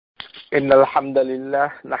إن الحمد لله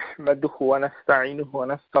نحمده ونستعينه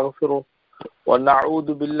ونستغفره ونعوذ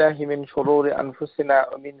بالله من شرور أنفسنا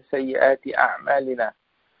ومن سيئات أعمالنا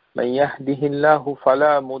من يهده الله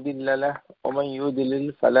فلا مضل له ومن يضلل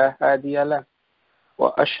فلا هادي له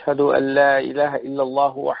وأشهد أن لا إله إلا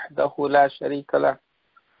الله وحده لا شريك له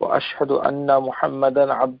وأشهد أن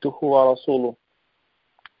محمدا عبده ورسوله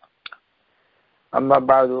أما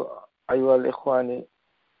بعد أيها الإخوان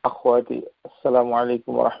أخواتي السلام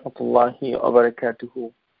عليكم ورحمة الله وبركاته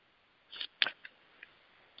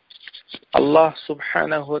আল্লাহ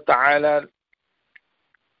সুবহানাহু ওয়া তাআলার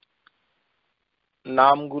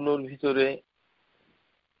নামগুলোর ভিতরে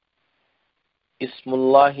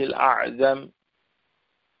ইসমুল্লাহিল আযম,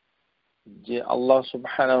 যে আল্লাহ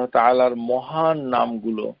সুবহানাহু ওয়া তাআলার মহান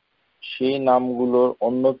নামগুলো, সেই নামগুলোর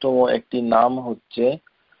অন্যতম একটি নাম হচ্ছে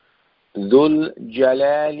যুল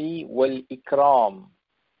জালালি ওয়াল ইকরাম।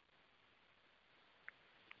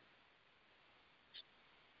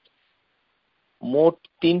 মোট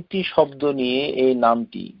 3টি শব্দ নিয়ে এই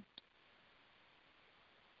নামটি।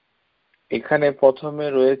 এখানে প্রথমে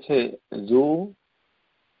রয়েছে যু,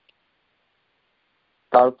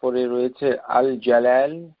 তারপরে রয়েছে আল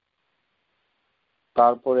জালাল,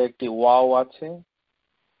 তারপরে একটি ওয়াও আছে,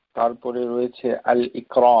 তারপরে রয়েছে আল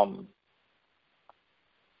ইকরাম।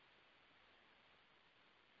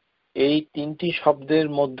 এই 3টি শব্দের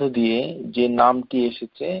মধ্য দিয়ে যে নামটি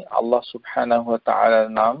এসেছে আল্লাহ সুবহানাহু ওয়া তাআলার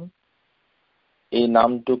নাম, এই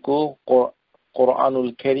নামটুকু কোরআনুল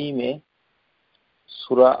কারীমে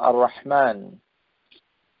সূরা আর রহমান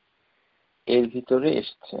এর ভিতরে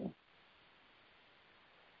এসেছে।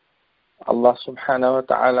 আল্লাহ সুবহানাহু ওয়া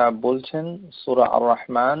তাআলা বলছেন সূরা আর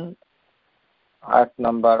রহমান আয়াত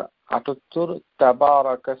নাম্বার 78,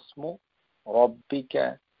 তাবারাকাসমু রাব্বিকা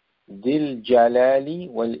যিল জালালি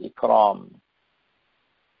ওয়াল ইকরাম।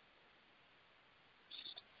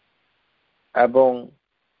 এবং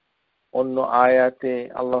অন্য আয়াতে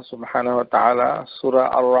আল্লাহ সুবহানাহু ওয়া তাআলা সূরা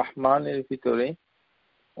আর রহমানের ভিতরে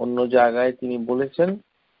অন্য জায়গায় তিনি বলেছেন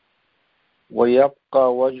ওয়ায়াবকা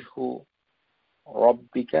ওয়াজহু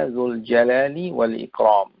রাব্বিকা যুল জালালি ওয়াল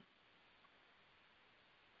ইকরাম।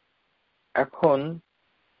 এখন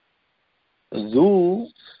যু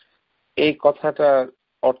এই কথাটার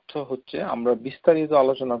অর্থ হচ্ছে, আমরা বিস্তারিত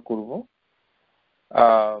আলোচনা করব।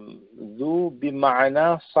 যু বিমানা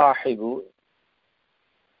সাহিবু,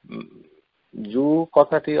 যু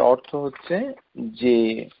কথাটির অর্থ হচ্ছে যে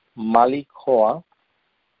মালিক হওয়া,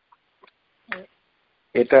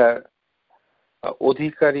 এটা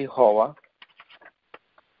অধিকারী হওয়া,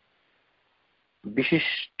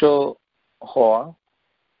 বিশিষ্ট হওয়া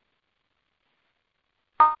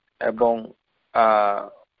এবং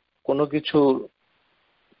কোনো কিছুর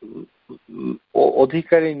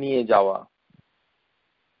অধিকারী নিয়ে যাওয়া।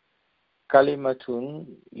 কালিমাতুন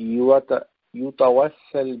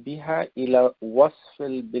ইউতাওয়াসসাল বিহা ইলা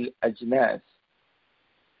ওয়াসফিল বিল আজনাস,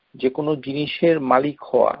 যে কোনো জিনিসের মালিক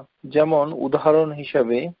হওয়া। যেমন উদাহরণ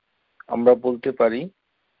হিসাবে আমরা বলতে পারি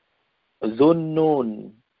যুন্নুন,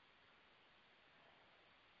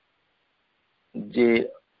 যে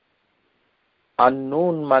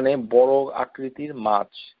আন্নুন মানে বড় আকৃতির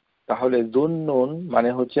মাছ, তাহলে যুন্নুন মানে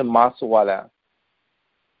হচ্ছে মাছওয়ালা।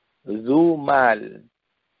 যু মাল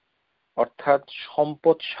অর্থাৎ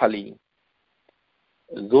সম্পদশালী।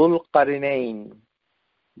 যুল কারিনাইন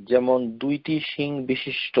যেমন 2টি শিং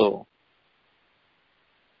বিশিষ্ট।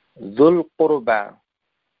 যুল কুরবা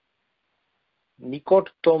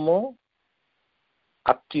নিকটতম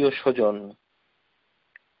আত্মীয় স্বজন।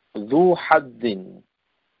 যু হাজ্জিন,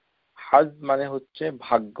 হাজ মানে হচ্ছে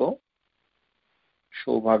ভাগ্য,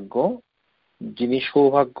 সৌভাগ্য, যিনি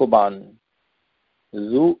সৌভাগ্যবান।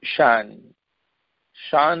 যু শান,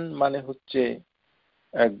 শান মানে হচ্ছে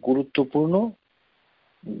গুরুত্বপূর্ণ,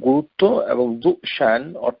 গুরুত্ব, এবং যু শান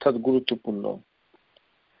অর্থাৎ গুরুত্বপূর্ণ।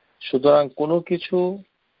 সুতরাং কোনো কিছু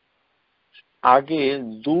আগে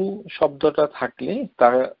যু শব্দটা থাকলে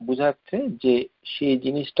তার বোঝাচ্ছে যে সেই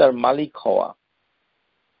জিনিসটার মালিক হওয়া,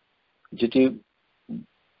 যেটি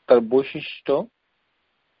তার বৈশিষ্ট্য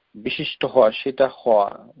বিশিষ্ট হওয়া, সেটা হওয়া।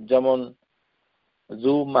 যেমন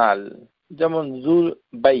যু মাল, যেমন যু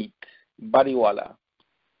বাইত বাড়িওয়ালা,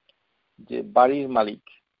 যে বাড়ির মালিক,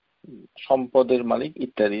 সম্পদের মালিক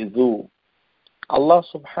ইত্যাদি। যু আল্লাহ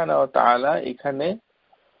সুবহানাহু ওয়া তাআলা এখানে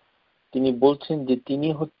তিনি বলছেন যে তিনি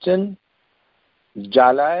হচ্ছেন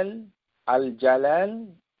জালাল, আল জালাল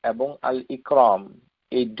এবং আল ইকরাম,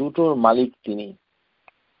 এই দুটোর মালিক তিনি।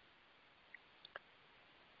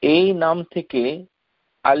 এই নাম থেকে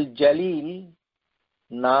আল জালিল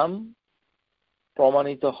নাম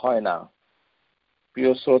প্রমাণিত হয় না।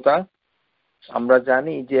 প্রিয় শ্রোতা, আমরা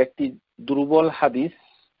জানি যে একটি দুর্বল হাদিস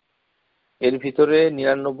এর ভিতরে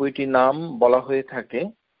 99টি নাম বলা হয়ে থাকে,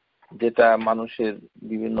 যেটা মানুষের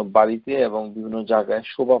বিভিন্ন বাড়িতে এবং বিভিন্ন জায়গায়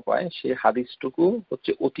শোভা পায়। সেই হাদিসটুকু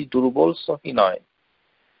হচ্ছে অতি দুর্বল, সহিহ নয়,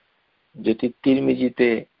 যেটি তিরমিজিতে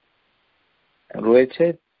রয়েছে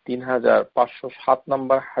 3507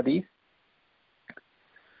 নম্বর হাদিস।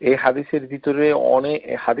 এই হাদিসের ভিতরে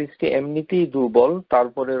হাদিসটি এমনিতেই দুর্বল,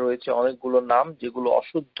 তারপরে রয়েছে অনেকগুলো নাম যেগুলো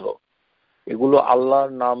অশুদ্ধ, এগুলো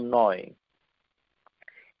আল্লাহর নাম নয়।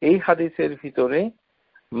 এই হাদিসের ভিতরে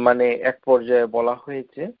মানে এক পর্যায়ে বলা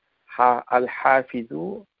হয়েছে আল হাফিজু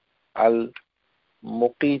আল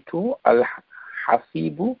মুকিতু আল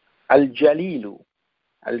হাসিবু আল জালিলু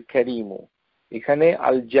আল কারিমু। এখানে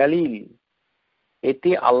আল জালিল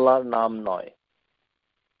এটি আল্লাহর নাম নয়,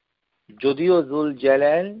 যদিও জুল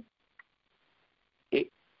জালাল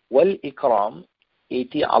ওয়াল ইকরাম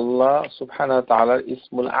এটি আল্লাহ সুবহানাহু ওয়া তাআলার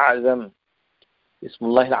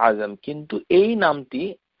ইসমুল্লাহিল আযম, কিন্তু এই নামটি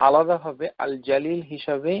আলাদাভাবে আল জালিল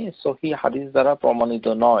হিসাবে সহিহ হাদিস দ্বারা প্রমাণিত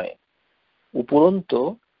নয়, উপরন্তু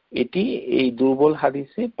এটি এই দুর্বল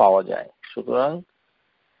হাদিসে পাওয়া যায়। সুতরাং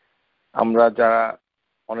আমরা যারা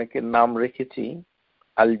অনেকের নাম রেখেছি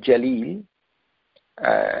আল জালিল,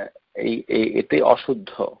 এটি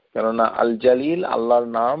অশুদ্ধ, কেননা আল জালিল আল্লাহর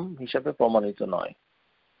নাম হিসাবে প্রমাণিত নয়।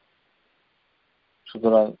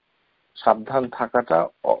 সুতরাং সাবধান থাকাটা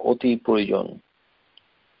অতি প্রয়োজন।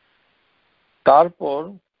 তারপর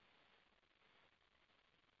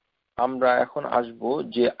আমরা এখন আসব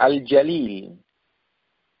যে আল জালিল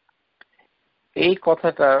এই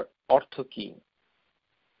কথাটার অর্থ কি।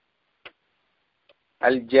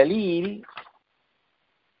 আল জালিল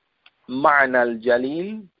মা'না আল জালিল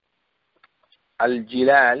আল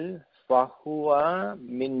জিলাল ফাহুয়া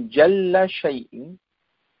মিন জাল্লা শাইইন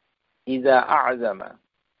ইযা আ'যামা,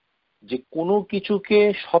 যে কোনো কিছুকে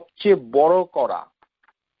সবচেয়ে বড় করা।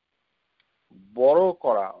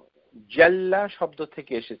 জাল্লা শব্দ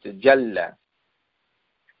থেকে এসেছে, জাল্লা।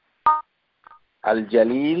 আল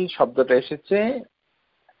জালিল শব্দটা এসেছে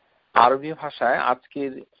আরবি ভাষায়।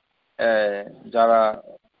 আজকের যারা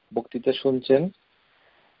বক্তৃতা শুনছেন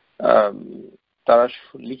তারা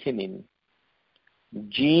লিখে নিন,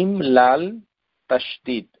 জিম লাল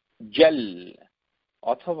তাশদীদ জাল,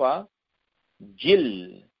 অথবা জিল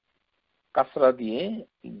কাসরা দিয়ে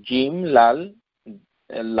জিম লাল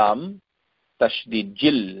লাম তাশদীদ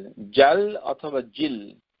জিল, জাল অথবা জিল।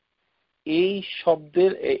 এই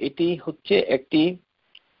শব্দের এটি হচ্ছে একটি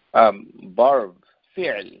ভার্ব,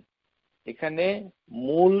 ফি'ল। এখানে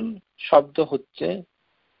মূল শব্দ হচ্ছে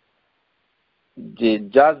যে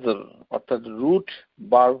জাজর, অর্থাৎ রুট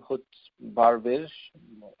ভার্বের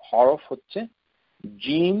হরফ হচ্ছে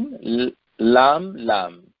জিম লাম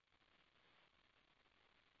লাম।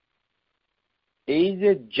 এই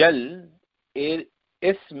যে জাল এর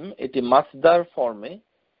ইসম, এটি মাসদার ফর্মে।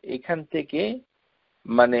 এখান থেকে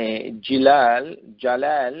মানে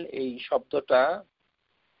জালাল এই শব্দটা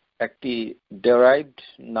একটি ডেরাইভড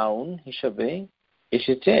নাউন হিসেবে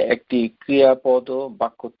এসেছে একটি ক্রিয়াপদ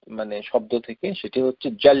বাক্য মানে শব্দ থেকে, সেটি হচ্ছে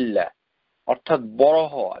জাল্লা, অর্থাৎ বড়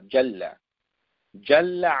হওয়া।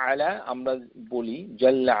 জাল্লা আলা আমরা বলি,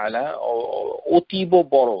 জাল্লা আলা অতীব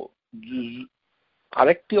বড়।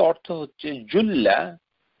 আরেকটি অর্থ হচ্ছে জুল্লা,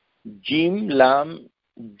 জিম লাম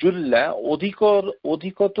জুল্লা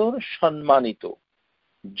অধিকতর সম্মানিত।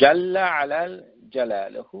 জাল্লা আলাল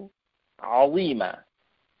জালালহু আযীমা,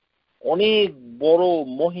 অনেক বড়,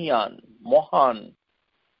 মহান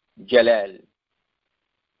জালাল।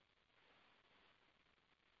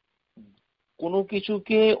 কোনো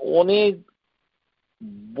কিছুকে অনেক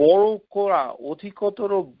বড় করা,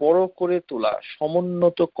 অধিকতর বড় করে তোলা,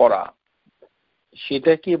 সমুন্নত করা,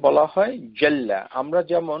 সেটাকে বলা হয় জাল্লা। আমরা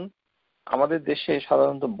যেমন আমাদের দেশে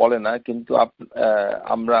সাধারণত বলে না, কিন্তু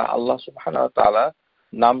আমরা আল্লাহ সুবহানাহু ওয়া তাআলা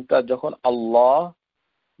নামটা যখন আল্লাহ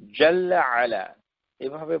জাল্লা আলা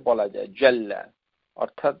এভাবে বলা যায়, জাল্লা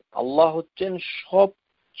অর্থাৎ আল্লাহ হচ্ছেন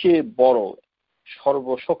সবচেয়ে বড়,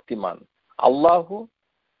 সর্বশক্তিমান। আল্লাহু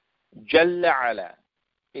জাল্লা আলা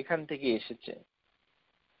এখান থেকে এসেছে,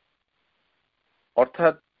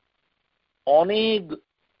 অর্থাৎ অনেক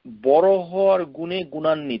বড় হওয়ার গুণে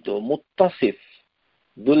গুণান্বিত, মুত্তাসিফ।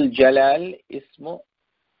 দুল জালাল ইসম,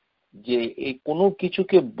 যে এই কোনো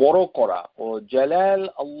কিছুকে বড় করা। ও জালাল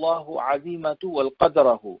আল্লাহু আযীমাতু ওয়াল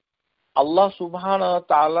কদরাহু, আল্লাহ সুবহানাহু ওয়া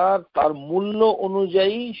তাআলা তার মূল্য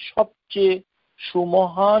অনুযায়ী সবচেয়ে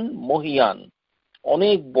সুমহান, মহিয়ান,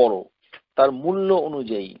 অনেক বড় তার মূল্য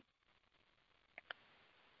অনুযায়ী।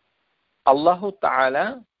 আল্লাহ তাআলা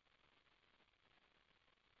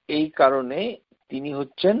এই কারণে তিনি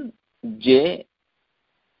হচ্ছেন যে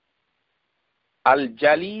আল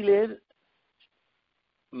জালিলের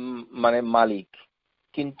মানে মালিক।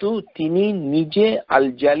 কিন্তু তিনি নিজে আল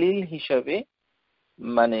জালিল হিসাবে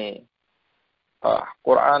মানে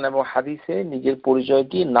কোরআন এবং হাদিসে নিজের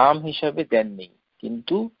পরিচয়টি নাম হিসাবে দেননি।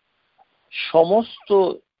 কিন্তু সমস্ত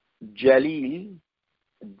জালিল,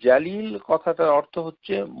 জালিল কথাটার অর্থ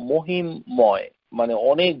হচ্ছে মহিমময়, মানে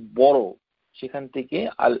অনেক বড়, সেখান থেকে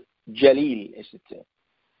আল জালিল এসেছে।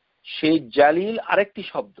 সেই জালিল আরেকটি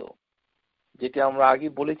শব্দ, যেটা আমরা আগে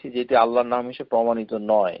বলেছি যেটা আল্লাহর নাম হিসেবে প্রমাণিত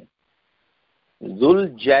নয়। যুল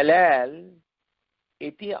জালাল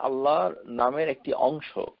এটি আল্লাহর নামের একটি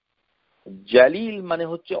অংশ। জালিল মানে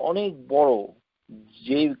হচ্ছে অনেক বড়,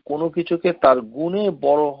 যে কোনো কিছুকে তার গুণে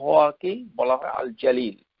বড় হওয়াকেই বলা হয় আল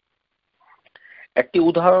জালিল। একটি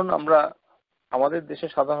উদাহরণ আমরা আমাদের দেশে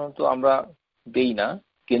সাধারণত আমরা দেই না,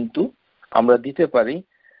 কিন্তু আমরা দিতে পারি।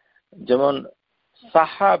 যেমন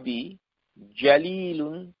সাহাবি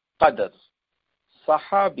জালিলুন কাদর,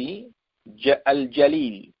 সাহাবি আল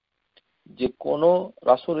জালিল, যে কোন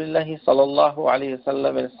রাসূলুল্লাহ সাল্লাল্লাহু আলাইহি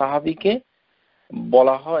ওয়াসাল্লামের সাহাবীকে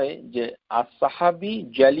বলা হয় যে as-সাহাবী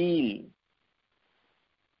জালিল,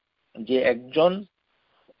 যে একজন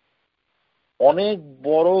অনেক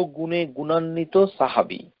বড় গুণে গুণান্বিত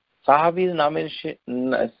সাহাবী। সাহাবীর নামের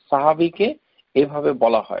সাহাবীকে এভাবে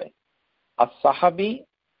বলা হয়। as-সাহাবী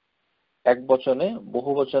এক বচনে,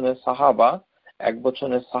 বহু বচনে সাহাবা, এক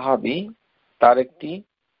বচনে সাহাবী, তার একটি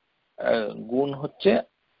গুণ হচ্ছে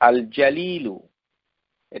আল জালিলু,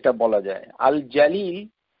 এটা বলা যায়। আল জালিল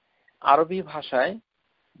আরবি ভাষায়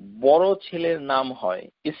বড় ছেলের নাম হয়।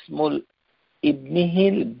 ইসমুল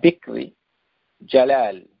ইবনিহিল বিকরি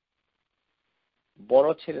জালাল, বড়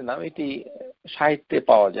ছেলের নাম, এটি সাহিত্যে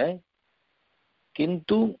পাওয়া যায়।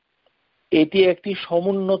 কিন্তু এটি একটি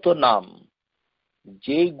সমুন্নত নাম,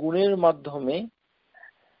 যে গুণের মাধ্যমে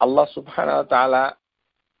আল্লাহ সুবহানাহু ওয়া তাআলা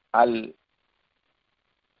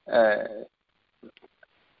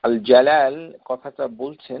আল জালাল কথাটা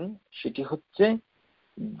বলছেন, সেটি হচ্ছে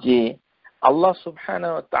যে আল্লাহ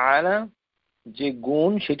সুবহানাহু ওয়া তাআলা যে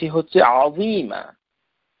গুণ, সেটি হচ্ছে আযীমা,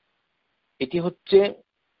 এটি হচ্ছে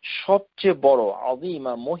সবচেয়ে বড়,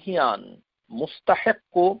 আযীমা মহিয়ান,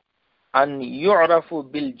 মুস্তাহিক্কু আন ইউরাফু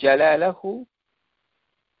বিল জালালাহু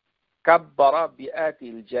কাব্বারা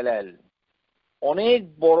বিআতিল জালাল, অনেক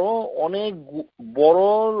বড়, অনেক বড়,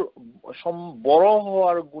 বড়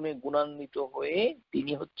হওয়ার গুণে গুণান্বিত হয়ে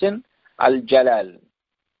তিনি হচ্ছেন আল জালাল।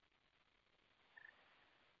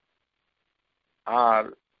 আর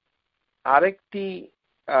আরেকটি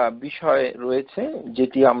বিষয় রয়েছে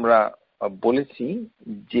যেটি আমরা বলেছি,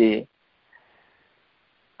 যে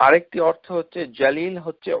আরেকটি অর্থ হচ্ছে জালিল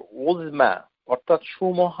হচ্ছে উজমা, অর্থাৎ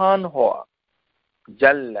সুমহান হওয়া,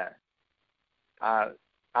 জাল্লা। আর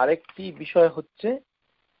আরেকটি বিষয় হচ্ছে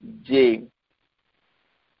যে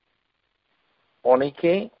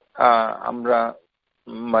অনেকে আমরা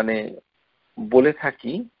মানে বলে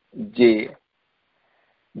থাকি যে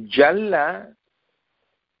জাল্লা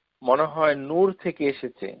মনে হয় নূর থেকে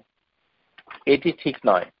এসেছে, এটি ঠিক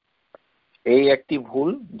নয়। এই একটি ভুল,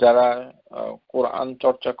 যারা কোরআন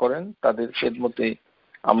চর্চা করেন তাদের খেদমতে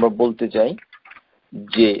আমরা বলতে চাই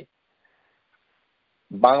যে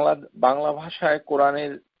বাংলা ভাষায়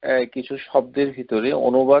কোরআনের কিছু শব্দের ভিতরে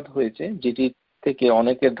অনুবাদ হয়েছে, যেটি থেকে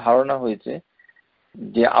অনেকের ধারণা হয়েছে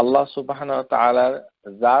যে আল্লাহ সুবহানাহু ওয়া তাআলার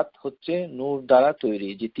জাত হচ্ছে নূর দ্বারা তৈরি,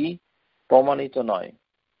 যেটি প্রমাণিত নয়।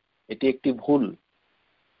 এটি একটি ভুল।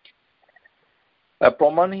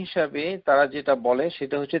 প্রমাণ হিসাবে তারা যেটা বলে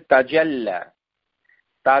সেটা হচ্ছে তাজাল্লা।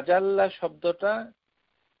 তাজাল্লা শব্দটা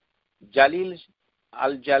জালিল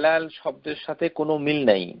আল জালাল শব্দের সাথে কোনো মিল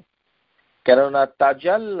নাই, কেননা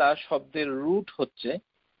তাজাল্লা শব্দের রুট হচ্ছে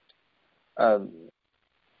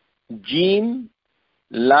জিম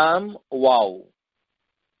লাম ওয়াও,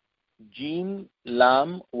 জিম লাম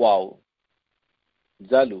ওয়াও,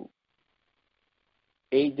 জালু।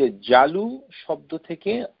 এই যে জালু শব্দ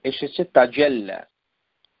থেকে এসেছে তাজাল্লা,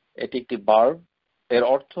 এটি একটি ভার্ব। এর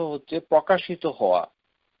অর্থ হচ্ছে প্রকাশিত হওয়া,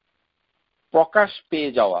 প্রকাশ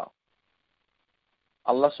পেয়ে যাওয়া।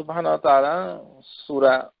 আল্লাহ সুবহানাহু ওয়া তাআলা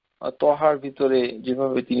সূরা তাহার ভিতরে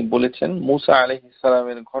যেভাবে তিনি বলেছেন মুসা আলাইহিস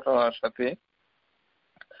সালামের ঘটনার সাথে,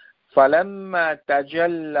 ফালাম্মা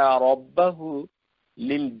তাজাল্লা রাব্বাহু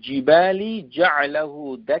লিল জিবালি জা'লাহু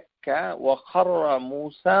দাক্কা ওয়া খাররা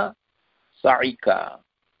মুসা সাইকা,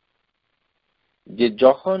 যে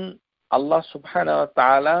যখন আল্লাহ সুবহানাহু ওয়া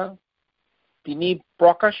তাআলা তিনি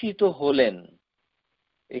প্রকাশিত হলেন,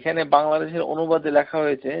 এখানে বাংলাদেশের অনুবাদে লেখা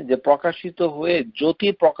হয়েছে যে প্রকাশিত হয়ে জ্যোতি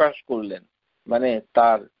প্রকাশ করলেন, মানে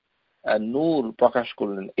তার নূর প্রকাশ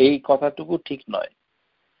করলেন। এই কথাটুকু ঠিক নয়।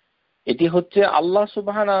 এটি হচ্ছে আল্লাহ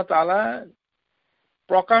সুবহানাহু ওয়া তাআলা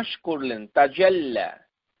প্রকাশ করলেন, তাজাল্লা।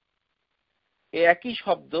 এই একই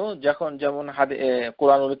শব্দ যেমন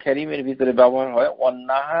কোরআনুল কারীমের ভিতরে ব্যবহার হয় ওয়ান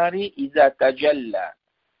নাহারি ইজা তাজাল্লা,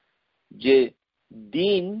 যে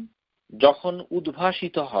দিন যখন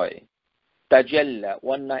উদ্ভাসিত হয়, তাজাল্লা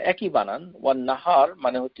ওয়ান্না একই বানান, ওয়ান নাহার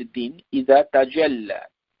মানে হচ্ছে দিন, ইজা তাজাল্লা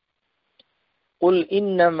কুল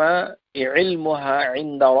ইন্নামা ইলমুহা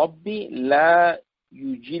ইনদা রাব্বি লা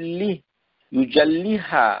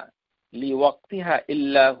ইউজাল্লিহা লিওয়াক্তিহা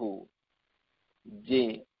ইল্লাহু, যে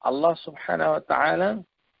আল্লাহ সুবহানাহু ওয়া তাআলা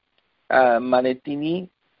মানে তিনি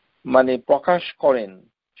মানে প্রকাশ করেন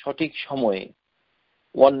সঠিক সময়ে।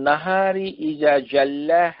 ওয়ান নাহারি ইজা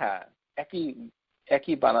জাল্লাহা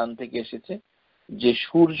একই বানান থেকে এসেছে, যে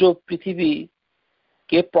সূর্য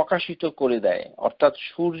পৃথিবীকে প্রকাশিত করে দেয়, অর্থাৎ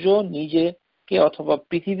সূর্য নিজেকে অথবা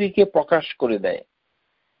পৃথিবীকে প্রকাশ করে দেয়।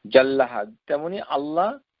 জাল্লাহা তেমনি আল্লাহ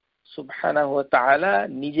সুবহানাহু ওয়া তাআলা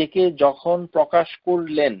নিজেকে যখন প্রকাশ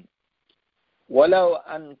করলেন, ওয়ালাউ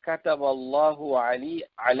আন কাতাবাল্লাহু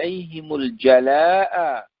আলাইহিমুল জালাআ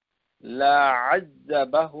লা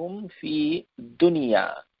আযাবাহুম ফি দুনিয়া।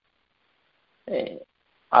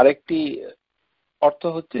 আরেকটি অর্থ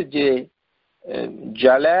হচ্ছে যে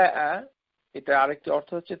জালাআ, এটা আরেকটি অর্থ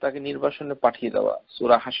হচ্ছে তাকে নির্বাসনে পাঠিয়ে দেওয়া,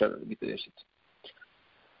 সূরা হাশরের ভিতরে এসেছে।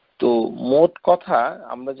 তো মোট কথা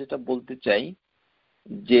আমরা যেটা বলতে চাই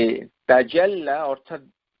যে তাজাল্লা অর্থাৎ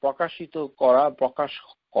প্রকাশিত করা, প্রকাশ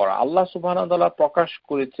করা। আল্লাহ সুবহানাহু ওয়া তাআলা প্রকাশ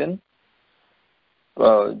করেছেন,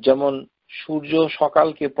 যেমন সূর্য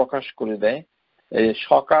সকালকে প্রকাশ করে দেয়,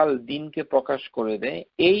 সকাল দিনকে প্রকাশ করে দেয়,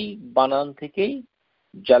 এই বানান থেকেই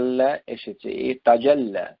জাল্লা এসেছে, এই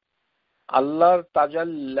তাজাল্লা। আল্লাহর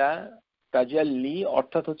তাজাল্লি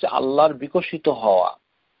অর্থাৎ হচ্ছে আল্লাহর বিকশিত হওয়া।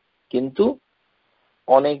 কিন্তু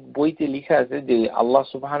অনেক বইতে লেখা আছে যে আল্লাহ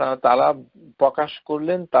সুবহানাহু ওয়া তাআলা প্রকাশ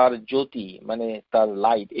করলেন তার জ্যোতি, মানে তার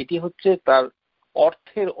লাইট। এটি হচ্ছে তার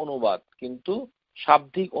অর্থের অনুবাদ, কিন্তু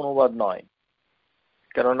শাব্দিক অনুবাদ নয়।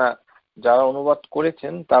 কেননা যারা অনুবাদ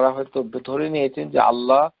করেছেন তারা হয়তো ধরে নিয়েছেন যে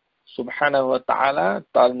আল্লাহ সুবহানাহু ওয়া তাআলা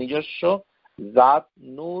তার নিজস্ব জাত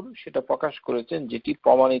নূর সেটা প্রকাশ করেছেন, যেটি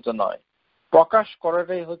প্রমাণিত নয়। প্রকাশ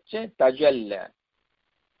করাটাই হচ্ছে তাজাল্লা।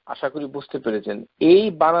 আশা করি বুঝতে পেরেছেন। এই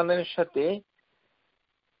বানানের সাথে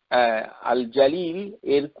আল জালিল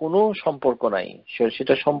এর কোনো সম্পর্ক নাই,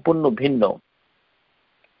 সেটা সম্পূর্ণ ভিন্ন।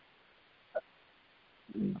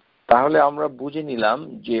 তাহলে আমরা বুঝে নিলাম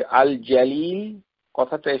যে আল জালিল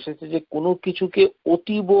কথাটা এসেছে যে কোনো কিছুকে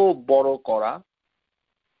অতীব বড় করা,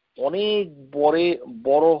 অনেক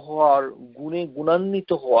বড় হওয়ার, গুণে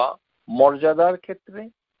গুণান্বিত হওয়া, মর্যাদার ক্ষেত্রে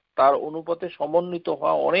তার অনুপাতে সমন্বিত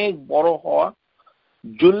হওয়া, অনেক বড় হওয়া।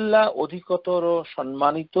 জুল্লা অধিকতর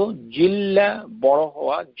সম্মানিত, জিল্লা বড়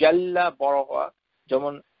হওয়া, জাল্লা বড় হওয়া।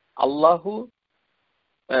 যেমন আল্লাহু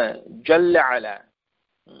জাল্লা আলা,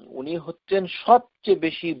 উনি হচ্ছেন সবচেয়ে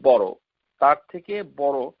বেশি বড়, তার থেকে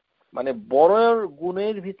বড়, মানে বড়র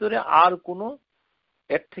গুণের ভিতরে আর কোনো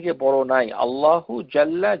এর থেকে বড় নাই। আল্লাহু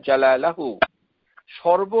জাল্লা জালালাহু,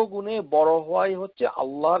 সর্বগুণে বড় হওয়াই হচ্ছে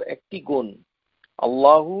আল্লাহর একটি গুণ।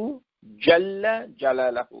 আল্লাহু জাল্লা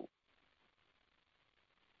জালালাহু।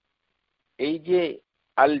 এই যে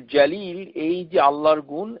আল জালিল, এই যে আল্লাহর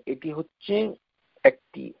গুণ, এটি হচ্ছে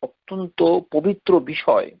একটি অত্যন্ত পবিত্র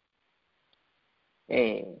বিষয়।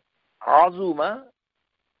 আযুমা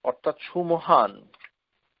অর্থাৎ সুমহান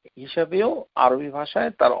হিসাবেও আরবি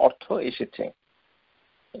ভাষায় তার অর্থ এসেছে।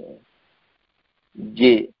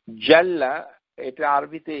 যে জাল্লা, এটা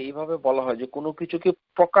আরবিতে এইভাবে বলা হয় যে কোনো কিছুকে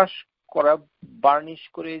প্রকাশ করা, বার্নিশ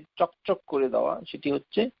করে চকচক করে দেওয়া, সেটি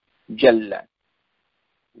হচ্ছে জাল্লা।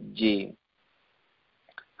 যে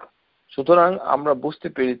সুতরাং আমরা বুঝতে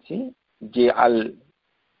পেরেছি যে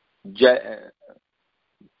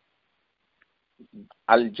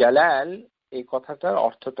আল জালাল এই কথাটার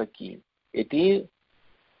অর্থটা কি। এটি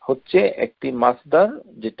হচ্ছে একটি মাসদার,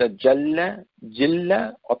 যেটা জাল্লা, জিল্লা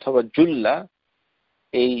অথবা জুল্লা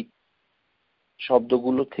এই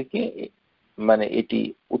শব্দগুলো থেকে মানে এটি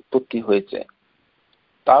উৎপত্তি হয়েছে।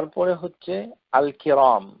 তারপরে হচ্ছে আল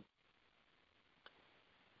কিরাম।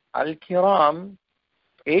 আল কিরাম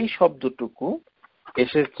এই শব্দটুকু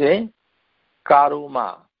এসেছে কারুমা,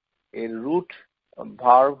 এর রুট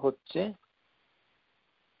ভার্ব হচ্ছে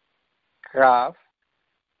কাফ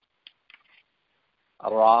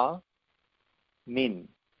রা মিম,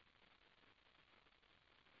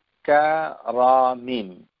 কারামিম।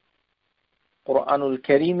 কোরআনুল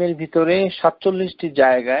কারীমের ভিতরে ৪৭টি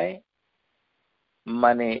জায়গায়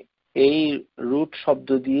মানে এই রুট শব্দ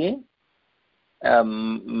দিয়ে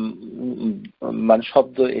মানে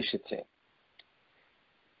শব্দ এসেছে।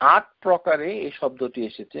 ৮ প্রকারে এই শব্দটি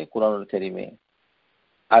এসেছে কোরআনুল কারীমে।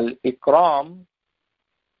 আল ইকরাম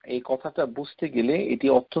এই কথাটা বুঝতে গেলে এটি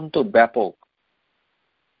অত্যন্ত ব্যাপক।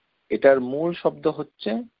 এটার মূল শব্দ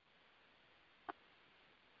হচ্ছে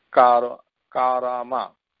কারামা,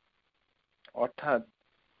 অর্থাৎ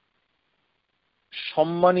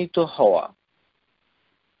সম্মানিত হওয়া।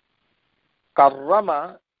 কাররামা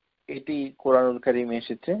এটি কোরআনুল কারীমে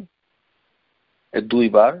এসেছে 2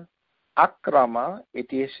 বার। আকরামা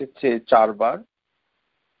এটি এসেছে 4 বার।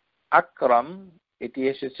 আকরাম এটি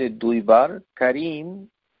এসেছে 2 বার। কারীম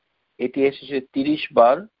এটি এসেছে 30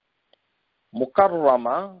 বার।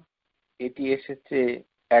 মুকাররামা এটি এসেছে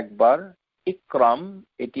 1 বার। ইকরাম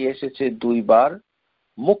এটি এসেছে 2 বার।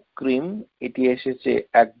 মুকরিম এটি এসেছে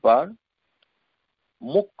 1 বার।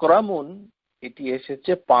 মুকরামুন এটি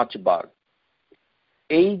এসেছে 5 বার।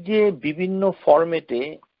 এই যে বিভিন্ন ফরম্যাটে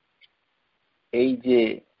এই যে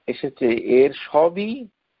এসেছে, এর সবই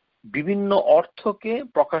বিভিন্ন অর্থকে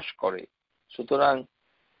প্রকাশ করে। সুতরাং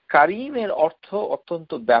কারীমের অর্থ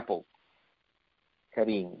অত্যন্ত ব্যাপক।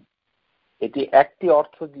 কারীম এটি একটি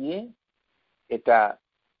অর্থ দিয়ে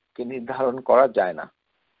এটাকে নির্ধারণ করা যায় না,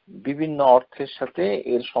 বিভিন্ন অর্থের সাথে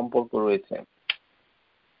এর সম্পর্ক রয়েছে।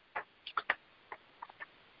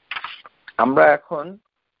 আমরা এখন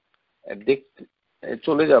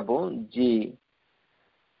চলে যাব যে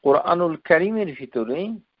কোরআনুল কারীমের ভিতরে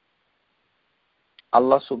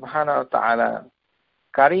আল্লাহ সুবহানাহু ওয়া তাআলা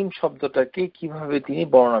কারীম শব্দটাকে কিভাবে তিনি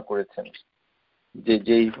বর্ণনা করেছেন।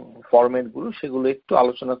 যেই ফরম্যাট গুলো সেগুলো একটু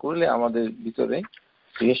আলোচনা করলে আমাদের ভিতরে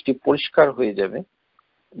জিনিসটি পরিষ্কার হয়ে যাবে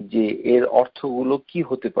যে এর অর্থগুলো কি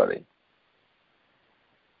হতে পারে।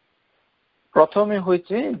 প্রথমে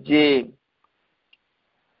হয়েছে যে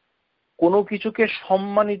কোনো কিছুকে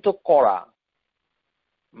সম্মানিত করা,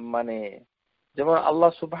 মানে যেমন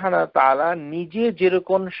আল্লাহ সুবহানাহু ওয়া তাআলা নিজে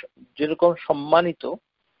যেরকম সম্মানিত,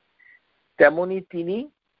 তেমনি তিনি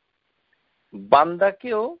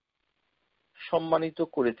বান্দাকেও সম্মানিত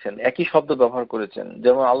করেছেন, একই শব্দ ব্যবহার করেছেন।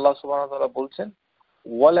 যেমন আল্লাহ সুবহানাহু ওয়া তাআলা বলছেন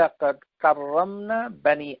ওয়ালাকাদ কাররামনা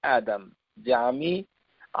বানি আদম, যে আমি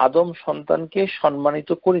আদম সন্তানকে সম্মানিত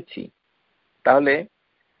করেছি। তাহলে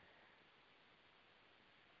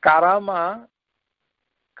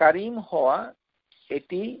কারীম হওয়া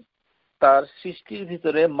এটি তার সৃষ্টির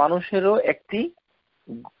ভিতরে মানুষেরও একটি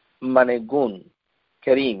গুণ,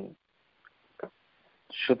 কারীম।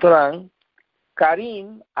 সুতরাং কারীম,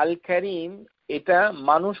 আল কারীম এটা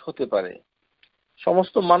মানুষ হতে পারে।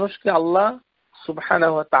 সমস্ত মানুষকে আল্লাহ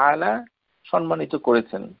সুবহানাহু ওয়া তাআলা সম্মানিত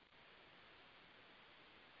করেছেন।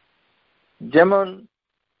 যেমন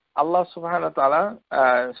আল্লাহ সুবহানাহু ওয়া তাআলা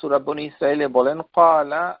সূরা বনী ইসরাঈলে বলেন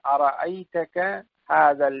ক্বালা আরাআইতাকা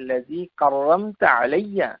হাযাল্লাযী কাররামতা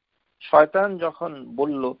আলাইয়া। শয়তান যখন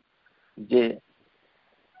বলল যে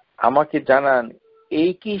আমাকে জানান,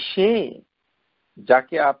 এই কি সে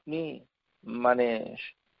যাকে আপনি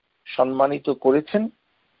সম্মানিত করেছেন।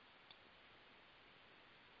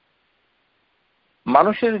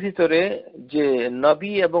 মানুষের ভিতরে যে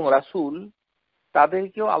নবী এবং রাসূল,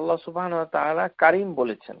 তাদেরকেও আল্লাহ সুবহানাহু ওয়া তাআলা কারীম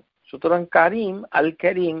বলেছেন। সুতরাং কারীম, আল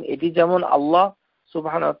কারীম এটি যেমন আল্লাহ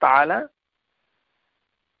সুবহানাহু ওয়া তাআলা,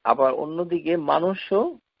 আবার অন্যদিকে মানুষও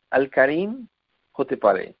আল কারীম হতে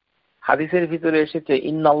পারে। হাদিসের ভিতরে এসেছে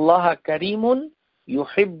ইন্নাল্লাহা কারীমুন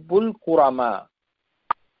ইউহিব্বুল কুরামা,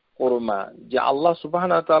 যে আল্লাহ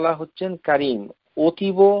সুবহানাহু ওয়া তাআলা হচ্ছেন কারীম,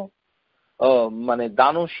 অতীব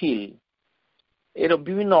দানশীল। এর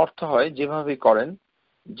বিভিন্ন অর্থ হয় যেভাবে করেন,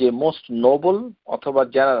 যে মোস্ট নোবল অথবা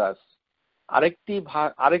জেনারাস।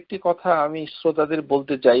 আরেকটি কথা আমি শ্রোতাদের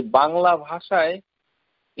বলতে চাই, বাংলা ভাষায়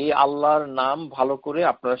এই আল্লাহর নাম ভালো করে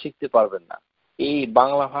আপনারা শিখতে পারবেন না। এই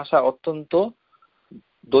বাংলা ভাষা অত্যন্ত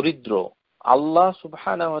দরিদ্র। আল্লাহ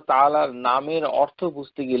সুবহানাহু ওয়া তাআলার নামের অর্থ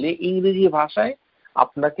বুঝতে গেলে ইংরেজি ভাষায়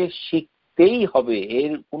আপনাকে শিখতেই হবে,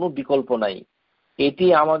 এর কোনো বিকল্প নাই। এটি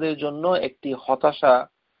আমাদের জন্য একটি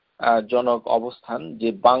হতাশাজনক অবস্থান যে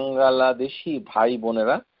বাংলাদেশি ভাই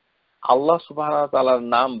বোনেরা আল্লাহ সুবহানাহু ওয়া তাআলার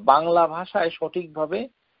নাম বাংলা ভাষায় সঠিকভাবে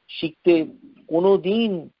শিখতে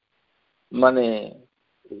কোনোদিন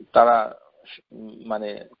তারা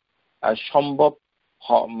সম্ভব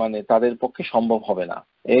তাদের পক্ষে সম্ভব হবে না।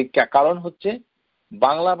 এর কারণ হচ্ছে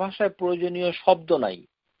বাংলা ভাষায় প্রয়োজনীয় শব্দ নাই,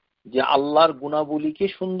 যে আল্লাহর গুণাবলীকে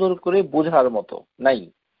সুন্দর করে বোঝার মতো নাই।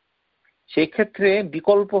 সেই ক্ষেত্রে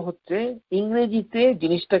বিকল্প হচ্ছে ইংরেজিতে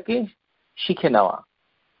জিনিসটাকে শিখে নেওয়া,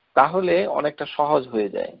 তাহলে অনেকটা সহজ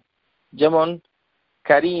হয়ে যায়। যেমন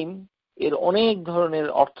কারীম এর অনেক ধরনের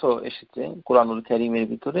অর্থ এসেছে কোরআনুল কারীমের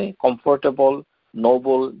ভিতরে, কমফোর্টেবল,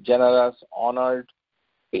 নোবল, জেনারাস, অনার্ড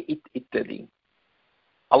ইত্যাদি।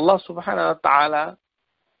 আল্লাহ সুবহানাহু ওয়া তাআলা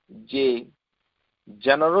যে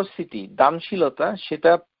জেনারসিটি, দানশীলতা,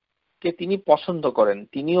 সেটাকে তিনি পছন্দ করেন।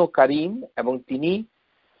 তিনিও কারীম এবং তিনি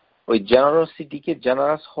ওই জেনারসিটিকে,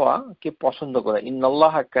 জেনারাস হওয়াকে পছন্দ করেন।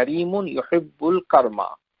 ইন্নাল্লাহা কারীমুন ইউহিব্বুল কারমা।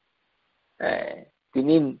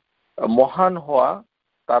 তিনি মহান হওয়া,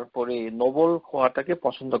 তারপরে নোবেল হওয়াটাকে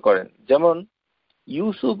পছন্দ করেন। যেমন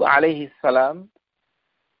ইউসুফ আলাইহিস সালাম,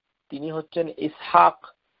 তিনি হচ্ছেন ইসহাক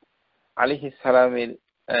আলাইহিস সালামের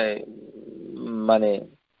মানে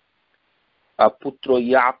পুত্র,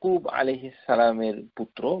 ইয়াকুব আলাইহিস সালামের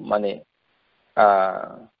পুত্র, মানে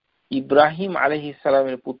ইব্রাহিম আলাইহিস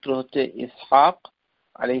সালামের পুত্র হচ্ছে ইসহাক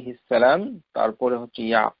আলাইহিস সালাম, তারপরে হচ্ছে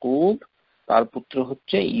ইয়াকুব, তার পুত্র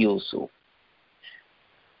হচ্ছে ইউসুফ।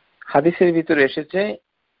 হাদিসের ভিতরে এসেছে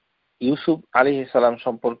ইউসুফ আলাইহিস সালাম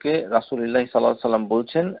সম্পর্কে রাসূলুল্লাহ সাল্লাল্লাহু আলাইহি ওয়াসাল্লাম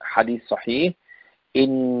বলছেন, হাদিস সহিহ,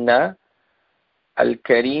 ইন্না আল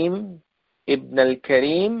করিম ইবনুল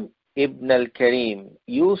করিম ইবনুল করিম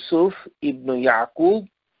ইউসুফ ইবনু ইয়াকুব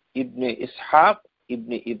ইবনে ইসহাক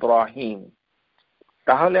ইবনে ইব্রাহিম।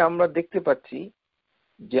 তাহলে আমরা দেখতে পাচ্ছি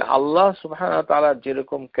যে আল্লাহ সুবহানাহু ওয়া তাআলা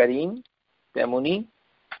যেরকম করিম, তেমনি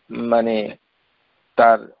মানে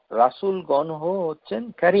তার রাসূলগণ হচ্ছেন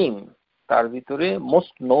করিম। তার ভিতরে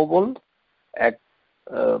মোস্ট নোবেল এক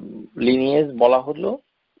লিনিয়েজ বলা হলো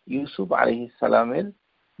ইউসুফ আলাইহিস সালামের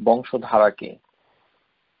বংশধারাকে।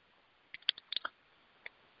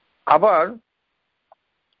 আবার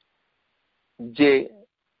যে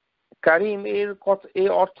কারিম এর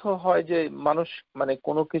অর্থ হয় যে মানুষ মানে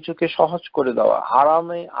কোনো কিছুকে সহজ করে দেওয়া,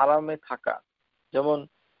 আরামে থাকা। যেমন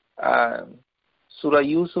সূরা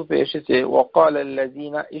ইউসুফে এসেছে, ওয়াকাল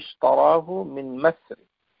আল্লাযীনা ইশতারাহু মিন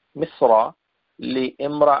মিসরা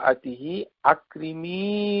লিইমরাআতিহি আকরিমি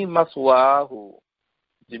মাসওয়াহু,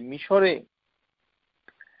 যে মিশরে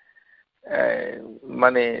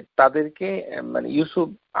মানে তাদেরকে মানে ইউসুফ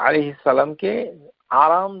আলাইহিস সালামকে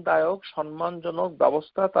আরামদায়ক সম্মানজনক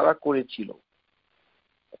ব্যবস্থা তারা করেছিল।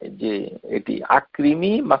 যে এটি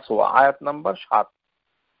আকরিমি মাসওয়া, আয়াত নাম্বার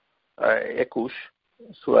 21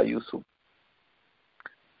 সূরা ইউসুফ।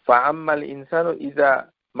 ফাআম্মাল ইনসানু ইযা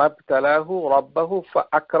মাবতালাহু রাব্বাহু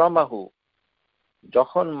ফাআকরামাহু,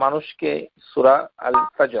 যখন মানুষকে, সূরা আল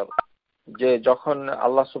ফজর, যে যখন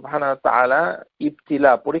আল্লাহ সুবহানাহু ওয়া তাআলা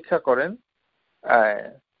ইবতিলা পরীক্ষা করেন,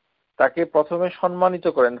 তাকে প্রথমে সম্মানিত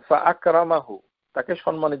করেন, ফাআকরামাহু, তাকে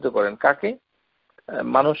সম্মানিত করেন। কাকে?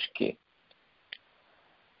 মানুষকে।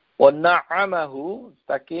 ওয়ানাআমাহু,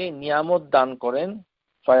 তাকে নিয়ামত দান করেন।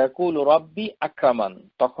 ফায়াকুলু রাব্বি আকরামান,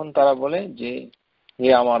 তখন তারা বলে যে হে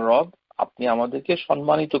আমার রব, আপনি আমাদেরকে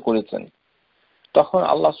সম্মানিত করেছেন। তখন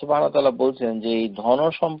আল্লাহ সুবহানাহু ওয়া তাআলা বলছেন যে এই ধন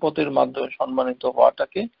সম্পদের মাধ্যমে সম্মানিত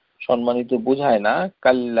হওয়াটাকে সম্মানিত বোঝায় না।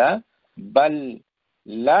 কাল্লা বাল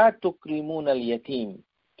লা তুকরিমুনাল ইয়াতীম,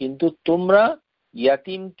 কিন্তু তোমরা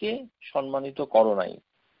ইয়াতীমকে সম্মানিত করো নাই।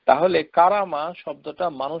 তাহলে কারামা শব্দটা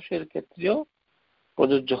মানুষের ক্ষেত্রেও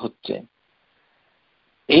প্রযোজ্য হচ্ছে।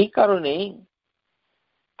 এই কারণেই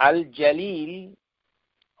আল জালিল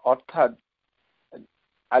অর্থাৎ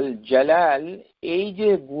আল জালাল, এই যে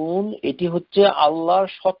গুণ, এটি হচ্ছে আল্লাহর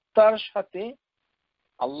সত্তার সাথে,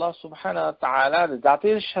 আল্লাহ সুবহানাহু ওয়া তাআলার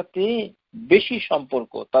জাতের সাথে বেশি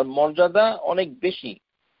সম্পর্ক, তার মর্যাদা অনেক বেশি।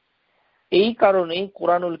 এই কারণেই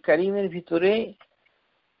কোরআনুল কারীমের ভিতরে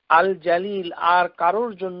আল জালিল আর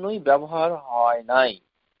কারোর জন্যই ব্যবহার হয় নাই।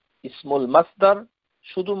 ইসমুল মাসদার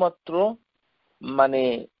শুধুমাত্র মানে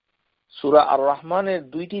সূরা আর রহমানের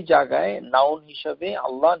 2টি জায়গায় নাউন হিসেবে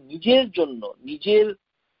আল্লাহ নিজের জন্য, নিজের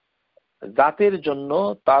জাতের জন্য,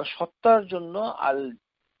 তার সত্তার জন্য আল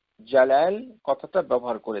জালাল কথাটা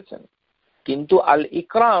ব্যবহার করেছেন। কিন্তু আল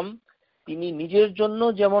ইকরাম তিনি নিজের জন্য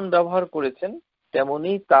যেমন ব্যবহার করেছেন,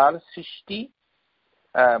 তেমনি তার সৃষ্টি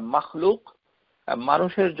মাখলুক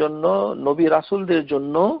মানুষের জন্য, নবী রাসূলদের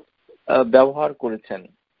জন্য ব্যবহার করেছেন।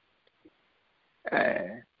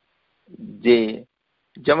 যে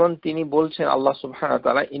যেমন তিনি বলছেন আল্লাহ সুবহানাহু ওয়া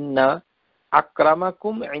তাআলা, ইন্না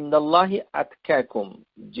আকরামাকুম ইনদাল্লাহি আতকাকুম,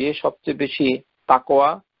 যে সবচেয়ে বেশি তাকওয়া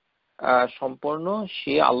সম্পন্ন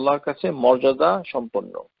সে আল্লাহর কাছে মর্যাদা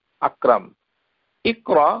সম্পন্ন। আকরাম,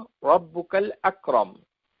 ইকরা রাব্বুকাল আকরাম,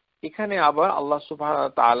 এখানে আবার আল্লাহ সুবহানাহু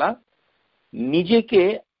ওয়া তাআলা নিজেকে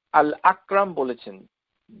আল আকরাম বলেছেন,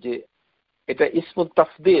 যে এটা ইসমুত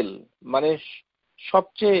তাফদিল, মানে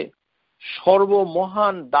সবচেয়ে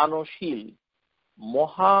সর্বমহান দানশীল,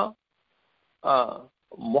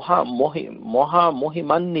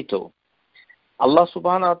 মহিমান্বিত। আল্লাহ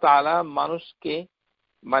সুবহানাহু ওয়া তাআলা মানুষকে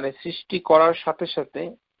মানে সৃষ্টি করার সাথে সাথে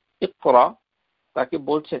ইকরা, তাকে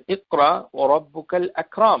বলছেন ইকরা ওয়া রাব্বুকাল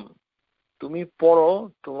আকরাম, তুমি পড়ো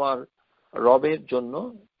তোমার রবের জন্য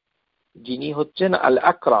যিনি হচ্ছেন আল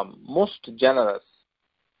আকরাম, মোস্ট জেনারাস।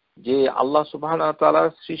 যে আল্লাহ সুবহানাহু ওয়া তাআলা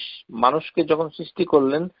মানুষকে যখন সৃষ্টি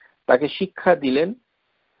করলেন, তাকে শিক্ষা দিলেন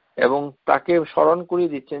এবং তাকে স্মরণ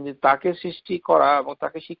করিয়ে দিচ্ছেন যে তাকে সৃষ্টি করা এবং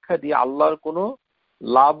তাকে শিক্ষা দিয়ে আল্লাহর কোনো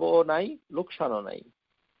লাভও নাই, লোকসানও নাই।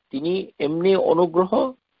 তিনি এমনি অনুগ্রহ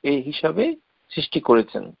এই হিসাবে সৃষ্টি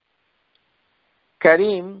করেছেন।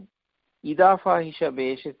 কারীম ইদাফা হিসাবে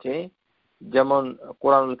এসেছে, যেমন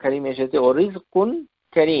কোরআনুল কারীম এসেছে ও রিজকুন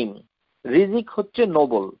কারীম। রিজিক হচ্ছে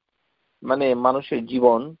নোবেল, মানে মানুষের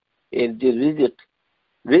জীবন এর যে রিজিক,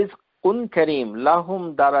 রিজকুন কারীম লাহুম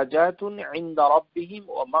দারাজাতুন ইনদা রাব্বিহিম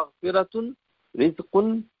ওয়া মাগফিরাতুন রিজকুন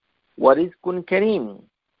ওয়া রিজকুন কারীম।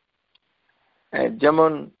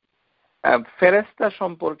 যেমন ফেরেশতা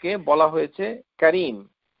সম্পর্কে বলা হয়েছে কারীম।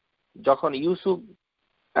 যখন ইউসুফ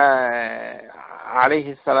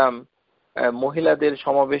আলাইহিস সালাম মহিলাদের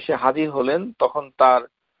সমাবেশে হাজির হলেন, তখন তার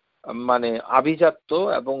মানে আভিজাত্য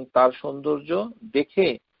এবং তার সৌন্দর্য দেখে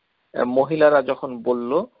মহিলারা যখন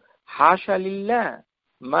বলল হাশা লিল্লাহ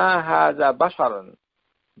মা হাযা বাশারান,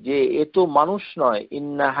 যে এ তো মানুষ নয়,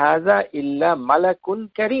 ইন্না হাযা ইল্লা মালাকুন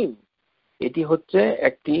কারীম, এটি হচ্ছে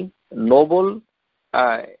একটি নোবেল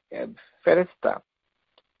ফেরেশতা।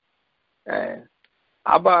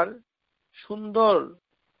 আবার সুন্দর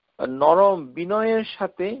নরম বিনয়ের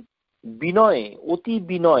সাথে বিনয়ে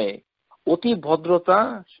অতি ভদ্রতা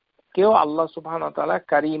কেও আল্লাহ সুবহানাহু ওয়া তাআলা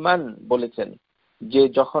কারীমান বলেছেন। যে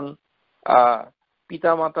যখন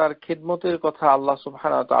পিতামাতার খেদমতের কথা আল্লাহ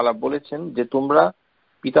সুবহানাহু ওয়া তাআলা বলেছেন যে তোমরা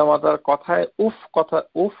পিতামাতার কথায়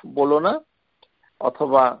উফ বলো না,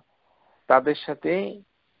 অথবা তাদের সাথে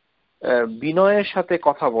বিনয়ের সাথে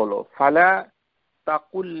কথা বলো। ফালা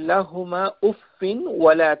তাকুল্লাহুমা উফিন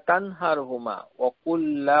ওয়ালা তানহারহুমা ওয়া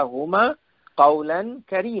কুল্লাহুমা কাওলান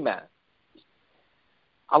কারীমা।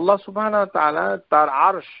 আল্লাহ সুবহানাহু ওয়া তাআলা তার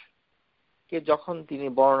আরশ কে যখন তিনি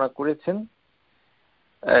বর্ণনা করেছেন,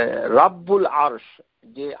 রাব্বুল আরশ,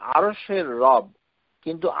 যে আরশের রব,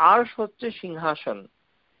 কিন্তু আরশ হচ্ছে সিংহাসন।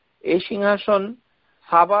 এই সিংহাসন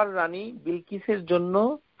সাবার রানী বিলকিসের জন্য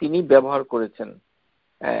তিনি ব্যবহার করেছেন।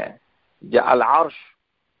 যে আল আরশ,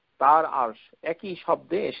 তার আরশ একই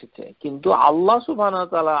শব্দে এসেছে, কিন্তু আল্লাহ সুবহানাহু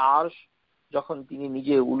ওয়া তাআলা আরশ যখন তিনি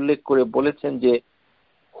নিজে উল্লেখ করে বলেছেন যে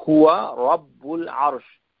হুয়া রাব্বুল আরশ,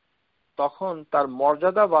 তখন তার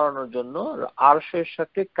মর্যাদা বাড়ানোর জন্য আরশের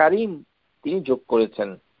সাথে কারীম তিনি যোগ করেছেন।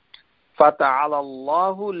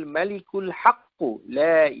 ফাতাআলাল্লাহুল মালিকুল হাক্কু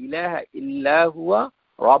লা ইলাহা ইল্লা হুয়া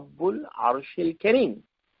রাব্বুল আরশিল কারীম।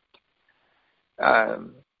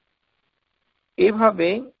 এভাবে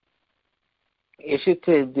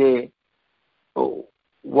এসেছে যে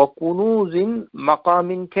ওয়া কুনুজিন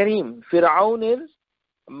মাকামিন কারীম, ফিরআউনের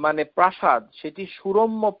মানে প্রাসাদ, সেটি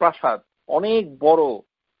সুরম্য প্রাসাদ, অনেক বড়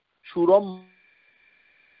সুরম্য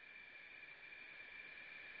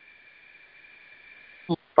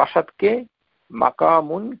প্রাসাদকে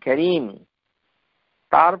মাকামুন কারীম।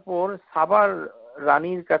 তারপর সাবার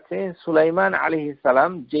রানীর কাছে সুলাইমান আলাইহিস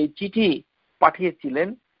সালাম যে চিঠি পাঠিয়েছিলেন,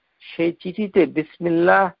 সেই চিঠিতে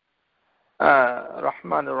বিসমিল্লাহ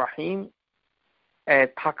রহমান রহিম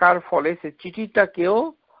থাকার ফলে সে চিঠিটাকেও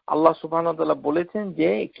আল্লাহ সুবহানাহু ওয়া তাআলা বলেছেন যে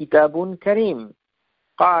কিতাবুন কারীম।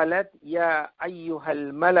 قالت يا أيها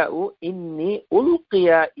الملأ إني ألقي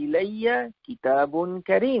إلي كتاب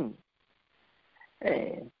كريم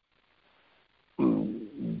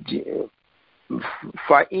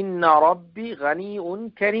فإن ربي غني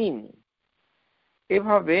كريم।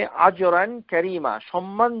 এভাবে আজরান কারীমা,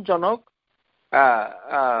 সম্মানজনক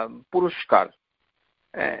পুরস্কার।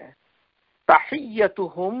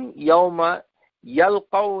 তাহিয়াতুহুম ইয়াওমা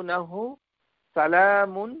ইয়ালকাউনাহু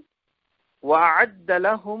সালামুন ওয়া আ'আদ্দা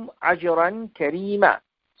লাহুম আজরান কারীমা,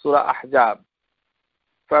 সূরা আহজাব।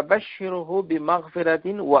 ফাবাশশিরহু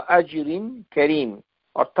বিমাগফিরাতিন ওয়া আজরিন কারীম,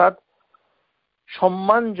 অর্থাৎ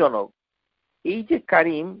সম্মানজনক। এই যে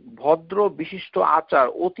কারীম, ভদ্র বিশিষ্ট আচার,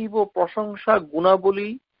 অতীব প্রশংসা গুণাবলী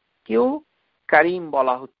কেও কারীম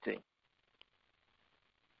বলা হচ্ছে।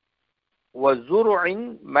 ওয়া যুরউন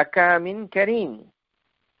মাকামিন কারীম,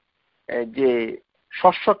 যে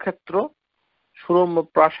শস্যক্ষেত্র, সুরম্য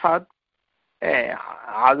প্রাসাদ,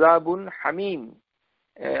 আযাবুন হামিম,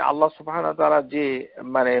 আল্লাহ সুবহানাহু ওয়া তাআলা যে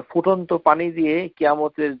মানে ফুটন্ত পানি দিয়ে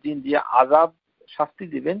কিয়ামতের দিন যে আযাব শাস্তি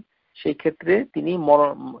দিবেন, সেই ক্ষেত্রে তিনি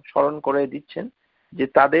স্মরণ করে দিচ্ছেন যে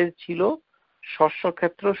তাদের ছিল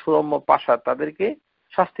শস্যক্ষেত্র, সুরম্য প্রাসাদ, তাদেরকে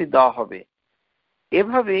শাস্তি দেওয়া হবে।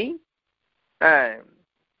 এভাবেই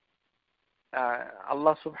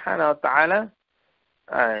আল্লাহ সুবহানাহু ওয়া তাআলা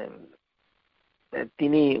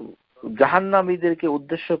তিনি জাহান্নামীদেরকে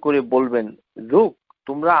উদ্দেশ্য করে বলবেন, যুক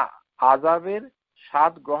তোমরা আযাবের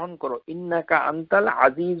স্বাদ গ্রহণ করো, ইন্নাকা আনতাল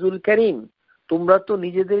আজিজুল কারীম, তোমরা তো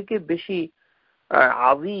নিজেদেরকে বেশি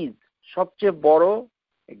আজিজ, সবচেয়ে বড়,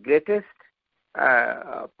 গ্রেটেস্ট,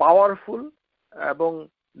 পাওয়ারফুল এবং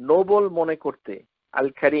নোবেল মনে করতে, আল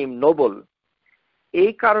কারীম নোবেল।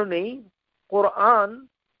 এই কারণেই কোরআন,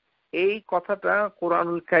 এই কথাটা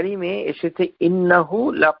কোরআনুল কারীমে এসেছে ইন্নাহু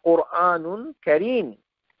লাকুরআনুন কারীম,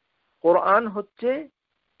 কোরআন হচ্ছে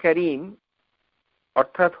কারীম,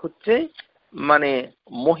 অর্থাৎ হচ্ছে মানে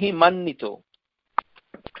মহিমান্বিত।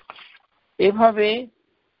 এভাবে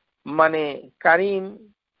মানে কারীম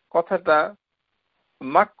কথাটা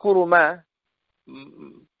মাকরুমা,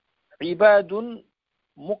 ইবাদুন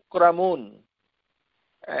মুকরামুন,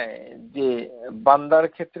 যে বান্দার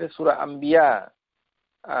ক্ষেত্রে সূরা আম্বিয়া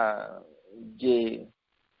যে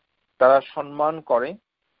তারা সম্মান করে,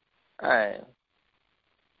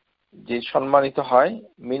 যে সম্মানিত হয়,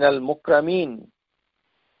 মিনাল মুকরামিন,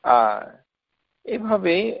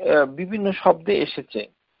 এভাবে বিভিন্ন শব্দে এসেছে।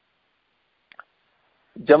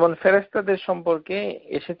 যেমন ফেরেশতাদের সম্পর্কে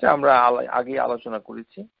এসেছে, আমরা আগে আলোচনা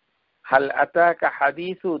করেছি, হাল আতাকা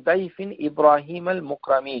হাদিসু দাইফিন ইব্রাহিম আল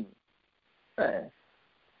মুকরামিন।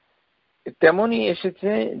 তেমনি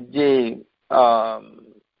এসেছে যে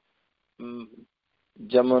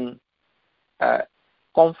যেমন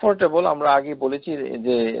কমফোর্টেবল, আমরা আগে বলেছি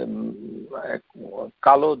যে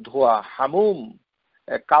কালো ধোঁয়া, হামুম,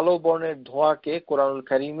 কালো বর্ণের ধোঁয়াকে কোরআনুল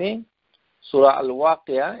কারীমে সূরা আল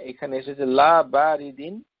ওয়াকিয়া এখানে এসেছে লা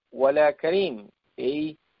বারিদিন ওয়ালা কারীম, এই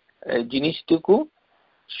জিনিসটুকু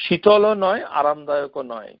শীতলও নয় আরামদায়কও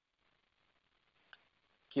নয়।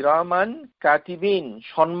 কিরামান কাতিবিন,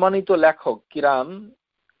 সম্মানিত লেখক, কিরাম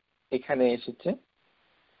এখানে এসেছে।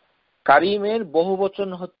 কারিমের বহুবচন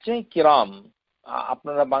হচ্ছে কিরাম।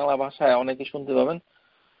 আপনারা বাংলা ভাষায় অনেকে শুনতে পাবেন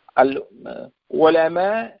আল উলামা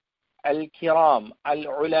আল কিরাম, আল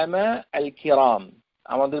উলামা আল কিরাম।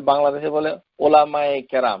 আমাদের বাংলাদেশে বলে ওলামায়ে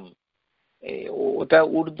কেরাম, ওটা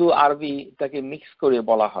উর্দু আরবি তাকে মিক্স করে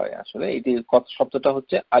বলা হয়। আসলে এটি শব্দটা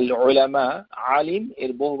হচ্ছে আল উলামা, আলিম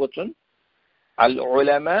এর বহুবচন আল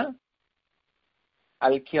উলামা,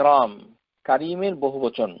 আল কিরাম কারিমের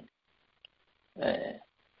বহুবচন।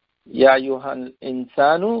 ইয়া আইয়ুহাল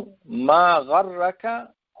ইনসানু মা গাররাকা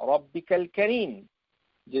রাব্বিকাল কারীম,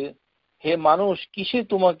 যে হে মানুষ কিসে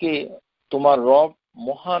তোমাকে তোমার রব,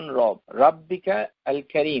 মহান রব, রাব্বিকা আল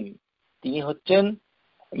কারীম, তিনি হচ্ছেন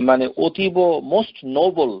মানে অতীব মোস্ট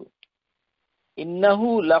নোবল। ইন্নাহু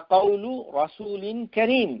লাকাউলু রাসূলিন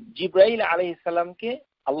কারীম, জিবরাইল আলাইহিস সালামকে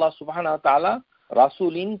আল্লাহ সুবহানাহু ওয়া তাআলা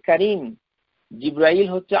রাসূলিন কারীম, জিবরাইল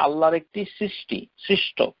হচ্ছে আল্লাহর একটি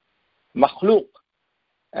সৃষ্ট মাখলুক।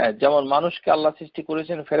 যেমন মানুষকে আল্লাহ সৃষ্টি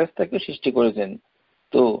করেছেন, ফেরেশতাকে সৃষ্টি করেছেন,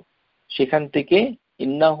 তো সেখান থেকে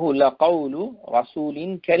ইন্নাহু লাকাউলু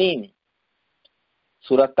রাসূলিন কারীম,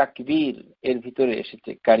 সূরা তাকবীর এর ভিতরে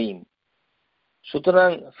এসেছে কারীম।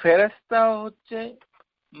 সুতরাং ফেরেশতা হচ্ছে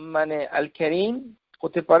মানে আল কারীম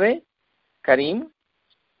হতে পারে কারীম।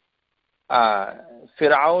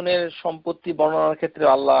 ফিরআউনের সম্পত্তি বর্ণনার ক্ষেত্রে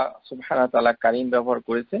আল্লাহ সুবহানাহু ওয়া তাআলা কারীম ব্যবহার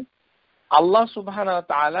করেছে। আল্লাহ সুবহানাহু ওয়া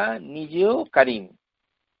তাআলা নিজেও কারীম,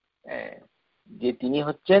 যে তিনি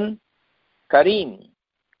হচ্ছেন কারীম।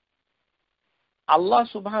 আল্লাহ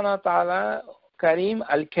সুবহানাহু ওয়া তাআলা কারীম,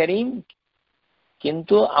 আল কারীম,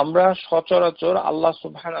 কিন্তু আমরা সচরাচর আল্লাহ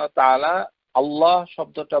সুবহানাহু ওয়া তাআলা আল্লাহ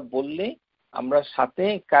শব্দটা বললে আমরা সাথে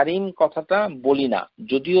কারীম কথাটা বলি না,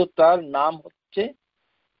 যদিও তার নাম হচ্ছে,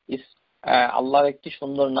 আল্লাহর একটি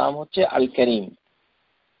সুন্দর নাম হচ্ছে আল কারীম।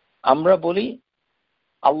 আমরা বলি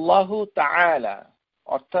আল্লাহু তাআলা,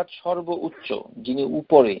 অর্থাৎ সর্বোচ্চ, যিনি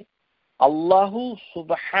উপরে। আল্লাহু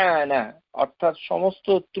সুবহানা, অর্থাৎ সমস্ত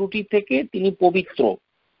ত্রুটি থেকে তিনি পবিত্র,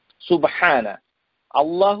 সুবহানা।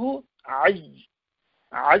 আল্লাহু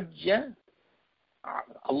আজ্জা,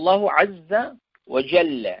 আল্লাহু আজ্জা ওয়া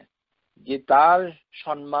জাল্লা, যে তার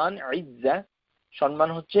সম্মান, ইজ্জা সম্মান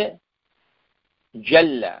হচ্ছে,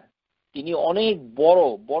 জাল্লা তিনি অনেক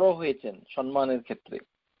বড় হয়েছেন সম্মানের ক্ষেত্রে।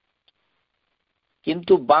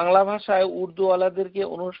 কিন্তু বাংলা ভাষায় উর্দুওয়ালাদেরকে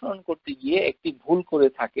অনুসরণ করতে গিয়ে একটি ভুল করে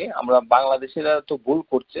থাকে, আমরা বাংলাদেশিরা তো ভুল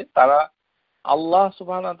করছে, তারা আল্লাহ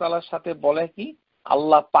সুবহানাহু ওয়া তাআলার সাথে বলে কি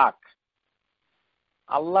আল্লাহ পাক।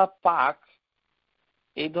 আল্লাহ পাক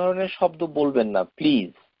এই ধরনের শব্দ বলবেন না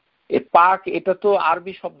প্লিজ। এই পাক এটা তো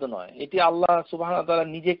আরবি শব্দ নয়, এটি আল্লাহ সুবহানাহু ওয়া তাআলা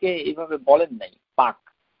নিজেকে এইভাবে বলেন নাই পাক।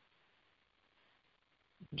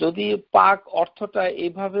 যদি পাক অর্থটা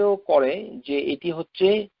এইভাবেও করে যে এটি হচ্ছে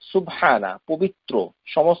সুবহানা, পবিত্র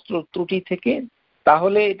সমস্ত ত্রুটি থেকে,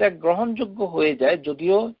 তাহলে এটা গ্রহণযোগ্য হয়ে যায়,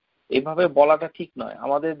 যদিও এইভাবে বলাটা ঠিক নয়।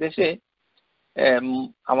 আমাদের দেশে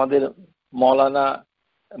আমাদের মৌলানা,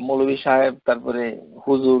 মৌলভী সাহেব, তারপরে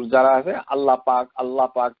হুজুর যারা আছে আল্লাহ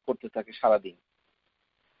পাক করতে থাকে সারাদিন।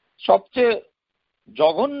 সবচেয়ে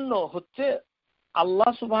জঘন্য হচ্ছে আল্লাহ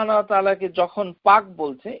সুবহানাহু ওয়া তাআলাকে যখন পাক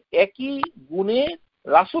বলছে, একই গুণে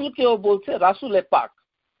রাসূলকেও বলছে রাসূলে পাক।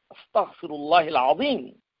 আস্তাগফিরুল্লাহিল আযীম।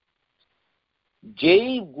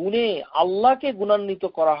 যেই গুণে আল্লাহকে গুণান্বিত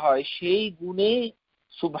করা হয় সেই গুণে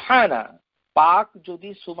সুবহানা, পাক, যদি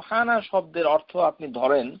সুবহানা শব্দের অর্থ আপনি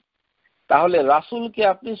ধরেন তাহলে রাসূলকে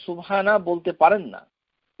আপনি সুবহানা বলতে পারেন না,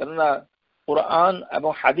 কেননা কোরআন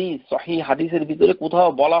এবং হাদিস, সহিহ হাদিসের ভিতরে কোথাও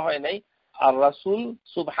বলা হয় নাই আর রাসূল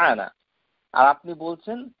সুবহানা, আর আপনি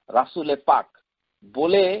বলছেন রাসূলে পাক।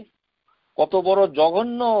 বলে কত বড়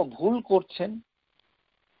জঘন্য ভুল করছেন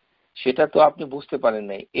সেটা তো আপনি বুঝতে পারেন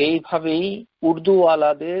নাই। এইভাবেই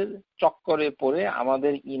উর্দুওয়ালাদের চক্করে পড়ে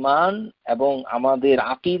আমাদের ঈমান এবং আমাদের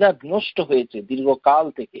আকীদা বিনষ্ট হয়েছে দীর্ঘকাল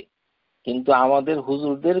থেকে, কিন্তু আমাদের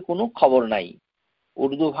হুজুরদের কোনো খবর নাই।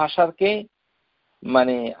 উর্দু ভাষাকে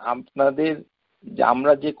মানে আপনাদের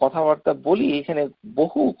আমরা যে কথাবার্তা বলি এখানে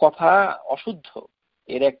বহু কথা অশুদ্ধ,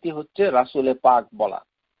 এর একটি হচ্ছে রাসূলে পাক বলা।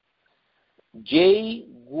 যেই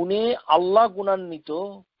গুণে আল্লাহ গুণান্বিত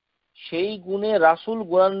সেই গুণে রাসূল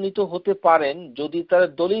গুণান্বিত হতে পারেন যদি তার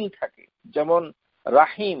দলিল থাকে। যেমন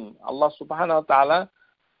রাহিম, আল্লাহ সুবহানাহু ওয়া তাআলা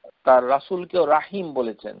তার রাসূলকেও রাহিম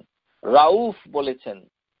বলেছেন, রাউফ বলেছেন।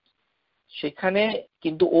 সেখানে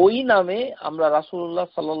কিন্তু ওই নামে আমরা রাসূলুল্লাহ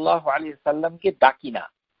সাল্লাল্লাহু আলাইহি সাল্লামকে ডাকি না।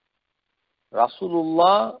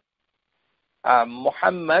 রাসূলুল্লাহ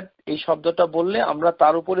মুহাম্মদ এই শব্দটা বললে আমরা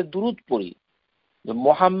তার উপরে দুরূদ পড়ি, যে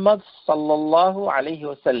মুহাম্মদ সাল্লাল্লাহু আলাইহি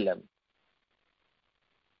ওয়াসাল্লাম।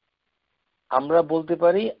 আমরা বলতে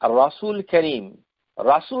পারি রাসূল করিম,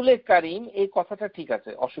 রাসূলে করিম, এই কথাটা ঠিক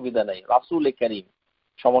আছে, অসুবিধা নাই, রাসূলে করিম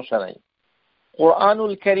সমস্যা নাই।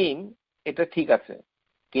 কোরআনুল করিম এটা ঠিক আছে,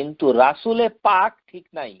 কিন্তু রাসূলে পাক ঠিক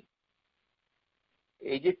নাই।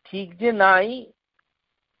 এই যে ঠিক যে নাই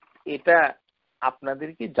এটা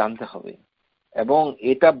আপনাদেরকে জানতে হবে, এবং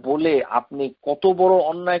এটা বলে আপনি কত বড়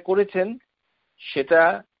অন্যায় করেছেন সেটা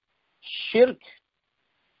শিরক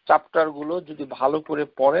চ্যাপ্টার গুলো যদি ভালো করে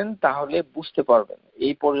পড়েন তাহলে বুঝতে পারবেন।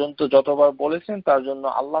 এই পর্যন্ত যতবার বলেছেন তার জন্য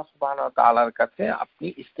আল্লাহ সুবহানাহু ওয়া তাআলার কাছে আপনি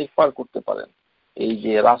ইস্তিগফার করতে পারেন, এই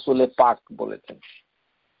যে রাসূলে পাক বলেছেন।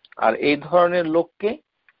 আর এই ধরনের লোককে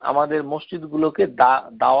আমাদের মসজিদগুলোকে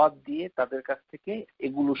দাওয়াত দিয়ে তাদের কাছ থেকে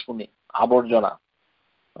এগুলো শুনে আবর্জনা,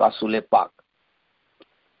 রাসূলে পাক।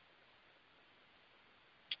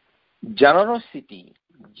 জেনারসিটি,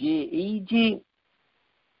 যে এই যে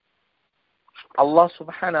আল্লাহ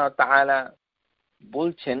সুবহানাহু ওয়া তাআলা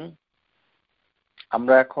বলছেন,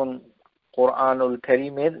 আমরা এখন কোরআনুল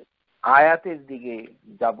কারীমের আয়াতের দিকে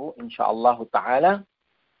যাব ইনশাআল্লাহ তাআলা।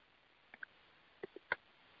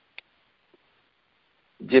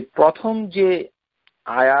 যে প্রথম যে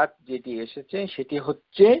আয়াত যেটি এসেছে সেটি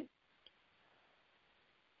হচ্ছে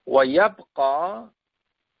ওয়ায়াবকা,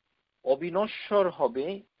 অবিনশ্বর হবে,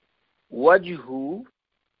 ওয়াজহু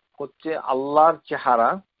হচ্ছে আল্লাহর চেহারা,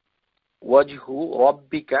 ওয়াজহু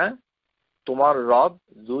রব্বিকা তোমার রব,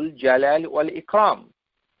 যুল জালাল ওয়াল ইকরাম,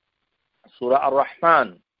 সূরা আর-রহমান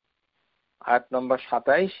আয়াত নম্বর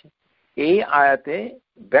 27। এই আয়াতে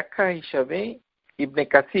ব্যাখ্যা হিসেবে ইবনে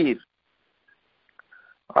কাসির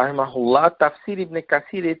রাহিমাহুল্লাহ, তাফসীর ইবনে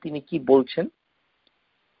কাসিরে তিনি কি বলছেন,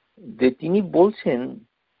 যে তিনি বলছেন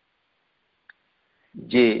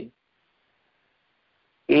যে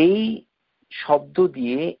এই শব্দ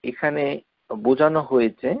দিয়ে এখানে বোঝানো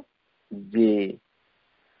হয়েছে যে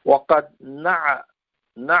ওয়াকাদ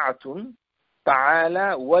নাআতুন তাআলা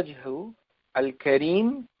ওয়াজহু আল কারীম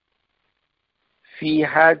ফি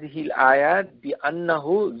হাযিহিল আয়াত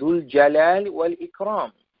বিআন্নাহু যুল জালাল ওয়াল ইকরাম।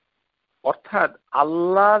 অর্থাৎ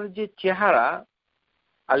আল্লাহর যে চেহারা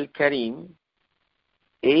আল কারীম,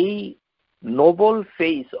 এই নোবেল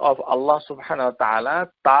ফেস অফ আল্লাহ সুবহানাহু ওয়া তাআলা,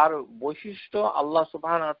 তার বৈশিষ্ট্য আল্লাহ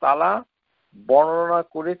সুবহানাহু ওয়া তাআলা বর্ণনা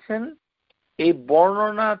করেছেন। এই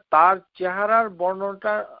বর্ণনা, তার চেহারার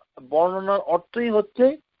বর্ণনার অর্থই হচ্ছে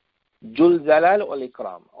জুল জালাল ওয়াল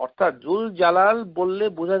ইকরাম। অর্থাৎ জুল জালাল বললে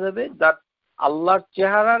বোঝা যাবে যার আল্লাহর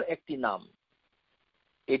চেহারার একটি নাম,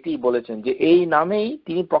 এটি বলেছেন যে এই নামেই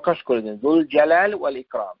তিনি প্রকাশ করেছেন, জুল জালাল ওয়াল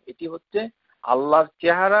ইকরাম, এটি হচ্ছে আল্লাহর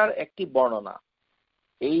চেহারার একটি বর্ণনা।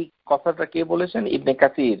 এই কথাটা কে বলেছেন? ইবনে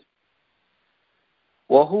কাসির।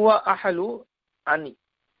 ওয়া হুয়া আহলু আন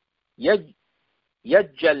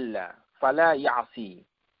ইয়াজ্জাল্লা ফালা ইয়াসি,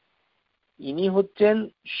 ইনি হচ্ছেন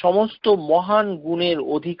সমস্ত মহান গুণের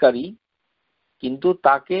অধিকারী, কিন্তু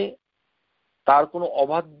তার কোনো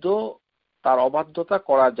অবাধ্যতা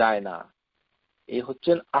করা যায় না। এই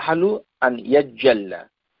হচ্ছেন আহলু আন ইয়াজ্জাল্লা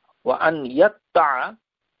ওয়া আন ইয়াত্তা,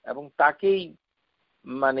 এবং তাকেই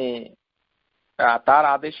মানে তার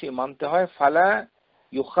আদেশে মানতে হয়, ফালা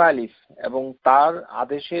ইউখালিফ, এবং তার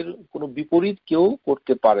আদেশের কোনো বিপরীত কেউ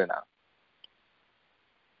করতে পারে না।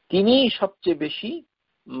 তিনি সবচেয়ে বেশি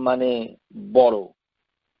বড়।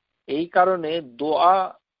 এই কারণে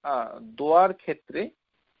দোয়ার ক্ষেত্রে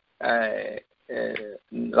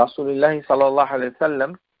রাসূলুল্লাহ সাল্লাল্লাহু আলাইহি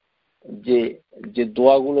সাল্লাম যে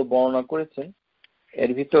দোয়াগুলো বর্ণনা করেছেন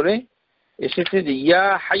এর ভিতরে এসেছে যে ইয়া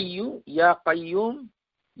হাইয়ু ইয়া কাইয়ুম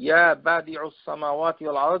ইয়া বাদিউস সামাওয়াতি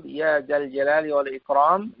ওয়াল আরদ ইয়া জাল জালালি ওয়াল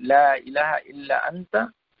ইকরাম লা ইলাহা ইল্লা আনতা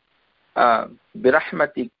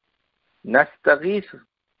বিরহমাতিক নাস্তাগীস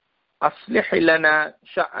আসলিহ লানা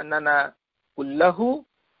শা'নানা কুল্লাহু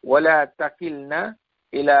ওয়া লা তাকিলনা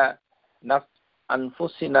ইলা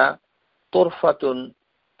আনফুসিনা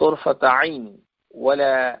তুরফাতা আইন ওয়া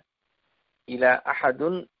লা ইলা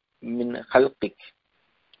আহাদুন মিন খালকিক।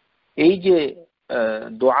 এই যে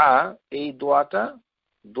দোয়া, এই দোয়াটা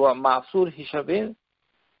দোয়া মাসুর হিসাবে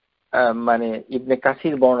মানে ইবনে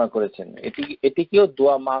কাসির বর্ণনা করেছেন। এটিকেও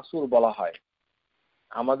দোয়া মাসুর বলা হয়।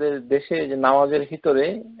 আমাদের দেশে যে নামাজের ভিতরে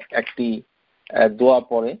একটি দোয়া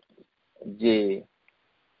পড়ে যে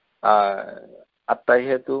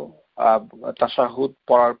আত্তাহিয়াতু তাশাহুদ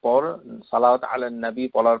পড়ার পর সালাওয়াত আলান নবী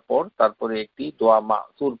পড়ার পর তারপরে একটি দোয়া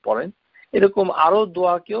মাসুর পড়েন। এরকম আরো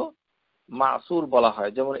দোয়াকেও মাসুর বলা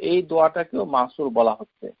হয়। যেমন এই দোয়াটাকেও মাসুর বলা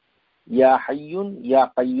হচ্ছে, ইয়া হাইয়ুন ইয়া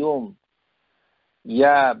কাইয়ুম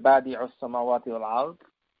ইয়া বাদিউস সামাওয়াতি ওয়াল আরদ।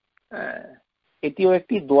 এটিও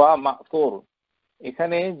একটি দোয়া মাসুর।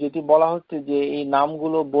 এখানে যেটি বলা হচ্ছে যে এই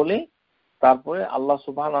নামগুলো বলে তারপরে আল্লাহ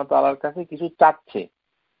সুবহানাহু ওয়া তাআলার কাছে কিছু চাচ্ছে।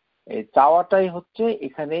 এই চাওয়াটাই হচ্ছে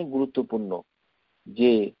এখানে গুরুত্বপূর্ণ,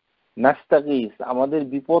 যে নাস্তাগীস, আমাদের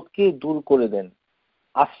বিপদকে দূর করে দেন,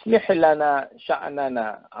 আসলিহ লানা শা'নানা,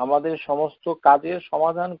 আমাদের সমস্ত কাজের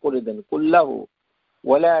সমাধান করে দেন, কুল্লাহু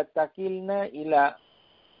ওয়ালা তাকিলনা ইলা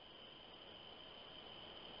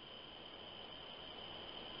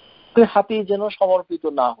হাতে যেন সমর্পিত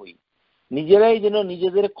না হই, নিজেরাই যেন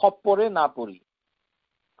নিজেদের খপ্পরে না পড়ি,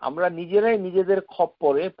 আমরা নিজেরাই নিজেদের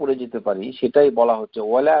খপ্পরে পড়ে যেতে পারি, সেটাই বলা হচ্ছে।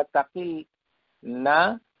 ওয়ালা তাকিল না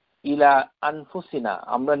ইলা আনফুসিনা,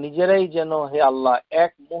 আমরা নিজেরাই যেন হে আল্লাহ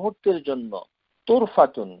এক মুহূর্তের জন্য,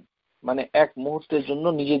 তুরফাতুন মানে এক মুহূর্তের জন্য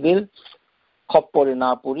নিজেদের খপ্পরে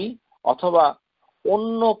না পড়ি, অথবা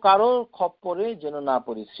অন্য কারো খপ্পরে যেন না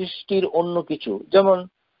পড়ি, সৃষ্টির অন্য কিছু, যেমন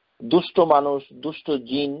দুষ্ট মানুষ, দুষ্ট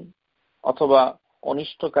জিন, অথবা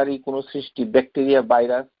অনিষ্টকারী কোনো সৃষ্টি, ব্যাকটেরিয়া,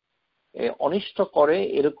 ভাইরাস অনিষ্ট করে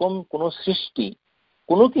এরকম কোন সৃষ্টি,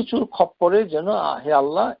 কোনো কিছুর খপ্পরে যেন হে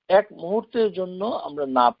আল্লাহ এক মুহূর্তের জন্য আমরা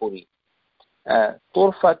না পড়ি।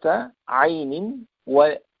 তুরফাতা আইনিন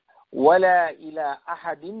ওয়ালা ইলা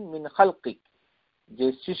আহাদিন মিন খালকিক, যে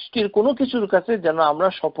সৃষ্টির কোনো কিছুর কাছে যেন আমরা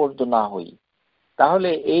সোপর্দ না হই। তাহলে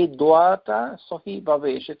এই দোয়াটা সহিভাবে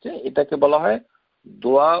এসেছে, এটাকে বলা হয়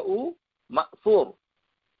দোয়াউ মাসুর।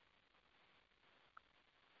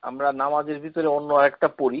 আমরা নামাজের ভিতরে অন্য একটা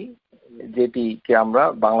পড়ি যেটিকে আমরা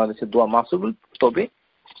বাংলাদেশে দোয়া মাসুর, তবে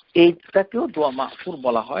এইটাকেও দোয়া মাসুর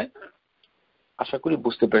বলা হয়। আশা করি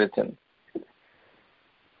বুঝতে পেরেছেন।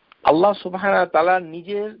 আল্লাহ সুবহানাহু ওয়া তাআলা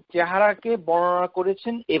নিজের চেহারাকে বর্ণনা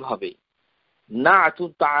করেছেন এভাবে, নাআতু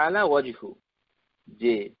তাআলা ওয়াজহু,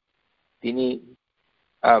 যে তিনি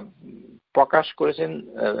প্রকাশ করেছেন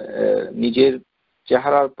নিজের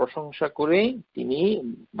চেহারার প্রশংসা করে তিনি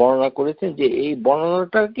বর্ণনা করেছেন, যে এই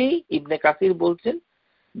বর্ণনাটাকেই ইবনে কাসির বলছেন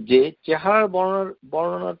যে চেহারার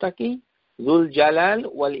বর্ণনাটাকেই যুল জালাল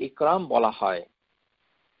ওয়াল ইকরাম বলা হয়,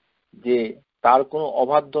 যে তার কোনো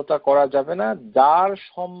অবাধ্যতা করা যাবে না, যার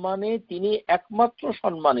সম্মানে তিনি একমাত্র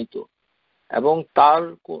সম্মানিত, এবং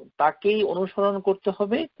তাকেই অনুসরণ করতে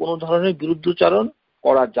হবে, কোনো ধরনের বিরুদ্ধচারণ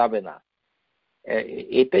করা যাবে না।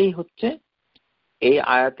 এটাই হচ্ছে এই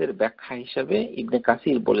আয়াতের ব্যাখ্যা হিসেবে ইবনে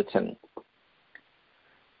কাসির বলেছেন।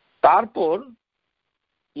 তারপর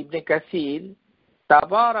ইবনে কাসির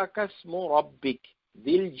তাবারাকাসমু রাব্বিক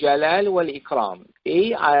যিল জালাল ওয়াল ইকরাম, এই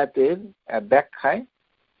আয়াতের ব্যাখ্যায়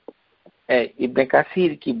ইবনে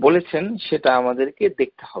কাসির কি বলেছেন সেটা আমাদেরকে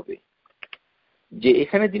দেখতে হবে। যে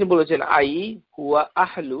এখানে তিনি বলেছেন আই হুয়া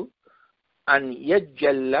আহলু আন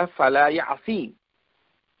ইয়াজ্জাল্লা ফালা ইয়াসি,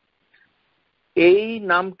 এই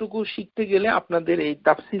নামটুকু শিখতে গেলে আপনাদের এই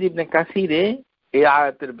তাফসীর ইবনে কাসিরে এই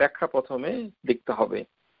আয়াতের ব্যাখ্যা প্রথমে দেখতে হবে,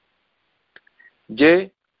 যে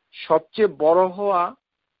সবচেয়ে বড় হওয়া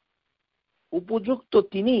উপযুক্ত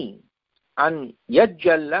তিনি, আন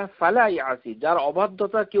ইয়াজ্জাল্লা ফালা ইয়াসি, যার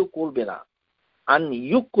অবাধ্যতা কেউ করবে না, আন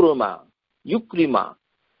ইউকরিমা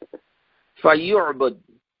ফায়ুবদ,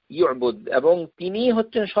 এবং তিনি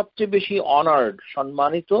হচ্ছেন সবচেয়ে বেশি অনার্ড,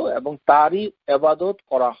 সম্মানিত, এবং তারই ইবাদত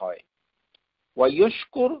করা হয়,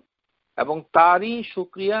 ওয়াইয়াশকুর, এবং তারই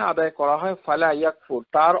শুকরিয়া আদায় করা হয়, ফালা ইয়াকফুর,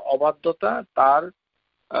 তার অবাধ্যতা, তার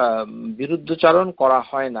বিরুদ্ধচারণ করা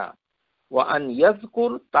হয় না, ওয়া আন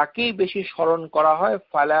ইয়াযকুর, তাকেই বেশি স্মরণ করা হয়,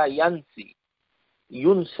 ফালা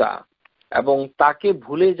ইউনসা, এবং তাকে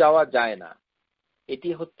ভুলে যাওয়া যায় না। এটি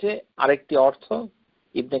হচ্ছে আরেকটি অর্থ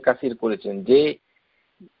ইবনে কাসির করেছেন, যে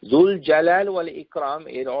যুল জালাল ওয়াল ইকরাম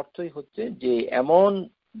এর অর্থই হচ্ছে যে এমন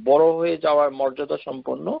বড় হয়ে যাওয়ার মর্যাদা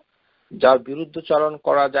সম্পন্ন যার বিরুদ্ধচারণ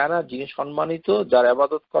করা যায় না, যিনি সম্মানিত, যার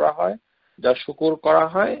ইবাদত করা হয়, যার শুকর করা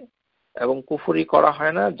হয় এবং কুফরি করা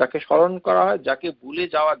হয় না, যাকে স্মরণ করা হয়, যাকে ভুলে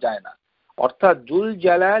যাওয়া যায় না। অর্থাৎ জুল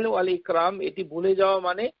জালাল ওয়াল ইকরাম, এটি ভুলে যাওয়া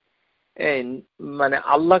মানে মানে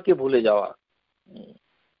আল্লাহকে ভুলে যাওয়া।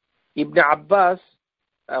 ইবনে আব্বাস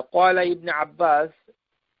কয়লা ইবনে আব্বাস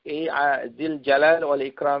এই জিল জালাল ওয়াল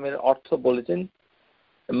ইকরামের অর্থ বলেছেন,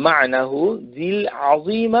 মা'নাহু জিল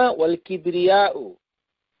আযীমা ওয়াল কিবরিয়াউ,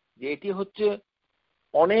 যে এটি হচ্ছে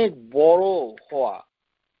অনেক বড় হওয়া,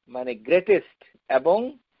 মানে গ্রেটেস্ট, এবং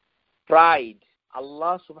প্রাইড।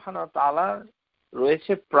 আল্লাহ সুবহানাহু ওয়া তাআলা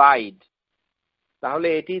রয়েছে প্রাইড। তাহলে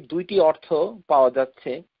এটি দুইটি অর্থ পাওয়া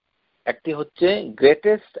যাচ্ছে, একটি হচ্ছে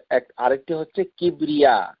গ্রেটেস্ট, আরেকটি হচ্ছে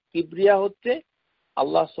কিবরিয়া। কিবরিয়া হচ্ছে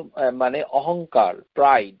আল্লাহ মানে অহংকার,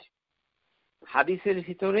 প্রাইড। হাদিসের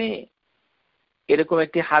ভিতরে এরকম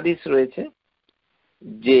একটি হাদিস রয়েছে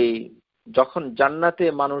যে যখন জান্নাতে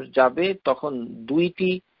মানুষ যাবে তখন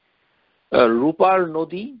দুইটি রূপার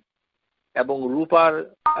নদী এবং রূপার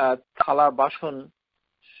থালা বাসন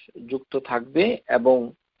যুক্ত থাকবে, এবং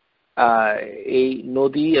এই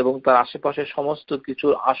নদী এবং তার আশেপাশে সমস্ত কিছু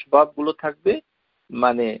আসবাবগুলো থাকবে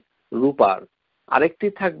মানে রূপার। আরেকটি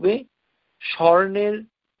থাকবে স্বর্ণের,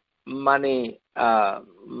 মানে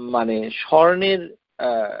মানে স্বর্ণের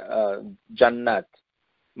জান্নাত।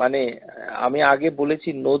 মানে আমি আগে বলেছি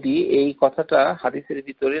নদী, এই কথাটা হাদিসের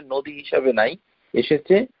ভিতরে নদী হিসাবে নাই,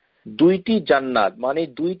 এসেছে দুইটি জান্নাত, মানে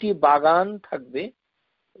দুইটি বাগান থাকবে,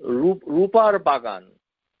 রূপার বাগান।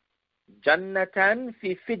 জান্নাতান ফি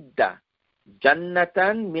ফিদ্দা,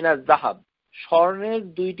 জান্নাতান মিনাজ যাহাব, স্বর্ণের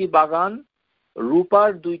দুইটি বাগান, রূপার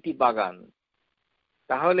দুইটি বাগান।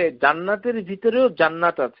 তাহলে জান্নাতের ভিতরেও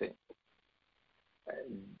জান্নাত আছে।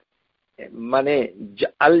 মানে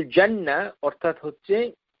আল জান্নাহ অর্থাৎ হচ্ছে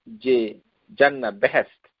যে জান্নাহ,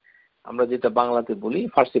 বেহেশত, আমরা যেটা বাংলাতে বলি,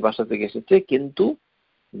 ফার্সি ভাষা থেকে এসেছে, কিন্তু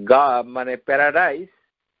মানে প্যারাডাইস,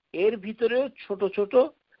 এর ভিতরেও ছোট ছোট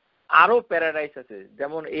আরো প্যারাডাইস আছে।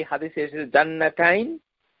 যেমন এই হাদিসে এসেছে জান্নাতাইন,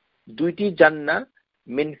 দুইটি জান্নাত,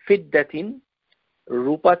 মিন ফিদ্দাতিন,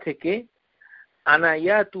 রূপা থেকে,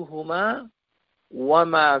 আনায়াতুহুমা ওয়া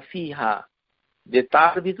মা ফিহা, যে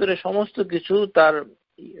তার ভিতরে সমস্ত কিছু, তার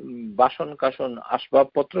বাসন কাসন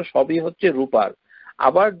আসবাবপত্র সবই হচ্ছে রূপার।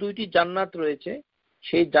 আবার দুইটি জান্নাত রয়েছে,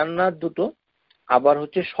 সেই জান্নাত দুটো আবার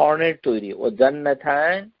হচ্ছে স্বর্ণের তৈরি। ও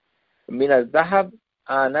জান্নাতান মিনাজ যাহাব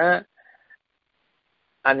আনা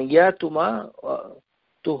আনিয়াতুমা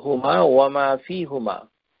তুহুমা ওয়া মা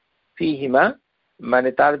ফিহিমা, মানে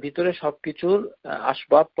তার ভিতরে সবকিছুর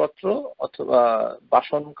আসবাবপত্র অথবা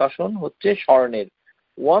বাসন কাসন হচ্ছে স্বর্ণের।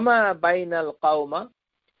 ওয়ামা বাইনাল কাওমা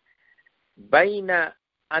বাইনা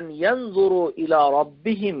আন ইয়ানজুরু ইলা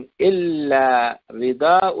রাব্বিহিম ইল্লা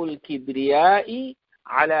রিদাউল কিবরিয়াই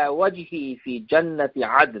আলা ওয়াজহি ফি জান্নাতি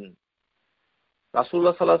আদন।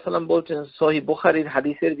 রাসূলুল্লাহ সাল্লাল্লাহু আলাইহি ওয়াসাল্লাম বলছেন সহিহ বুখারীর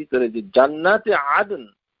হাদিসের ভিতরে, যে জান্নাতে আদন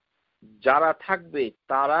যারা থাকবে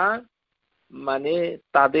তারা মানে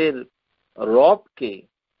তাদের রবকে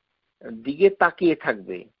দিকে তাকিয়ে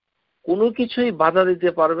থাকবে, কোনো কিছুই বাধা দিতে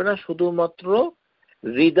পারবে না, শুধুমাত্র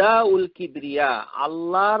রিদাউল কিবরিয়া,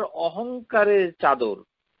 আল্লাহর অহংকারের চাদর।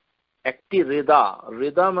 একটি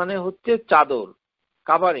রিদা মানে হচ্ছে চাদর,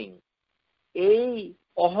 কাভারিং। এই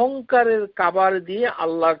অহংকারের কাভার দিয়ে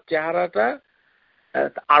আল্লাহর চেহারাটা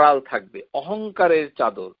আড়াল থাকবে, অহংকারের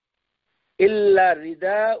চাদর। ইল্লা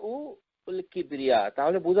রিদাউল কিবরিয়া,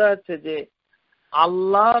 তাহলে বোঝা যাচ্ছে যে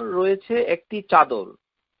আল্লাহর রয়েছে একটি চাদর,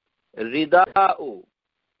 রিদাউ,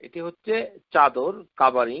 এটি হচ্ছে চাদর,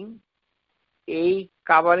 কাভারিং। এই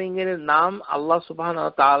কাভারিং এর নাম আল্লাহ সুবহানাহু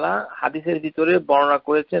ওয়া তাআলা হাদিসের ভিতরে বর্ণনা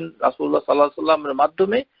করেছেন রাসূলুল্লাহ সাল্লাল্লাহু আলাইহি ওয়াসাল্লামের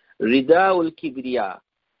মাধ্যমে, রিদাউল কিবরিয়া।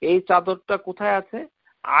 এই চাদরটা কোথায় আছে?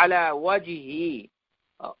 আলা ওয়াজহি,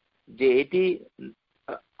 যে এটি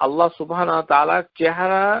আল্লাহ সুবহানাহু ওয়া তাআলার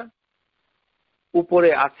চেহারা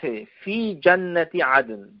উপরে আছে, ফি জান্নাতি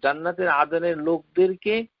আদন, জান্নাতের আদনের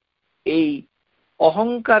লোকদেরকে এই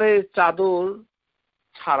অহংকারের চাদর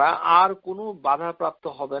ছাড়া আর কোনো বাধাপ্রাপ্ত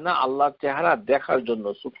হবে না আল্লাহর চেহারা দেখার জন্য।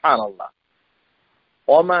 সুবহানাল্লাহ।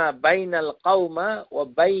 ওমা বাইনাল কাওমা ওয়া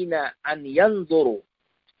বাইনা আন ইয়ানজুরু,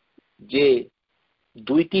 যে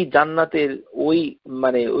দুইটি জান্নাতের ওই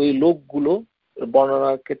মানে ওই লোকগুলো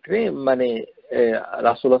বর্ণনার ক্ষেত্রে মানে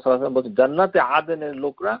রাসূলুল্লাহ সাল্লাল্লাহু আলাইহি ওয়াসাল্লাম বলছেন জান্নাতে আদনের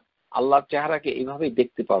লোকরা আল্লাহর চেহারাকে এইভাবেই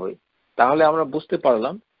দেখতে পাবে। তাহলে আমরা বুঝতে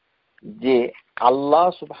পারলাম যে আল্লাহ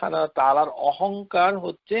সুবহানাহু ওয়া তাআলার অহংকার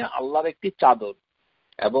হচ্ছে আল্লাহর একটি চাদর,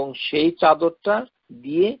 এবং সেই চাদরটা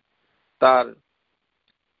দিয়ে তার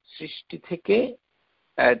সৃষ্টি থেকে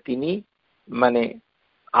তিনি মানে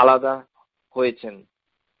আলাদা হয়েছেন।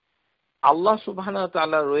 আল্লাহ সুবহানাহু ওয়া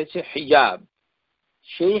তাআলা রয়েছে হিজাব,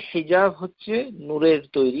 সেই হিজাব হচ্ছে নূরের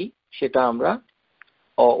তৈরি, সেটা আমরা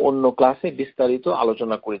অন্য ক্লাসে বিস্তারিত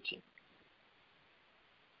আলোচনা করেছি।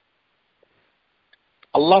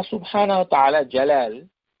 আল্লাহ সুবহানাহু ওয়া তাআলা জালাল,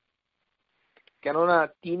 কেননা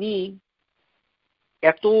তিনি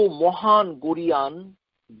এত মহান, গরিয়ান,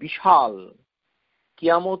 বিশাল।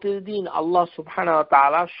 কিয়ামতের দিন আল্লাহ সুবহানাহু ওয়া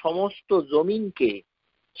তাআলা সমস্ত জমিনকে,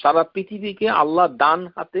 সারা পৃথিবীকে আল্লাহ ডান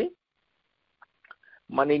হাতে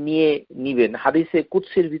নিয়ে নিবেন। হাদিসে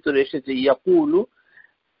কুদসির ভিতরে এসেছে, ইয়াকুলু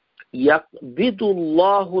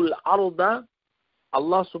ইয়াকবিদুল্লাহুল আরদা,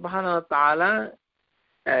 আল্লাহ সুবহানাহু ওয়া তাআলা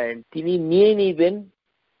তিনি নিয়ে নিবেন,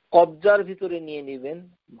 কবজার ভিতরে নিয়ে নিবেন,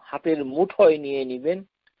 হাতের মুঠোয় নিয়ে নিবেন।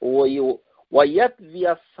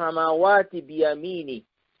 ওয়ায়াতবিয়াস সামাওয়াতি বিয়ামিনি,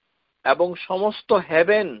 এবং সমস্ত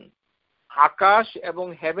হেভেন, আকাশ এবং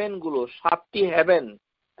হেভেন গুলো, 7টি হেভেন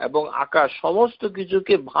এবং আকাশ, সমস্ত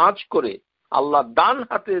কিছুকে ভাঁজ করে আল্লাহ ডান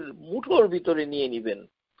হাতের মুঠোর ভিতরে নিয়ে নিবেন।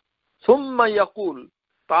 সুম্মা ইয়াকুল,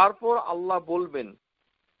 তারপর আল্লাহ বলবেন,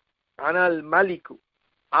 আনাল মালিক,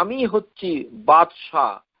 আমি হচ্ছি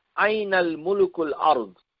বাদশাহ, আইনাল মুলুকুল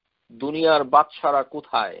আরদ, দুনিয়ার বাদশারা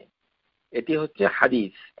কোথায়। এটি হচ্ছে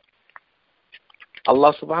হাদিস।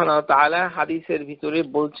 আল্লাহ সুবহানাহু ওয়া তাআলা হাদিসের ভিতরে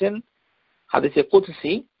বলছেন, হাদিসে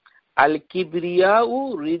কুদসি, আল কিবরিয়াউ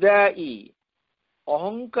রিদাই,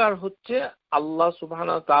 অহংকার হচ্ছে আল্লাহ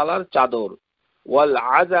সুবহানাহু ওয়া তাআলার চাদর, ওয়াল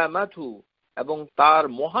আযামাতু, এবং তার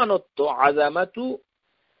মহানত্ব, আযামাতু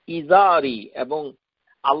ইজারি, এবং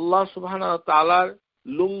আল্লাহ সুবহানাহু ওয়া তাআলার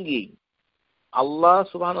লুঙ্গি। আল্লাহ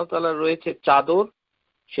সুবহানাহু ওয়া তাআলার রয়েছে চাদর,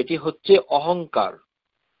 সেটি হচ্ছে অহংকার।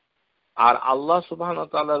 আর আল্লাহ সুবহানাহু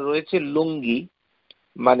ওয়া তাআলার রয়েছে লুঙ্গি,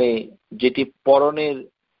 যেটি পরনের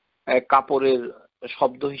কাপড়ের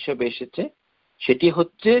শব্দ হিসেবে এসেছে, সেটি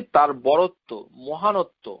হচ্ছে তার বড়ত্ব,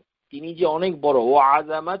 মহানত্ব, তিনি যে অনেক বড়। ও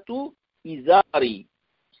আযামাতু ইজারি,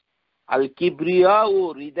 আল কিবরিয়া ও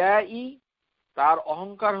রিদাই, তার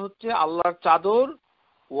অহংকার হচ্ছে আল্লাহর চাদর।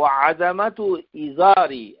 ও আযামাতু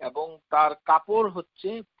ইজারি, এবং তার কাপড়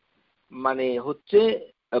হচ্ছে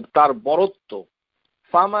তার বড়ত্ব।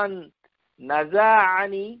 ফামান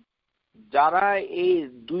নাযাআনি, যারা এই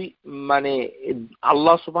দুই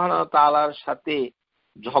আল্লাহ সুবহানাহু ওয়া তাআলার সাথে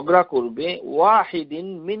ঝগড়া করবে, ওয়াহিদিন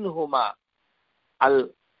মিনহুমা আল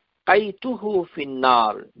কাইতুহু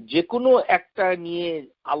ফিন্নার, যে কোনো একটা নিয়ে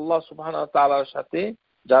আল্লাহ সুবহানাহু ওয়া তাআলার সাথে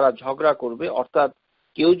যারা ঝগড়া করবে, অর্থাৎ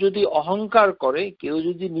কেউ যদি অহংকার করে, কেউ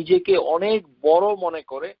যদি নিজেকে অনেক বড় মনে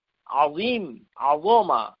করে, আযীম,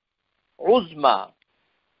 আযমা, উজমা,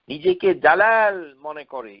 নিজেকে জালাল মনে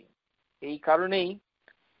করে, এই কারণেই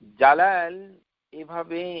জালাল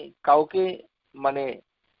এভাবে কাউকে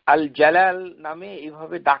আল জালাল নামে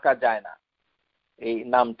এভাবে ডাকা যায় না, এই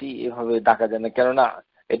নামটি এভাবে ডাকা যায় না, কেননা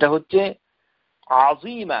এটা হচ্ছে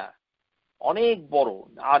আযীমা, অনেক বড়।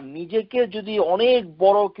 আর নিজেকে যদি অনেক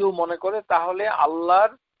বড় কেউ মনে করে, তাহলে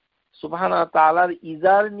আল্লাহর সুবহানাহু ওয়া তাআলার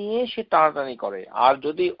ইজার নিয়ে সে টানাটানি করে। আর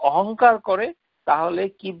যদি অহংকার করে, তাহলে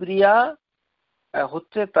কিবরিয়া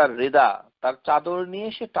হচ্ছে তার রিদা, তার চাদর নিয়ে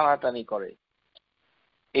সে টানাটানি করে।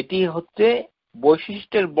 এটি হচ্ছে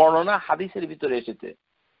বৈশিষ্ট্যের বর্ণনা, হাদিসের ভিতরে এসেছে।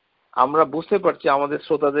 আমরা বুঝতে পারছি, আমাদের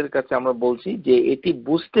শ্রোতাদের কাছে আমরা বলছি যে এটি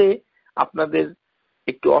বুঝতে আপনাদের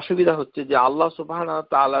একটু অসুবিধা হচ্ছে যে আল্লাহ সুবহানাহু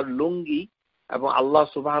ওয়া তাআলার লুঙ্গি এবং আল্লাহ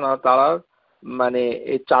সুবহানাহু ওয়া তাআলার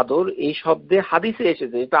এই চাদর, এই শব্দে হাদিসে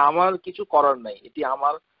এসেছে। এটা আমার কিছু করার নাই, এটি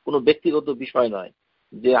আমার কোনো ব্যক্তিগত বিষয় নয়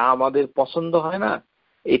যে আমাদের পছন্দ হয় না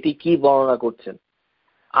এটি কি বর্ণনা করছেন।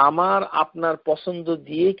 আমার আপনার পছন্দ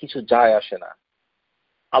দিয়ে কিছু যায় আসে না।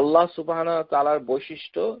 আল্লাহ সুবহানাহু ওয়া তাআলার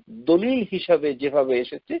বৈশিষ্ট্য দলিল হিসাবে যেভাবে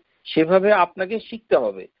এসেছে সেভাবে আপনাকে শিখতে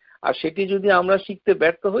হবে। আর সেটি যদি আমরা শিখতে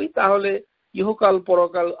ব্যর্থ হই, তাহলে ইহকাল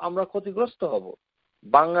পরকাল আমরা ক্ষতিগ্রস্ত হব।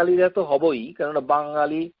 বাঙালিরা তো হবই, কেননা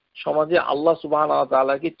বাঙালি সমাজে আল্লাহ সুবহানাহু ওয়া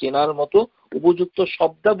তাআলাকে চেনার মতো উপযুক্ত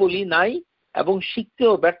শব্দাবলী নাই এবং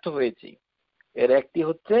শিখতেও ব্যর্থ হয়েছি। এর একটি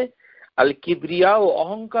হচ্ছে আল কিবরিয়া, ও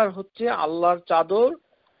অহংকার হচ্ছে আল্লাহর চাদর,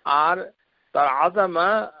 আর তার আযামা,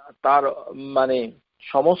 তার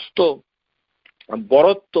সমস্ত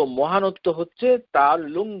বড়ত্ব, মহানত্ব হচ্ছে তার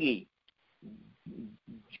লুঙ্গি।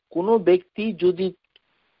 কোন ব্যক্তি যদি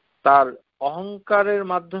তার অহংকারের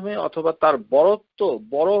মাধ্যমে অথবা তার বড়ত্ব,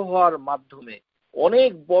 বড় হওয়ার মাধ্যমে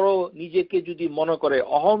অনেক বড় নিজেকে যদি মনে করে,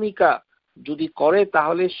 অহমিকা যদি করে,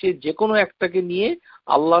 তাহলে সে যে কোনো একটাকে নিয়ে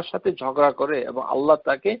আল্লাহর সাথে ঝগড়া করে এবং আল্লাহ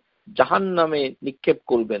তাকে জাহান্নামে নিক্ষেপ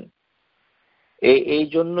করবেন। এই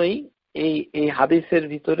জন্যই এই হাদিসের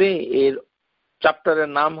ভিতরে এর চ্যাপ্টারের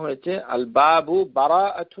নাম হয়েছে আল বাবু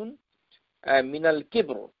বারাআতুন মিনাল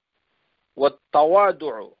কিবর ওয়াত তাওয়াদু,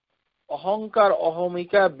 অহংকার,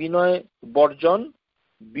 অহমিকা, বিনয় বর্জন,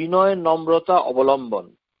 বিনয়, নম্রতা অবলম্বন।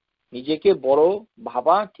 নিজেকে বড়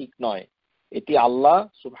ভাবা ঠিক নয়। এটি আল্লাহ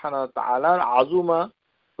সুবহানাহু ওয়া তাআলার আযমা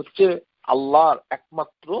হচ্ছে আল্লাহর,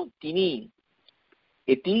 একমাত্র তিনি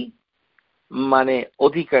এটি মানে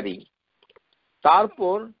অধিকারী।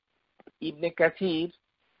 তারপর ইবনে কাসির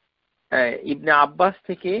ইবনে আব্বাস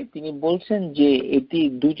থেকে তিনি বলছেন যে এটি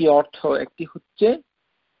দুটি অর্থ, একটি হচ্ছে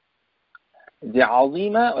যে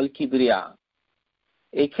আযীমা ওয়াল কিবরিয়া।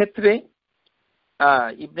 এই ক্ষেত্রে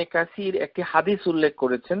ইবনে কাসির একটি হাদিস উল্লেখ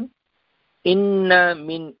করেছেন, ইন্না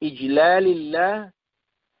মিন ইজলালিল্লাহ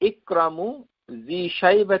ইকরামু জি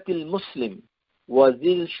শাইবাতিল মুসলিম ওয়া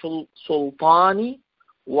জিল সুলতানি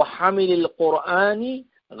ওয়া হামিলিল কুরআনি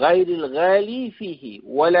গায়রিল গালি ফিহি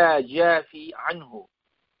ওয়ালা জাফি আনহু।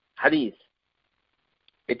 হাদিস,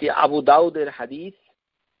 এটি আবু দাউদের হাদিস।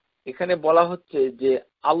 এখানে বলা হচ্ছে যে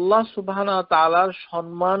আল্লাহ সুবহানাহু ওয়া তাআলার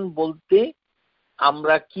সম্মান বলতে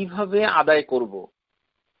আমরা কিভাবে আদায় করব।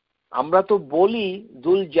 আমরা তো বলি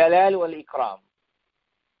যুল জালাল ওয়াল ইকরাম,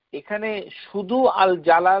 এখানে শুধু আল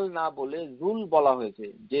জালাল না বলে যুল বলা হয়েছে,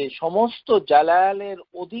 যে সমস্ত জালালের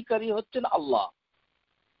অধিকারী হচ্ছেন আল্লাহ।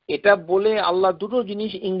 এটা বলে আল্লাহ দুটো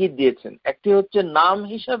জিনিস ইঙ্গিত দিয়েছেন, একটি হচ্ছে নাম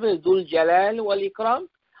হিসাবে যুল জালাল ওয়াল ইকরাম,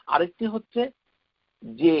 আরেকটি হচ্ছে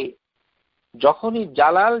যে যখনই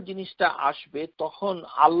জালাল জিনিসটা আসবে তখন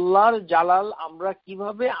আল্লাহর জালাল আমরা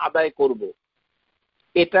কিভাবে আদায় করব,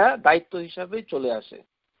 এটা দায়িত্ব হিসাবে চলে আসে।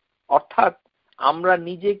 অর্থাৎ আমরা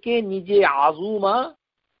নিজেকে নিজে আযুমা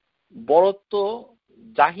বড়ত্ব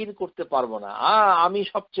জাহির করতে পারবো না, আমি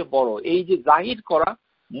সবচেয়ে বড়, এই যে জাহির করা,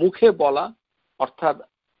 মুখে বলা অর্থাৎ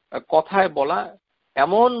কথায় বলা,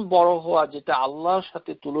 এমন বড় হওয়া যেটা আল্লাহর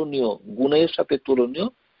সাথে তুলনীয়, গুণের সাথে তুলনীয়,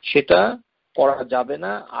 সেটা করা যাবে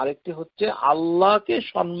না। আরেকটি হচ্ছে আল্লাহকে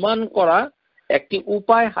সম্মান করা একটি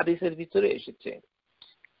উপায় হাদিসের ভিতরে এসেছে।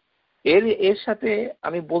 এর সাথে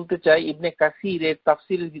আমি বলতে চাই ইবনে কাসিরের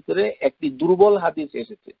তাফসিরের ভিতরে একটি দুর্বল হাদিস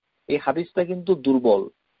এসেছে। এই হাদিসটা কিন্তু দুর্বল,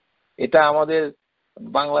 এটা আমাদের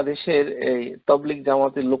বাংলাদেশের এই তাবলীগ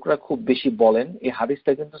জামাতের লোকরা খুব বেশি বলেন, এই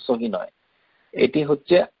হাদিসটা কিন্তু সহিহ নয়। এটি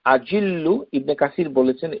হচ্ছে আজিল্লু, ইবনে কাসির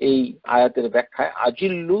বলেছেন এই আয়াতের ব্যাখ্যায়,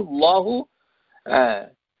 আজিল্লু আল্লাহু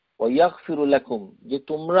ওয়া ইয়াগফিরু লাকুম, যে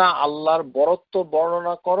তোমরা আল্লাহর বরত্ব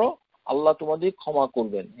বর্ণনা করো, আল্লাহ তোমাদের ক্ষমা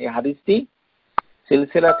করবেন। এই হাদিসটি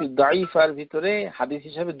সিলসিলাতুদ দাঈফার ভিতরে হাদিস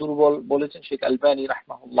হিসেবে দুর্বল বলেছেন শেখ আলবানী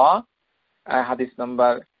রাহমাহুল্লাহ, হাদিস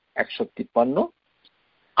নাম্বার 153।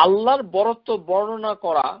 আল্লাহর বরত্ব বর্ণনা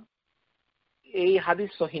করা এই হাদিস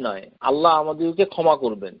সহিহ নয়, আল্লাহ আমাদেরকে ক্ষমা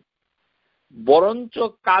করবেন, বরঞ্চ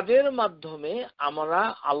কাজের মাধ্যমে আমরা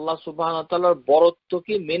আল্লাহ সুবহানাহু ওয়া তাআলার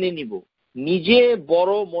বরত্বকে মেনে নিব, নিজে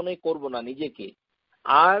বড় মনে করব না নিজেকে।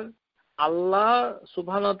 আর আল্লাহ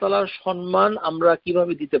সুবহানাহু ওয়া তাআলার সম্মান আমরা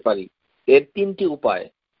কিভাবে দিতে পারি, এর তিনটি উপায়।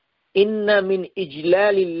 ইন্না মিন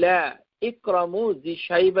ইজলালিল্লাহ ইকরামু জি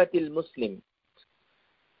শাইবাতিল মুসলিম,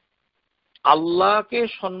 আল্লাহকে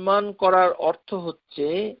সম্মান করার অর্থ হচ্ছে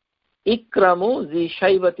ইকরামু জি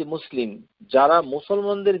শাইবাতি মুসলিম, যারা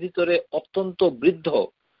মুসলমানদের ভিতরে অত্যন্ত বৃদ্ধ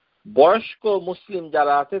বয়স্ক মুসলিম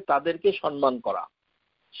যারা আছে তাদেরকে সম্মান করা।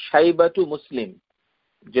 শাইবাতু মুসলিম,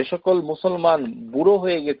 যে সকল মুসলমান বুড়ো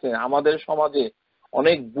হয়ে গেছে, আমাদের সমাজে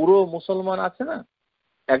অনেক বুড়ো মুসলমান আছে না,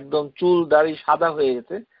 একদম চুল দাড়ি সাদা হয়ে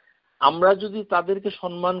গেছে, আমরা যদি তাদেরকে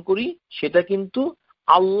সম্মান করি সেটা কিন্তু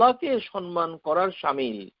আল্লাহকে সম্মান করার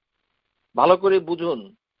শামিল। ভালো করে বুঝুন,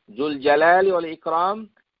 যুল জালাল ওয়াল ইকরাম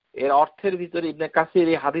এর অর্থের ভিতরে ইবনে কাসির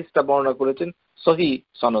এই হাদিসটা বর্ণনা করেছেন সহিহ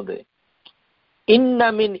সনদে। ইন্না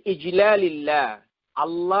মিন ইজলালিল্লাহ,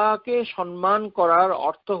 আল্লাহকে সম্মান করার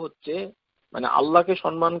অর্থ হচ্ছে, মানে আল্লাহকে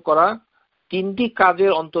সম্মান করা তিনটি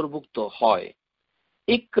কাজের অন্তর্ভুক্ত হয়।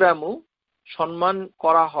 ইকরামু, সম্মান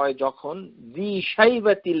করা হয় যখন জি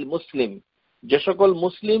শাইবাতিল মুসলিম, যে সকল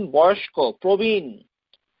মুসলিম বয়স্ক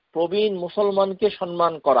প্রবীণ মুসলমানকে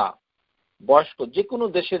সম্মান করা। বয়স্ক যে কোনো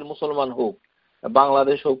দেশের মুসলমান হোক,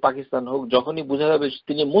 বাংলাদেশ হোক পাকিস্তান হোক, যখনই বোঝা যাবে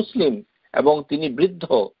তিনি মুসলিম এবং তিনি বৃদ্ধ,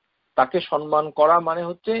 তাকে সম্মান করা মানে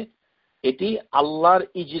হচ্ছে এটি আল্লাহর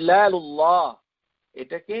ইজলালুল্লাহ,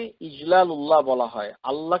 এটাকে ইজলালুল্লাহ বলা হয়,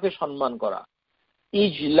 আল্লাহকে সম্মান করা,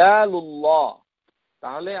 ইজলালুল্লাহ।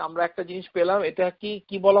 তাহলে আমরা একটা জিনিস পেলাম, এটা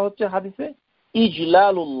কি বলা হচ্ছে হাদিসে,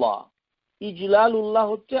 ইজলালুল্লাহ। ইজলালুল্লাহ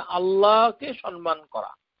হচ্ছে আল্লাহকে সম্মান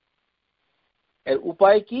করা। এর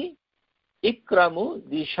উপায় কি, ইকরামু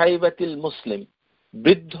জি শাইবাতিল মুসলিম,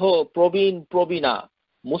 বৃদ্ধ প্রবীণা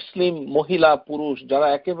মুসলিম মহিলা পুরুষ যারা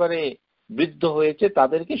একেবারে বৃদ্ধ হয়েছে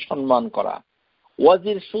তাদেরকে সম্মান করা।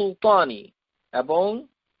 ওয়াজির সুলতানি, এবং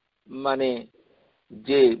মানে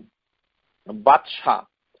যে বাদশা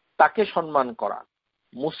তাকে সম্মান করা,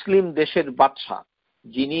 মুসলিম দেশের বাদশা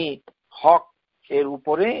যিনি হক এর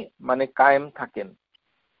উপরে মানে কায়েম থাকেন।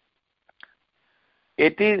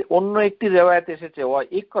 এটির অন্য একটি রিওয়ায়াত এসেছে ওয়া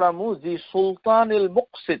ইকরামু জি সুলতানিল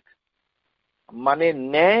মুকসিত, মানে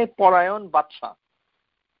ন্যায় পরায়ণ বাদশা।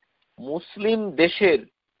 মুসলিম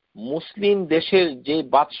দেশের যে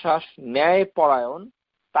বাদশাহ ন্যায় পরায়ণ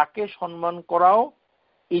তাকে সম্মান করাও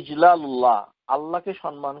ইজলালুল্লাহ, আল্লাহকে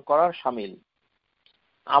সম্মান করার শামিল।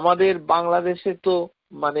 আমাদের বাংলাদেশে তো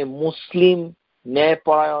মানে মুসলিম ন্যায়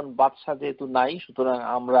পরায়ণ বাদশাহ যেহেতু নাই, সুতরাং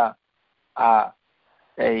আমরা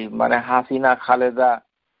এই মানে হাসিনা, খালেদা,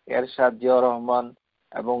 এরশাদ, জিয়াউর রহমান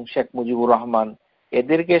এবং শেখ মুজিবুর রহমান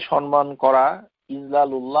এদেরকে সম্মান করা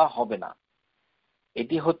ইজলালুল্লাহ হবে না।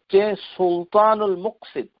 এটি হচ্ছে সুলতানুল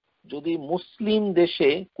মুকসিদ। যদি মুসলিম দেশে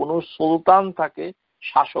কোনো সুলতান থাকে,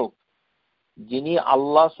 শাসক, যিনি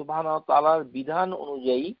আল্লাহ সুবহানাহু ওয়া তাআলার বিধান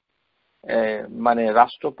অনুযায়ী মানে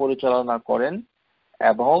রাষ্ট্র পরিচালনা করেন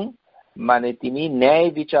এবং মানে তিনি ন্যায়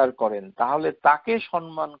বিচার করেন, তাহলে তাকে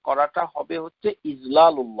সম্মান করাটা হবে হচ্ছে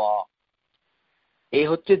ইজলালুল্লাহ। এই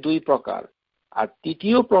হচ্ছে দুই প্রকার। আর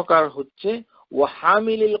তৃতীয় প্রকার হচ্ছে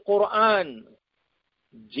ওয়াহামিলিল কোরআন,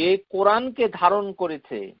 যে কোরআনকে ধারণ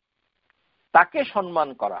করেছে তাকে সম্মান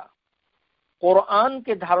করা।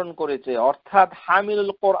 কোরআনকে ধারণ করেছে অর্থাৎ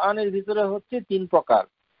হামিলুল কোরআনের ভিতরে হচ্ছে তিন প্রকার।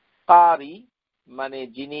 কারি মানে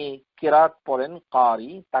যিনি কিরাত পড়েন,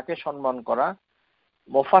 কারি, তাকে সম্মান করা।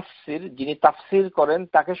 মুফাসসির, যিনি তাফসির করেন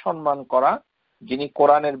তাকে সম্মান করা, যিনি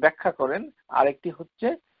কোরআনের ব্যাখ্যা করেন। আরেকটি হচ্ছে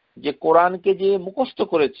যে কোরআনকে যে মুখস্থ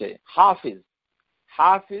করেছে, হাফিজ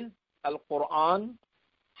আল কোরআন,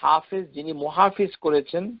 হাফিজ যিনি মুহাফিজ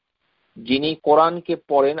করেছেন, যিনি কোরআনকে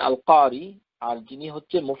পড়েন, আল কারি। আর যিনি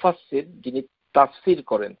হচ্ছে মুফাসসির, যিনি তাফসির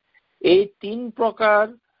করেন। এই তিন প্রকার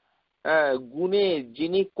গুণে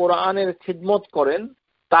যিনি কোরআনের খিদমত করেন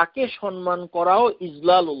তাকে সম্মান করাও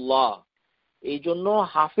ইজলালুল্লাহ। এই জন্য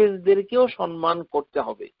হাফিজদেরকেও সম্মান করতে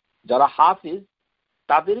হবে। যারা হাফিজ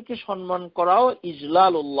তাদেরকে সম্মান করাও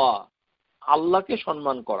ইজলালুল্লাহ, আল্লাহকে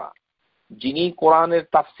সম্মান করা। যিনি কোরআনের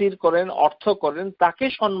তাফসির করেন, অর্থ করেন, তাকে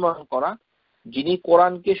সম্মান করা। যিনি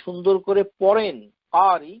কোরআনকে সুন্দর করে পড়েন,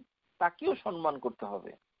 কারি, তাকেও সম্মান করতে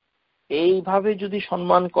হবে। এইভাবে যদি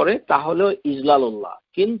সম্মান করে তাহলে ইজলালুল্লাহ।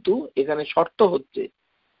 কিন্তু এখানে শর্ত হচ্ছে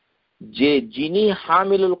যে যিনি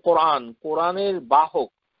হামিলুল কোরআন, কোরআনের বাহক,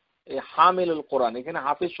 হামিলুল কোরআন, এখানে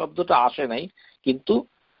হাফিজ শব্দটা আসে নাই, কিন্তু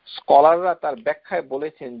স্কলাররা তার ব্যাখ্যায়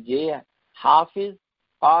বলেছেন যে হাফিজ,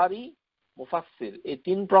 কারি, মুফাসসির এই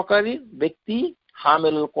তিন প্রকারের ব্যক্তি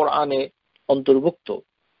হামিলুল কোরআনে অন্তর্ভুক্ত।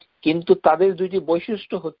 কিন্তু তাদের দুইটি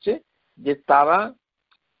বৈশিষ্ট্য হচ্ছে যে তারা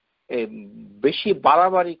বেশি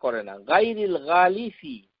বাড়াবাড়ি করে না, গায়রিল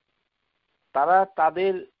গালিফি, তারা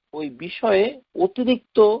তাদের ওই বিষয়ে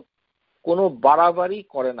অতিরিক্ত কোনো বাড়াবাড়ি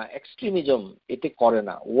করে না, এক্সট্রিমিজম এতে করে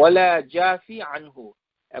না। ওয়ালা জাফি আনহু,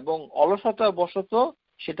 এবং অলসতা বশত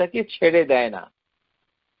সেটাকে ছেড়ে দেয় না।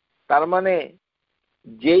 তার মানে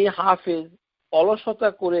যেই হাফেজ অলসতা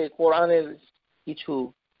করে কোরআনের কিছু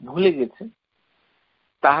ভুলে গেছে,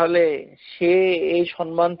 তাহলে সে এই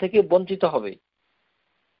সম্মান থেকে বঞ্চিত হবে।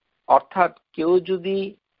 অর্থাৎ কেউ যদি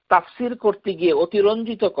তাফসির করতে গিয়ে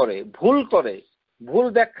অতিরঞ্জিত করে, ভুল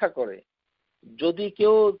ব্যাখ্যা করে, যদি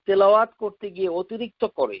কেউ তেলাওয়াত করতে গিয়ে অতিরিক্ত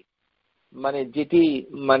করে, মানে যেটি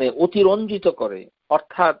মানে অতিরঞ্জিত করে,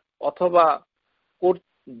 অর্থাৎ অথবা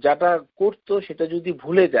যেটা করতো সেটা যদি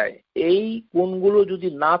ভুলে যায়, এই গুণগুলো যদি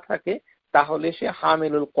না থাকে তাহলে সে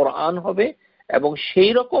হামিলুল কোরআন হবে। এবং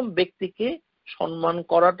সেই রকম ব্যক্তিকে সম্মান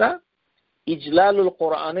করাটা ইজলালুল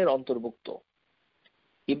কোরআনের অন্তর্ভুক্ত।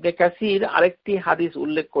 ইবনে কাসির আরেকটি হাদিস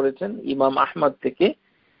উল্লেখ করেছেন ইমাম আহমদ থেকে,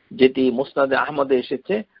 যেটি মুসনাদে আহমদে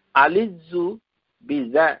এসেছে, আলিজু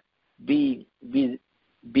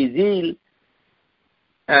বিজিল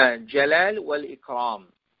জালাল ওয়াল ইকরাম।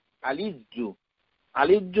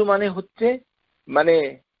 আলিজু মানে হচ্ছে মানে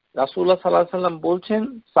রাসূলুল্লাহ সাল্লাল্লাহু আলাইহি ওয়াসাল্লাম বলছেন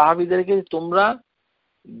সাহাবীদেরকে, তোমরা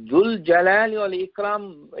জুল জালাল ওয়াল ইকরাম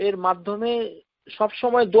এর মাধ্যমে সব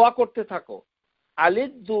সময় দোয়া করতে থাকো।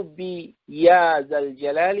 আলিজু বি ইয়া জাল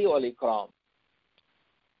জালালি ওয়াল ইকরাম,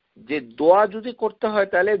 যে দোয়া যদি করতে হয়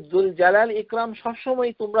তাহলে জুল জালাল ইকরাম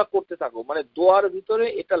সবসময় তোমরা করতে থাকো, মানে দোয়ার ভিতরে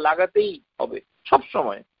এটা লাগাতেই হবে সব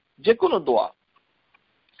সময়, যে কোনো দোয়া।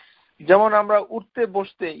 যেমন আমরা উঠতে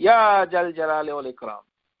বসতে ইয়া জাল জালাল ওয়াল ইকরাম,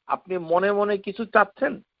 আপনি মনে মনে কিছু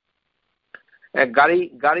চাচ্ছেন,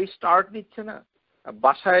 গাড়ি স্টার্ট নিচ্ছে না,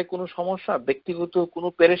 বাসায় কোনো সমস্যা, ব্যক্তিগত কোনো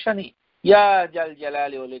পেরেশানি, ইয়া জাল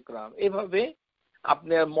জালাল ওয়াল ইকরাম, এভাবে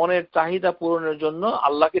আপনার মনের চাহিদা পূরণের জন্য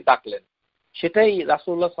আল্লাহকে ডাকলেন। সেটাই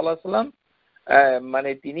রাসূলুল্লাহ সাল্লাল্লাহু আলাইহি ওয়াসাল্লাম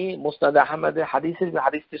মানে তিনি মুসনাদ আহমদের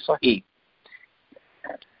হাদিসটি সহিহ।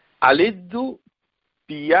 আলিদু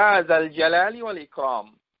বিয়া জাল জালালি ওয়াল ইকরাম,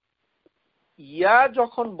 ইয়া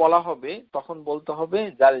যখন বলা হবে তখন বলতে হবে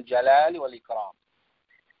জাল জালালি ওয়াল ইকরাম।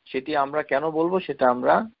 সেটি আমরা কেন বলবো সেটা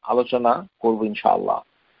আমরা আলোচনা করব ইনশাআল্লাহ।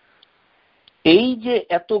 এই যে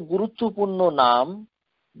এত গুরুত্বপূর্ণ নাম,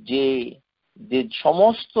 যে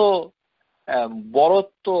সমস্ত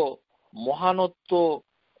বরত্ব মহানত্ব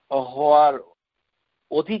হওয়ার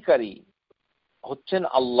অধিকারী হচ্ছেন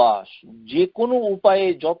আল্লাহ। যে কোনো উপায়ে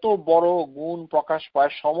যত বড় গুণ প্রকাশ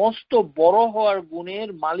পায়, সমস্ত বড় হওয়ার গুণের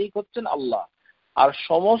মালিক হচ্ছেন আল্লাহ। আর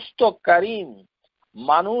সমস্ত কারিম,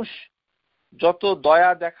 মানুষ যত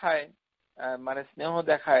দয়া দেখায়, মানে স্নেহ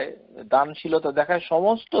দেখায়, দানশীলতা দেখায়,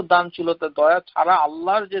 সমস্ত দানশীলতা দয়া ছাড়া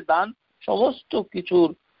আল্লাহর যে দান, সমস্ত কিছুর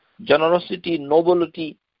জেনারসিটি, নোবেলিটি,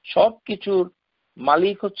 সব কিছুর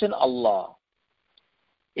মালিক হচ্ছেন আল্লাহ।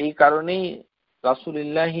 এই কারণেই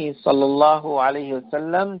রাসূলুল্লাহ সাল্লাল্লাহু আলাইহি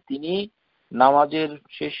ওয়াসাল্লাম তিনি নামাজের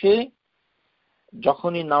শেষে,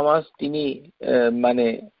 যখনই নামাজ তিনি মানে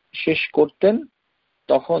শেষ করতেন,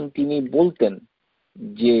 তখন তিনি বলতেন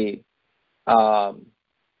যে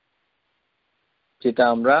যেটা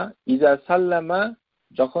আমরা ইজা সাল্লামা,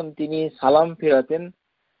 যখন তিনি সালাম ফেরাতেন,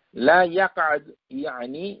 লা ইয়াকআদ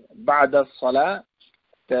ইয়ানি বাদা সালাহ,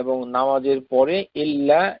 এবং নামাজের পরে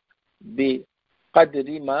ইল্লা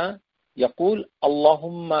বিকদরি মা ইয়াকুল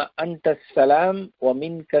আল্লাহুম্মা আনতাস সালাম ওয়া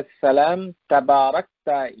মিনকাস সালাম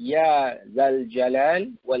তাবারাকতা ইয়া যাল জালাল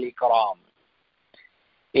ওয়াল ইকরাম।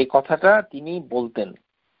 এই কথাটা তিনি বলতেন।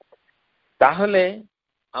 তাহলে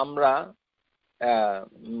আমরা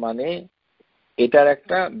মানে এটার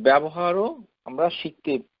একটা ব্যবহারও আমরা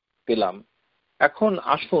শিখতে পেলাম। এখন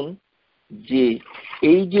আসুন যে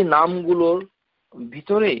এই যে নামগুলোর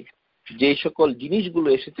ভিতরে যে সকল জিনিসগুলো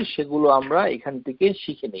এসেছে সেগুলো আমরা এখান থেকে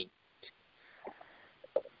শিখে নেই।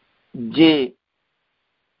 যে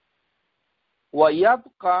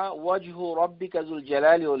ওয়ায়াবকা ওয়াজহু রাব্বিকা যুল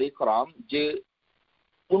জালালি ওয়াল ইকরাম, যে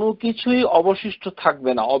কোনো কিছুই অবশিষ্ট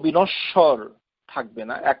থাকবে না, অবিনশ্বর থাকবে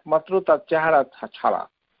না একমাত্র তার চেহারা ছাড়া।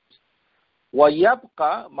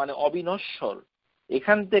 ওয়ায়াবকা মানে অবিনশ্বর।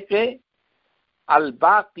 এখান থেকে আল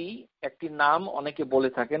বাকি একটি নাম অনেকে বলে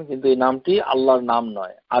থাকেন, কিন্তু এই নামটি আল্লাহর নাম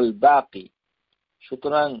নয়, আল বাকি।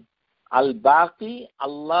 সুতরাং আল বাকি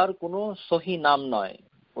আল্লাহর কোনো সহি নাম নয়।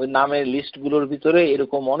 ওই নামের লিস্টগুলোর ভিতরে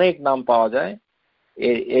এরকম অনেক নাম পাওয়া যায়।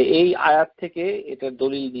 এই আয়াত থেকে এটা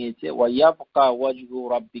দলিল নিয়েছে, ওয়ায়াবকা ওয়াজহু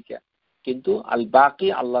রাব্বিকা, কিন্তু আল বাকি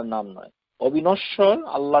আল্লাহর নাম নয়। অবিনশ্বর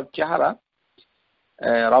আল্লাহর চেহারা,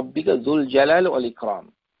 রাব্বিকা যুল জালাল ওয়াল ইকরাম।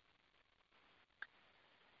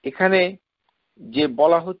 এখানে যে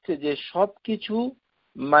বলা হচ্ছে যে সবকিছু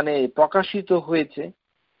মানে প্রকাশিত হয়েছে,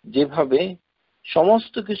 যেভাবে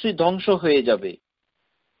সমস্ত কিছুই ধ্বংস হয়ে যাবে।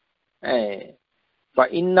 বা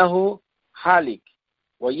ইন্নাহু হালিক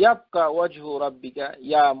ওয়ায়াবকা ওয়াজহু রাব্বিকা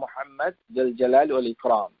ইয়া মুহাম্মদ যাল জালাল ওয়াল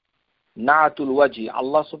ইকরাম। নাতুল ওয়াজি,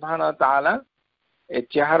 আল্লাহ সুবহানাহু ওয়া তাআলা এর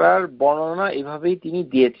চেহারার বর্ণনা এভাবেই তিনি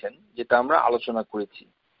দিয়েছেন, যেটা আমরা আলোচনা করেছি।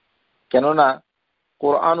 কেননা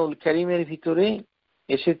কোরআনুল কারীমের ভিতরে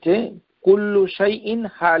এসেছে কুল্লু শাইইন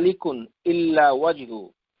হালিকুন ইল্লা ওয়াজহু,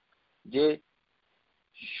 যে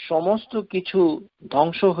সমস্ত কিছু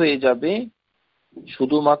ধ্বংস হয়ে যাবে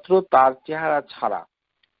শুধুমাত্র তার চেহারা ছাড়া।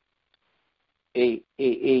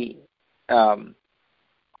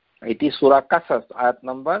 এটি সূরা কাসাস আয়াত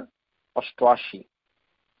নাম্বার 88।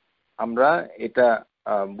 আমরা এটা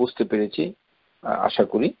বুঝতে পেরেছি আশা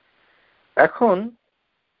করি। এখন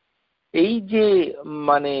এই যে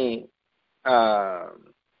মানে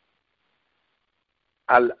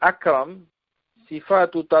আল আকরাম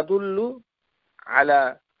সিফাতু তাদুল্লু আলা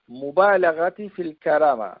মুবালাগাতি ফিল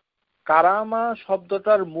কারামা। কারামা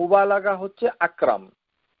শব্দটার মুবালাগা হচ্ছে আকরাম।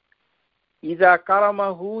 ইজা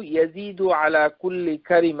কারামাহু ইয়াজিদু আলা কুল্লি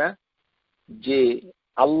কারিমা, যে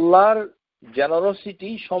আল্লাহর জেনারসিটি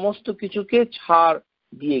সমস্ত কিছুকে ছাড়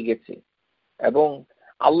দিয়ে গেছে। এবং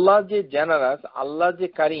আল্লাহ যে জেনারাস, আল্লাহ যে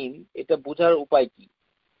কারিম, এটা বোঝার উপায় কি?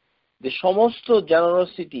 যে সমস্ত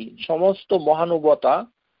জেনারসিটি, সমস্ত মহানুভবতা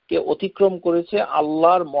কে অতিক্রম করেছে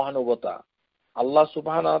আল্লাহর মহানুভবতা। আল্লাহ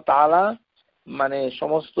সুবহানাহু ওয়া তাআলা মানে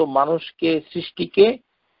সমস্ত মানুষকে, সৃষ্টিকে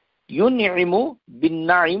ইউনিমু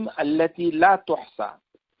বিন-নাইম আল্লাতী লা তুহসা,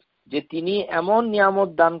 যে তিনি এমন নিয়ামত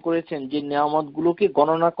দান করেছেন যে নিয়ামতগুলোকে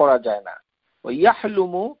গণনা করা যায় না। ওয়া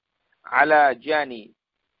ইয়াহলুমু আলা জানি,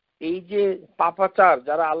 এই যে পাপাচার,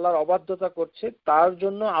 যারা আল্লাহর অবাধ্যতা করছে তার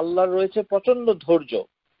জন্য আল্লাহর রয়েছে প্রচন্ড ধৈর্য।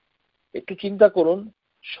 একটু চিন্তা করুন,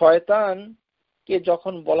 শয়তানকে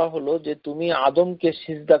যখন বলা হলো যে তুমি আদমকে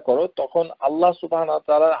সিজদা করো, তখন আল্লাহ সুবহানাহু ওয়া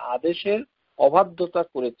তাআলার আদেশের অবাধ্যতা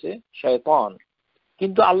করেছে শয়তান।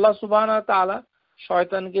 কিন্তু আল্লাহ সুবহানাহু ওয়া তাআলা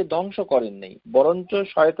শয়তানকে ধ্বংস করেন নাই, বরঞ্চ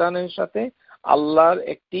শয়তানের সাথে আল্লাহর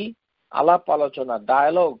একটি আলাপ আলোচনা,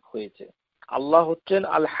 ডায়ালগ হয়েছে। আল্লাহ হচ্ছেন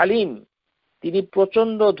আল হালিম, তিনি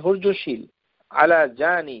প্রচন্ড ধৈর্যশীল। আলা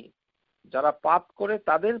জানি, যারা পাপ করে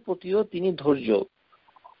তাদের প্রতিও তিনি ধৈর্য।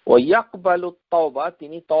 ওয়ায়াকবালু তাওবা,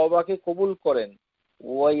 তিনি তওবাকে কবুল করেন।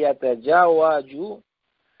 ওয়ায়াতাজাওয়াজু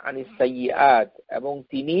আনিস সাইয়্যাত, এবং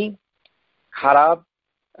তিনি খারাপ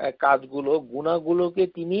কাজগুলো, গুনাহগুলোকে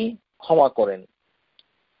তিনি ক্ষমা করেন।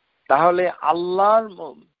 তাহলে আল্লাহর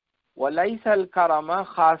ওয়ালাইসাল কারামা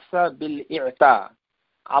খাসা বিল ইতা,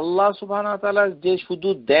 আল্লাহ সুবহানাহু ওয়া তাআলা যে শুধু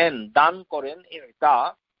দেন, দান করেন, ইতা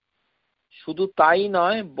শুধু তাই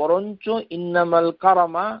নয়, বরঞ্চ ইন্নামাল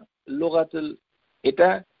কারামা লুগাতুল, এটা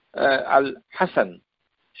আল হাসান,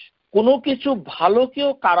 কোনো কিছু ভালোকেও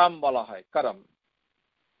কারাম বলা হয়। কারাম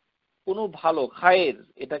কোনো ভালো, খায়ের,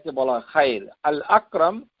 এটাকে বলা হয় খায়ের। আল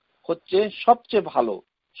আকরাম হচ্ছে সবচেয়ে ভালো,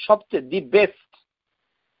 সবচেয়ে the best.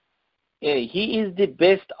 He is the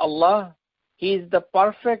best Allah, he is the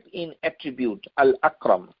perfect in attribute, আল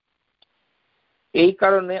আকরাম। এই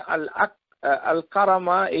কারণে আল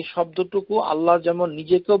কারামা এই শব্দটুকু আল্লাহ যেমন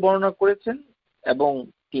নিজেকেও বর্ণনা করেছেন এবং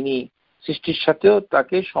তিনি সৃষ্টির সাথেও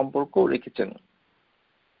তাকে সম্পর্ক রেখেছেন।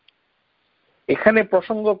 এখানে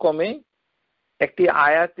প্রসঙ্গক্রমে একটি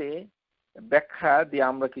আয়াতে ব্যাখ্যা দিয়ে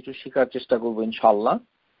আমরা কিছু শেখার চেষ্টা করব ইনশাআল্লাহ।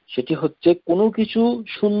 সেটি হচ্ছে কোনো কিছু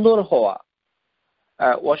সুন্দর হওয়া,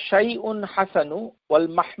 ওয়াশাইউন হাসানু ওয়াল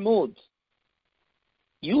মাহমুদ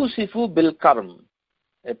ইউসিফু বিল কারম।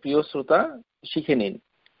 প্রিয় শ্রোতা, শিখে নিন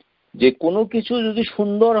যে কোনো কিছু যদি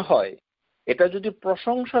সুন্দর হয়, এটা যদি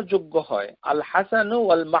প্রশংসাযোগ্য হয়, আল হাসানু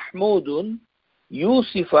ওয়াল মাহমুদুন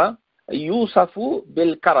ইউসাফু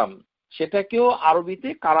বিল কারাম, সেটাকেও আরবিতে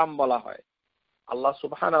কারাম বলা হয়। আল্লাহ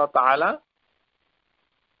সুবহানাহু ওয়া তাআলা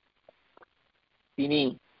তিনি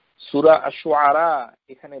সূরা আশ-শুআরা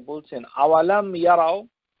এখানে বলছেন, আওয়ালাম ইয়ারাও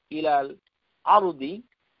ইলাল আরদি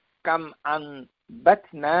কাম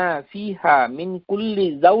আনবাতনা ফিহা মিন কুল্লি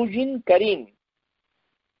যাওজিন কারীম।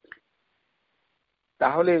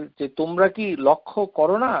 তাহলে যে তোমরা কি লক্ষ্য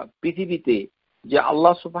করো না পৃথিবীতে যে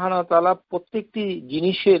আল্লাহ সুবহানাহু ওয়া তাআলা প্রত্যেকটি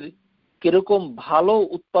জিনিসের কিরকম ভালো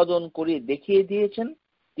উৎপাদন করে দেখিয়ে দিয়েছেন।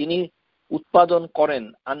 তিনি উৎপাদন করেন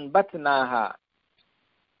আনবাতনাহা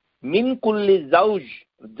মিন কুল্লি যাওজ,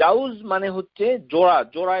 যাওজ মানে হচ্ছে জোড়া,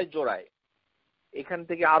 জোড়ায় জোড়ায়। এখান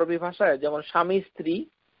থেকে আরবি ভাষায় যেমন স্বামী স্ত্রী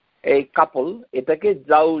এই কাপল, এটাকে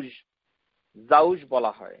যাওজ, যাওজ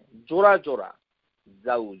বলা হয়, জোড়া জোড়া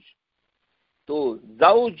যাওজ। তো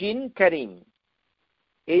যাওজিন কারীম,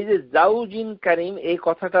 এই যে যাওজিন কারীম এই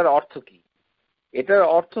কথাটার অর্থ কি? এটার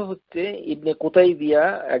অর্থ হচ্ছে ইবনে কুতাইবিয়া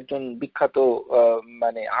একজন বিখ্যাত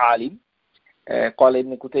মানে আলিম কল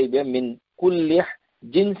ইবনে কুতাইবিয়া মিন কুল্লি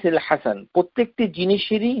জিনসিল হাসান, প্রত্যেকটি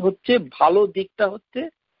জিনিসেরই হচ্ছে ভালো দিকটা হচ্ছে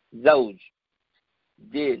যাওজ।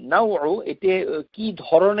 যে নাউ, এটা কি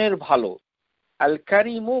ধরনের ভালো, আল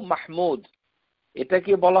কারিমু মাহমুদ,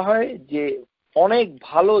 এটাকে বলা হয় যে অনেক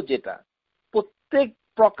ভালো, যেটা প্রত্যেক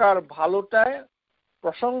প্রকার ভালোটায়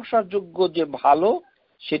প্রশংসাযোগ্য যে ভালো,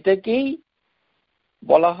 সেটাকেই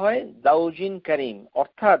বলা হয় যাওজিন কারীম।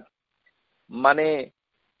 অর্থাৎ মানে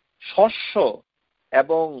শস্য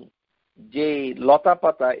এবং যে লতা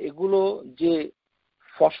পাতা, এগুলো যে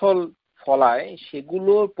ফসল ফলায়,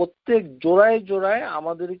 সেগুলো প্রত্যেক জোড়ায় জোড়ায়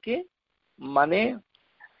আমাদেরকে মানে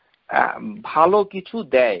ভালো কিছু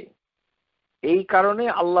দেয়। এই কারণে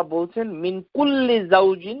আল্লাহ বলছেন মিন কুল্লি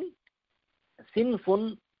যাওজিন সিনফুন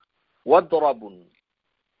ওয়াদরাবুন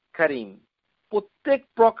কারীম, প্রত্যেক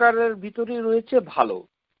প্রকারের ভিতরে রয়েছে ভালো।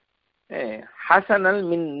 হাসানাল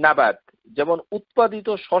মিন নাবাত, যেমন উৎপাদিত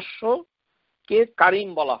শস্যকে কারীম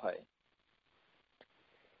বলা হয়।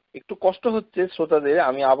 একটু কষ্ট হচ্ছে শ্রোতাদের,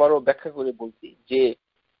 আমি আবারও ব্যাখ্যা করে বলছি যে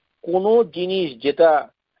কোনো জিনিস যেটা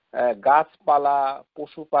গাছপালা,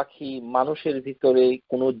 পশু পাখি, মানুষের ভিতরে,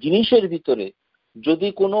 কোনো জিনিসের ভিতরে যদি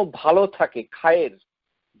কোনো ভালো থাকে, খায়ের,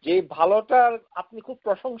 যে ভালোটার আপনি খুব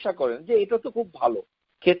প্রশংসা করেন যে এটা তো খুব ভালো,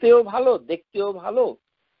 খেতেও ভালো, দেখতেও ভালো,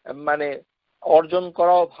 মানে অর্জন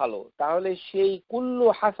করাও ভালো, তাহলে সেই কুল্লু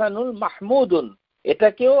হাসানুল মাহমুদুন,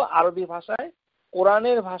 এটাকেও আরবি ভাষায়,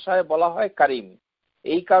 কোরআনের ভাষায় বলা হয় কারীম।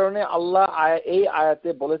 এই কারণে আল্লাহ এই আয়াতে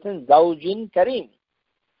বলেছেন যাওজিন কারীম,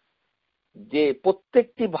 যে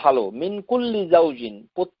প্রত্যেকটি ভালো, মিন কুল্লি যাওজিন,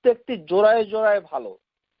 প্রত্যেকটি জোড়ায় জোড়ায় ভালো।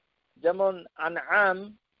 যেমন আনআম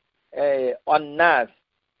অন্নাস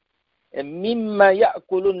মিম্মা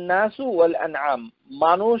ইয়াকুলুন নাসু ওয়াল আনআম,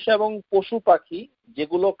 মানুষ এবং পশু পাখি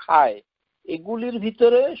যেগুলো খায়, এগুলির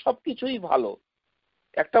ভিতরে সবকিছুই ভালো।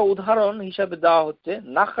 একটা উদাহরণ হিসাবে দেওয়া হচ্ছে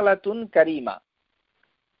নাখলাতুন কারিমা,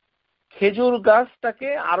 খেজুর গাছটাকে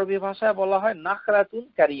আরবি ভাষায় বলা হয় নাখলাতুন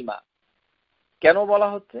কারিমা। কেন বলা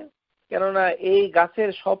হচ্ছে? কেননা এই গাছের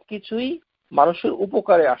সবকিছুই মানুষের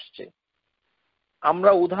উপকারে আসছে।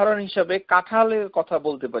 আমরা উদাহরণ হিসাবে কাঁঠালের কথা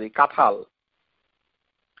বলতে পারি। কাঁঠাল,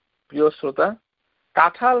 প্রিয় শ্রোতা,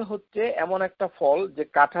 কাঁঠাল হচ্ছে এমন একটা ফল যে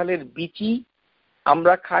কাঁঠালের বিচি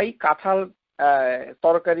আমরা খাই, কাঁঠাল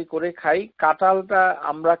তরকারি করে খাই, কাঁঠালটা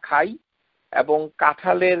আমরা খাই, এবং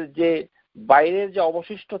কাঁঠালের যে বাইরের যে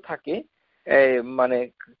অবশিষ্ট থাকে, মানে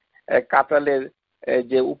কাঁঠালের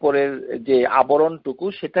যে উপরের যে আবরণটুকু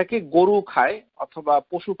সেটাকে গরু খায় অথবা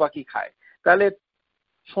পশু পাখি খায়, তাহলে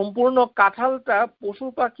সম্পূর্ণ কাঁঠালটা পশু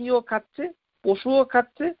পাখিও খাচ্ছে, পশুও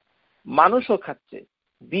খাচ্ছে, মানুষও খাচ্ছে।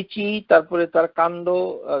 বিচি, তারপরে তার কাণ্ড,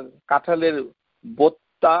 কাঁঠালের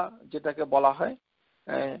বোত্তা যেটাকে বলা হয়,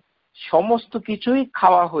 সমস্ত কিছুই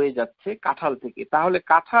খাওয়া হয়ে যাচ্ছে কাঁঠাল থেকে। তাহলে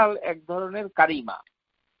কাঁঠাল এক ধরনের কারিমা।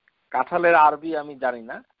 কাঁঠালের আরবি আমি জানি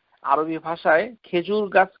না, আরবি ভাষায় খেজুর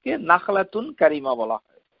গাছকে নাখলাতুন কারিমা বলা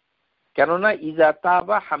হয়, কেননা ইজা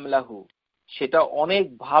তাবা হামলাহু, সেটা অনেক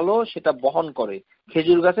ভালো, সেটা বহন করে।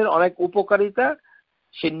 খেজুর গাছের অনেক উপকারিতা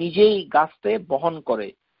সে নিজেই গাছতে বহন করে।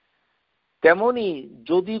 তেমনি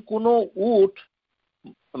যদি কোনো উট,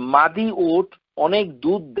 মাদি উট অনেক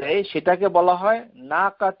দুধ দেয়, সেটাকে বলা হয়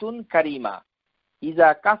নাকাতুন কারিমা, ইজা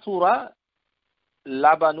কাসুরা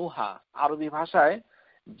লাবানুহা। আরবি ভাষায়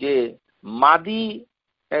যে মাদি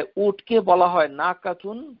উটকে বলা হয়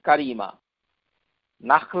নাকাতুন কারিমা,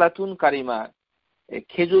 নাখলাতুন কারিমা।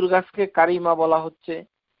 খেজুর গাছকে কারিমা বলা হচ্ছে,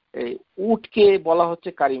 উটকে বলা হচ্ছে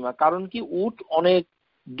কারিমা। কারণ কি, উট অনেক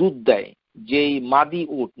দুধ দেয়। যেই মাদি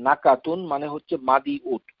উট, নাকাতুন মানে হচ্ছে মাদি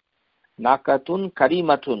উট, নাকাতুন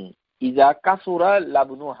কারিমাতুন ইজা কাসুরা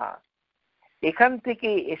লাবনুহা। এখান থেকে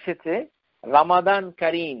এসেছে রমাদান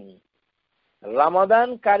কারিম। রমাদান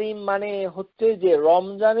কারিম মানে হচ্ছে যে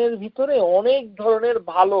রমজানের ভিতরে অনেক ধরনের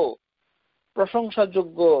ভালো,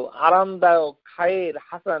 প্রশংসাযোগ্য, আরামদায়ক, খায়ের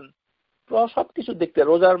হাসান সবকিছু দেখতে।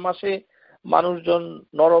 রোজার মাসে মানুষজন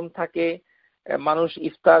নরম থাকে, মানুষ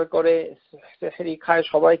ইফতার করে, সেহরি খায়,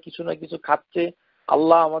 সবাই কিছু না কিছু খাচ্ছে,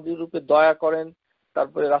 আল্লাহ আমাদের রূপে দয়া করেন।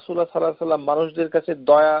 তারপরে রাসূলুল্লাহ সাল্লাল্লাহু আলাইহি ওয়াসাল্লাম মানুষদের কাছে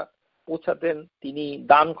দয়া পৌঁছাতেন, তিনি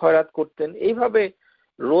দান খয়রাত করতেন। এইভাবে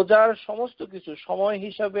রোজার সমস্ত কিছু সময়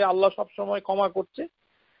হিসাবে আল্লাহ সব সময় ক্ষমা করছে।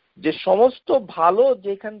 যে সমস্ত ভালো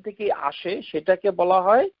যেখান থেকে আসে সেটাকে বলা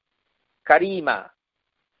হয় কারিমা,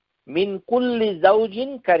 মিন কুল্লি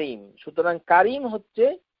জাউজিন কারিম। সুতরাং কারিম হচ্ছে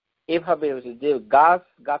এভাবে হচ্ছে যে গাছ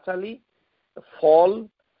গাছালি, ফল,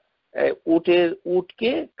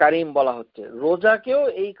 উটকে কারিম বলা হচ্ছে। রোজাকেও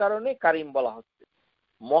এই কারণে কারিম বলা হচ্ছে,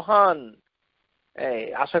 মহান।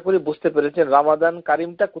 আশা করি বুঝতে পেরেছেন রমাদান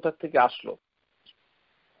কারিমটা কোথা থেকে আসলো।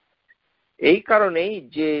 এই কারণেই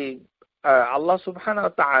যে আল্লাহ সুবহানাহু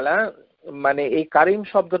ওয়া তাআলা মানে এই কারিম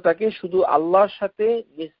শব্দটাকে শুধু আল্লাহর সাথে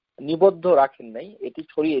নিবদ্ধ রাখেন নাই, এটি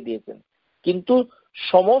ছড়িয়ে দিয়েছেন। কিন্তু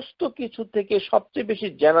সমস্ত কিছু থেকে সবচেয়ে বেশি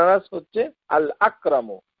জেনারাস হচ্ছে আল আকরাম,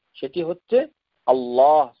 সেটি হচ্ছে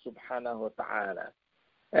আল্লাহ সুবহানাহু ওয়া তাআলা।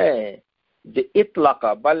 যে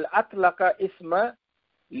ইতলাকা বাল আতলাকা ইসমা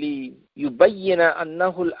লি ইউবাইয়িনা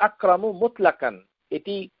আন্নাহু আল আকরামু মুতলাকান,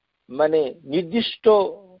 এটি মানে নির্দিষ্ট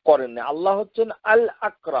করেন না। আল্লাহ হচ্ছেন আল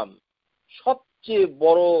আকরাম, সবচেয়ে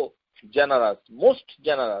বড় জেনারাস, মোস্ট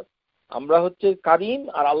জেনারাস। আমরা হচ্ছে কারিম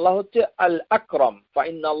আর আল্লাহ হচ্ছে আল আকরাম।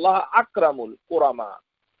 ফাইন্নাল্লাহ আকরামুল কুরামা,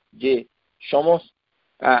 যে সমস্ত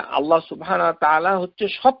আল্লাহ সুবহানাহু ওয়া তাআলা হচ্ছে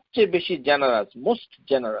সবচেয়ে বেশি জেনারাস, মোস্ট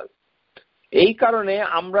জেনারাস। এই কারণে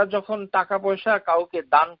আমরা যখন টাকা পয়সা কাউকে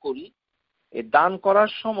দান করি, এই দান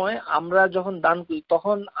করার সময় আমরা যখন দান করি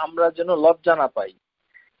তখন আমরা যেন লজ্জা না পাই।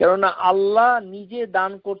 কেননা আল্লাহ নিজে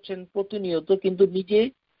দান করছেন প্রতিনিয়ত, কিন্তু নিজে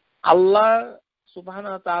আল্লাহ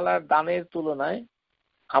সুবহানাহু ওয়া তাআলার দানের তুলনায়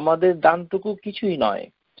আমাদের দানটুকু কিছুই নয়।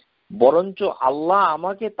 বরঞ্চ আল্লাহ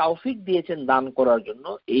আমাকে তৌফিক দিয়েছেন দান করার জন্য,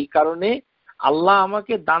 এই কারণে আল্লাহ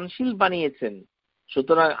আমাকে দানশীল বানিয়েছেন।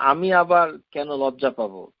 সুতরাং আমি আবার কেন লজ্জা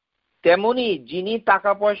পাবো? তেমনি যিনি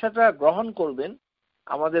টাকা পয়সাটা গ্রহণ করবেন,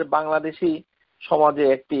 আমাদের বাংলাদেশি সমাজে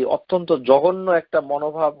একটি অত্যন্ত জঘন্য একটা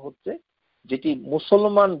মনোভাব হচ্ছে, যেটি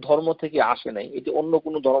মুসলমান ধর্ম থেকে আসে নাই, এটি অন্য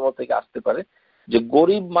কোনো ধর্ম থেকে আসতে পারে, যে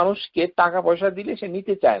গরিব মানুষকে টাকা পয়সা দিলে সে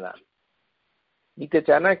নিতে চায়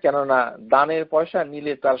না, কেননা দানের পয়সা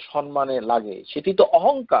নিলে তার সম্মানে লাগে। সেটি তো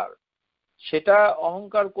অহংকার, সেটা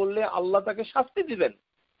অহংকার করলে আল্লাহ তাকে শাস্তি দিবেন।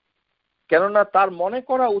 কেননা তার মনে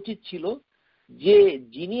করা উচিত ছিল যে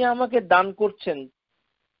যিনি আমাকে দান করছেন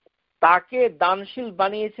তাকে দানশীল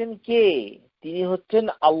বানিয়েছেন কে? তিনি হচ্ছেন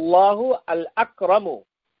আল্লাহু আল আকরামু।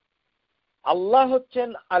 আল্লাহ হচ্ছেন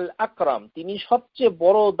আল আকরাম, তিনি সবচেয়ে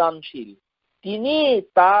বড় দানশীল। তিনি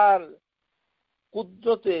তার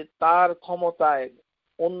কুদরতে, তার ক্ষমতায়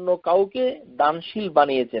অন্য কাউকে দানশীল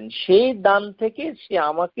বানিয়েছেন, সেই দান থেকে সে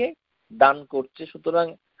আমাকে দান করছে। সুতরাং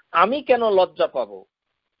আমি কেন লজ্জা পাবো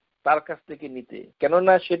তার কাছ থেকে নিতে?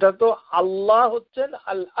 কেননা সেটা তো আল্লাহ হচ্ছেন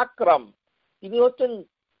আল আকরাম, তিনি হচ্ছেন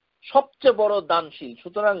সবচেয়ে বড় দানশীল।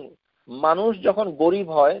 সুতরাং মানুষ যখন গরিব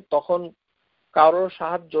হয় তখন কারোর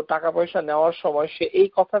সাহায্য, টাকা পয়সা নেওয়ার সময় সে এই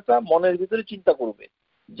কথাটা মনের ভিতরে চিন্তা করবে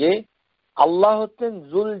যে আল্লাহ হচ্ছেন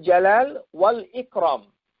জুল জালাল ওয়াল ইকরাম,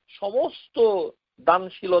 সমস্ত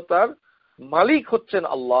দানশীলতার মালিক হচ্ছেন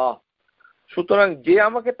আল্লাহ। সুতরাং যে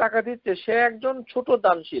আমাকে টাকা দিচ্ছে সে একজন ছোট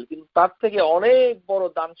দানশীল, কিন্তু তার থেকে অনেক বড়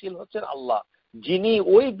দানশীল হচ্ছেন আল্লাহ, যিনি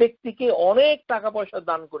ওই ব্যক্তিকে অনেক টাকা পয়সা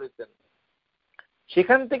দান করেছেন,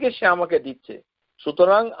 সেখান থেকে সে আমাকে দিচ্ছে।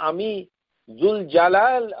 সুতরাং আমি জুল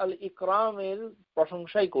জালাল আল ইকরামের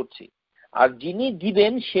প্রশংসাই করছি। আর যিনি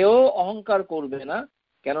দিবেন সেও অহংকার করবে না,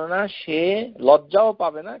 কেননা সে লজ্জাও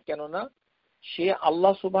পাবে না, কেননা সে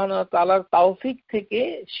আল্লাহ সুবহানাহু ওয়া তাআলার তৌফিক থেকে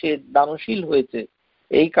সে দানশীল হয়েছে।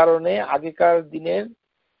 এই কারণে আগেকার দিনের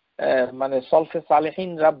মানে সলফে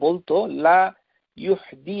সালেহিনরা বলতো, লা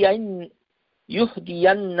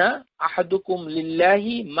ইউহদিয়ান্না আহাদুকুম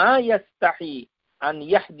লিল্লাহি মা ইয়াস্তাহি আন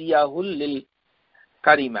ইয়াহদিয়াহুল লিল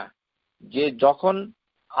কারিমা, যে যখন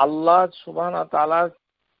আল্লাহ সুবহানাহু ওয়া তাআলার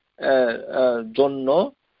জন্য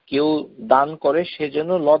কেউ দান করে সে যেন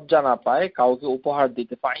লজ্জা না পায় কাউকে উপহার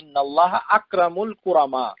দিতে। ফাইনাল্লাহ আকরামুল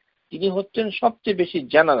কুরামা, তিনি হচ্ছেন সবচেয়ে বেশি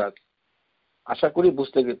জেনারেস। আশা করি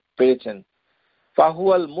বুঝতে পেরেছেন।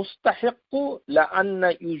 ফাহুয়াল মুস্তাহিকু লাআন্না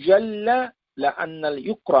ইউজাল্লা লাআন্নাল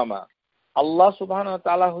ইকরামা, আল্লাহ সুবহানাহু ওয়া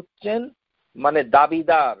তাআলা হচ্ছেন মানে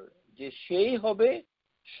দাবিদার যে সেই হবে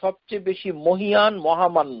সবচেয়ে বেশি মহিয়ান,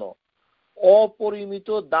 মহামান্য, অপরিমিত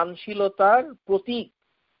দানশীলতার প্রতীক।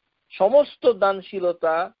 সমস্ত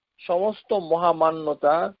দানশীলতা, সমস্ত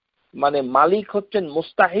মহামান্যতা মানে মালিক হচ্ছেন,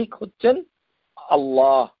 মুস্তাহিক হচ্ছেন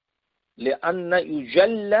আল্লাহ। লিআন্না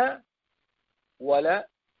ইউজাল্লা ওয়ালা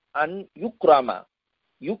আন ইকরামা,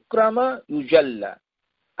 ইকরামা ইউজাল্লা,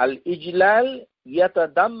 আল ইজলাল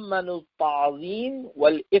ইয়াতাদাম্মানু তাযীম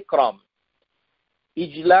ওয়াল ইকরাম।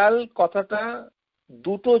 ইজলাল কথাটা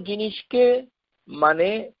দুটো জিনিসকে মানে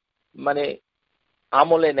মানে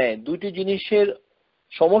আমলে নেয়, দুটি জিনিসের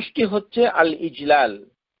সমষ্টি হচ্ছে আল ইজলাল।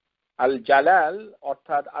 আল জালাল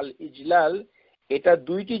অর্থাৎ আল ইজলাল, এটা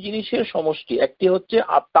দুইটি জিনিসের সমষ্টি, একটি হচ্ছে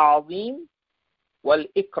আত-তাযীম ওয়াল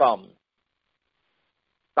ইকরাম,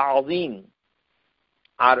 তাযীম,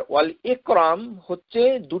 আর ওয়াল ইকরাম হচ্ছে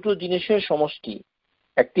দুটো জিনিসের সমষ্টি,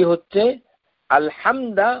 একটি হচ্ছে আল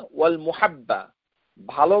হামদা ওয়াল মুহাব্বা,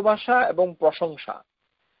 ভালোবাসা এবং প্রশংসা।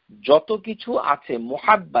 যত কিছু আছে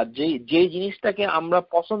মুহাব্বা, যে জিনিসটাকে আমরা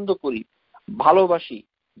পছন্দ করি, ভালোবাসি,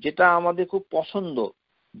 যেটা আমাদের খুব পছন্দ,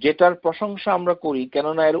 যেটার প্রশংসা আমরা করি,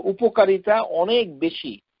 কেননা এর উপকারিতা অনেক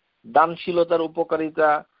বেশি, দানশীলতার উপকারিতা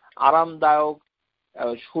আরামদায়ক,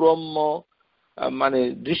 সুরম্য, মানে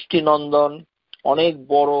দৃষ্টিনন্দন, অনেক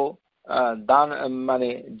বড়, দান মানে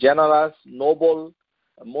জেনারাস, নোবল,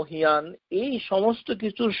 মহিয়ান, এই সমস্ত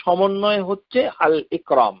কিছুর সমন্বয় হচ্ছে আল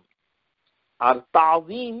ইকরাম। আর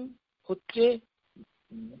তাযীম হচ্ছে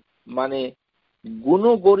মানে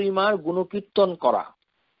গুণগরিমার গুণকীর্তন করা,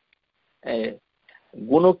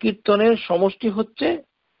 গুণকীর্তনের সমষ্টি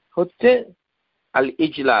হচ্ছে আল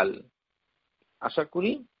ইজলাল। আশা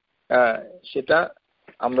করি সেটা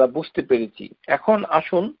আমরা বুঝতে পেরেছি। এখন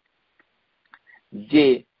আসুন যে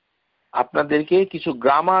আপনাদেরকে কিছু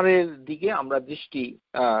গ্রামারের দিকে আমরা দৃষ্টি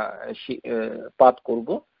পাত করব।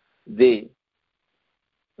 যে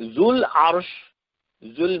জুল আরশ,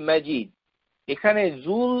 জুল মাজিদ, এখানে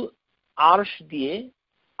জুল আরশ দিয়ে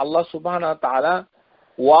আল্লাহ সুবহানাহু ওয়া তাআলা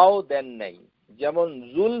ওয়াও দেন নাই, যেমন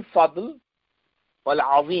জুল ফাদল ওয়াল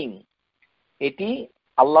আযীম, এটি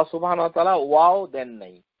আল্লাহ সুবহানাহু ওয়া তাআলা ওয়াও দেন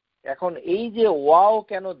নাই। এখন এই যে ওয়াও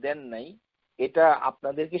কেন দেন নাই, এটা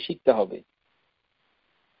আপনাদেরকে শিখতে হবে।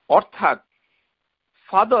 অর্থাৎ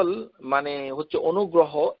ফাদল মানে হচ্ছে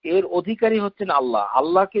অনুগ্রহ, এর অধিকারী হচ্ছেন আল্লাহ।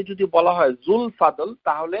 আল্লাহকে যদি বলা হয় জুল ফাদল,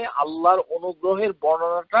 তাহলে আল্লাহর অনুগ্রহের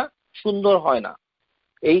বর্ণনাটা সুন্দর হয় না।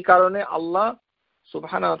 এই কারণে আল্লাহ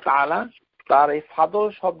সুবহানাহু ওয়া তাআলা তার এই ফাদল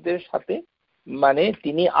শব্দের সাথে মানে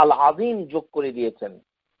তিনি আল আযীম যোগ করে দিয়েছেন।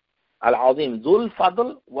 আল আযীম, জুল ফাদল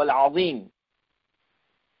ওয়াল আযীম,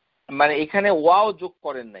 মানে এখানে ওয়াও যোগ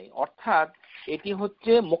করেন নাই। অর্থাৎ এটি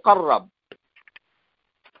হচ্ছে মুকাররাব।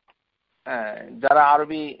 যারা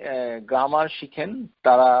আরবি গ্রামার শিখেন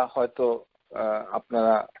তারা হয়তো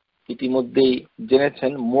আপনারা ইতিমধ্যেই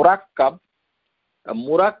জেনেছেন মুরাক্কাব,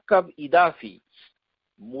 মুরাক্কাব ইদাফি।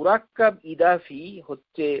 মুরাক্কাব ইদাফি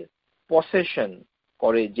হচ্ছে পসেশন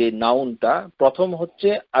করে যে নাউনটা, প্রথম হচ্ছে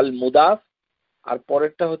আল মুদাফ আর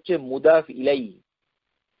পরেরটা হচ্ছে মুদাফ ইলাইহি।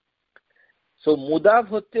 সো মুদাফ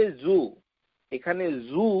হচ্ছে জু, এখানে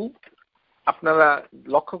জু আপনারা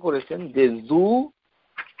লক্ষ্য করেছেন যে জু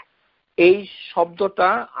এই শব্দটা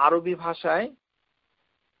আরবি ভাষায়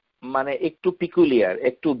মানে একটু পিকুলিয়ার,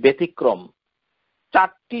 একটু ব্যতিক্রম।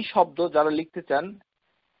 চারটি শব্দ যারা লিখতে চান,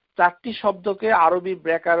 চারটি শব্দকে আরবি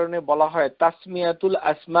ব্যাকরণে বলা হয় তাসমিয়াতুল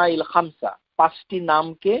আসমাইল খামসা। পাঁচটি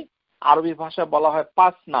নামকে আরবি ভাষা বলা হয়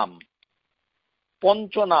পাঁচ নাম,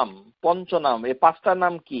 পঞ্চনাম। পঞ্চনাম, এই পাঁচটার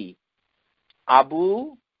নাম কি? আবু,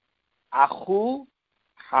 আখু,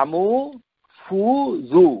 হামু, ফু,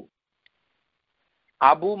 জু।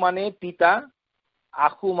 আবু মানে পিতা,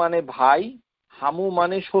 আখু মানে ভাই, হামু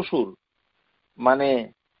মানে শ্বশুর, মানে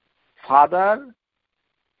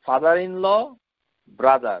ফাদার ইন ল,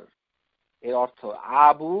 ব্রাদার। এর অর্থ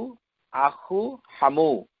আবু, আখু,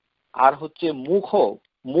 হামু। আর হচ্ছে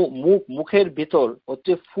মুখের ভিতর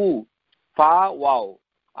হচ্ছে ফু, ফা, ওয়াও।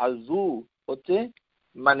 আর জু হচ্ছে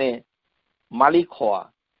মানে মালিক হওয়া।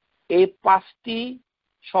 এই 5টি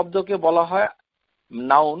শব্দকে বলা হয়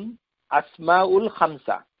নাউন আসমাউল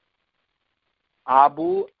খামসা। আবু,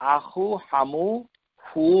 আখু, হামু,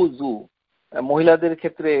 ফু, জু। মহিলাদের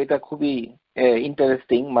ক্ষেত্রে এটা খুবই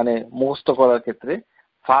ইন্টারেস্টিং, মানে মুখস্থ করার ক্ষেত্রে।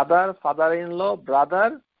 ফাদার ইন ল,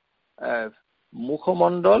 ব্রাদার,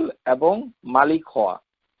 মুখমণ্ডল এবং মালিক হওয়া।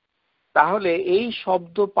 তাহলে এই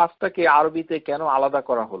শব্দ 5টাকে আরবিতে কেন আলাদা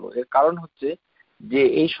করা হলো? এর কারণ হচ্ছে যে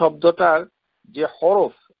এই শব্দটার যে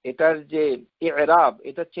হরফ, এটার যে ইরাব,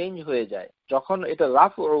 এটা চেঞ্জ হয়ে যায়। যখন এটা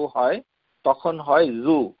রাফউ হয় তখন হয়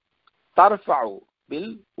জু, তারফাউ বিল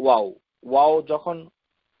ওয়াও। ওয়াও যখন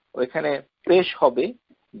ওইখানে পেশ হবে,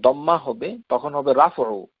 দম্মা হবে, তখন হবে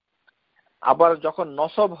রাফউ। আবার যখন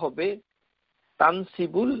নসব হবে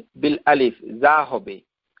তানসিবুল বিল আলিফ, যা হবে।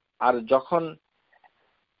 আর যখন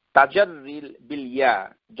তাজাররিল বিল ইয়া,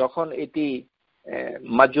 যখন এটি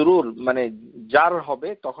মাজরুর মানে জার হবে,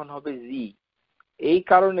 তখন হবে জি। এই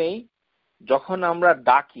কারণেই যখন আমরা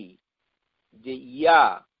ডাকি যে ইয়া,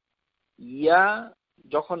 ইয়া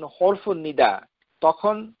যখন হরফুন নিদা,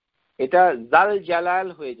 তখন এটা জাল জালাল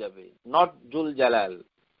হয়ে যাবে, নট জুল জালাল।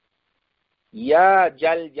 ইয়া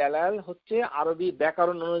জাল জালাল হচ্ছে আরবি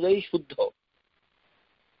ব্যাকরণ অনুযায়ী শুদ্ধ।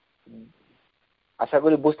 আশা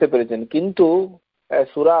করি বুঝতে পেরেছেন। কিন্তু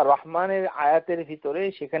সূরা রহমানের আয়াতের ভিতরে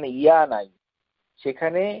সেখানে ইয়া নাই,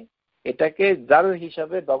 সেখানে এটাকে জাল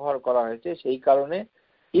হিসাবে ব্যবহার করা হয়েছে। সেই কারণে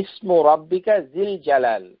ইসমু রাব্বিকা জিল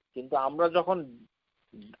জালাল। কিন্তু আমরা যখন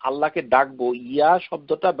আল্লাহকে ডাকবো, ইয়া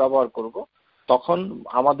শব্দটা ব্যবহার করব, তখন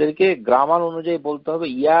আমাদেরকে গ্রামার অনুযায়ী বলতে হবে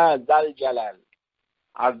ইয়া জাল জালাল।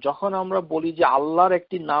 আর যখন আমরা বলি যে আল্লাহর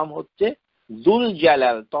একটি নাম হচ্ছে জুল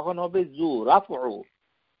জালাল, তখন হবে জু, রাফউ।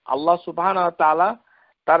 আল্লাহ সুবহানাহু ওয়া তাআলা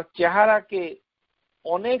তার চেহারাকে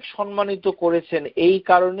অনেক সম্মানিত করেছেন, এই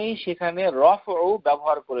কারণেই সেখানে রফউ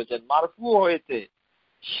ব্যবহার করেছেন, মারফু হয়েছে।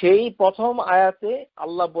 সেই প্রথম আয়াতে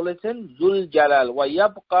আল্লাহ বলেছেন জুল জালাল ওয়া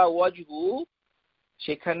ইয়াবকা ওয়াজহু,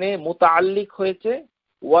 সেখানে মুতাআল্লিক হয়েছে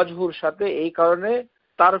ওয়াজহুর সাথে, এই কারণে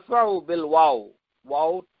তারফাউ বিল ওয়াও,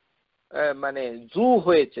 ওয়াও মানে জু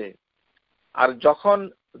হয়েছে। আর যখন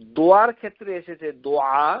দোয়ার ক্ষেত্রে এসেছে,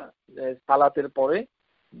 দোয়া সালাতের পরে,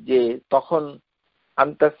 যে তখন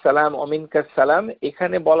আনতাস সালাম ওয়া মিনকাস সালাম,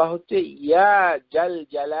 এখানে বলা হচ্ছে ইয়া জাল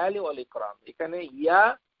জালালি ওয়াল ইকরাম। এখানে ইয়া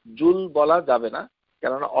জুল বলা যাবে না,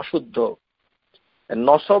 কেননা অশুদ্ধ,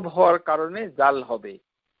 নসব হওয়ার কারণে জাল হবে।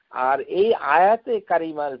 আর এই আয়াতে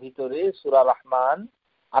কারিমার ভিতরে সূরা রহমান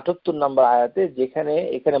 ৭৮ নম্বর আয়াতে, যেখানে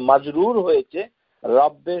এখানে মাজরুর হয়েছে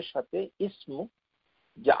রব্বের সাথে ইসমু,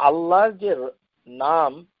 যে আল্লাহর যে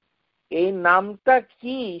নাম, এই নামটা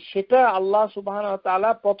কি সেটা আল্লাহ সুবহানাহু ওয়া তাআলা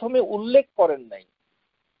প্রথমে উল্লেখ করেন নাই।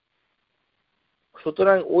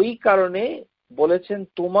 সুতরাং ওই কারণে বলেছেন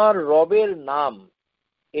তোমার রবের নাম,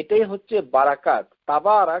 এটাই হচ্ছে বারাকাত।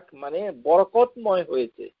 তাবারাক মানে বরকতময়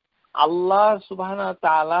হয়েছে। আল্লাহ সুবহানাহু ওয়া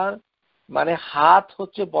তাআলার মানে হাত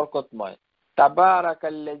হচ্ছে বরকতময়।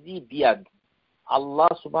 তাবারাকাল্লাযী বিয়াদ,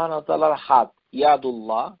 আল্লাহ সুবহানাহু ওয়া তাআলার হাত,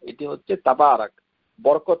 ইয়াদুল্লাহ, এটি হচ্ছে তাবারাক,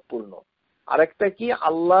 বরকতপূর্ণ। আরেকটা কি,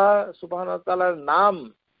 আল্লাহ সুবহানাহু ওয়া তাআলার নাম,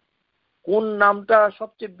 কোন নামটা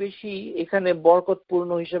সবচেয়ে বেশি এখানে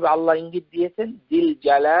বরকতপূর্ণ হিসেবে আল্লাহ ইঙ্গিত দিয়েছেন? জিল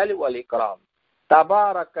জালাল ওয়াল ইকরাম,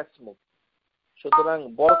 তাবারাকাসমুক। সুতরাং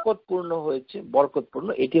বরকতপূর্ণ হয়েছে, বরকতপূর্ণ।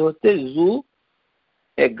 এটি হচ্ছে জু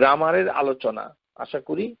গ্রামারের আলোচনা। আশা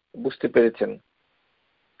করি বুঝতে পেরেছেন।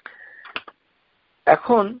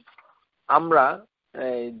 এখন আমরা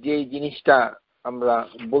যে জিনিসটা আমরা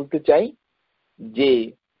বলতে চাই, যে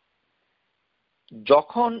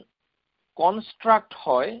যখন কনস্ট্রাক্ট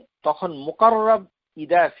হয় তখন মুকাররাব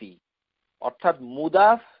ইদাফি, অর্থাৎ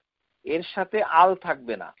মুদাফ এর সাথে আল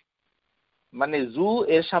থাকবে না, মানে জু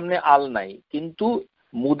এর সামনে আল নাই, কিন্তু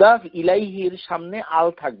মুদাফ ইলাইহির সামনে আল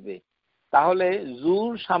থাকবে। তাহলে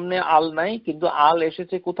জুর সামনে আল নাই, কিন্তু আল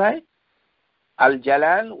এসেছে কোথায়? আল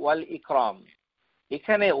জালাল ওয়াল ইকরাম।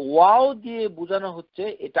 এখানে ওয়াও দিয়ে বোঝানো হচ্ছে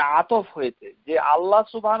এটা আতফ হয়েছে, যে আল্লাহ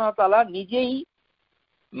সুবহানাহু ওয়া তাআলা নিজেই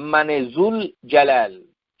মানে জুল জালাল।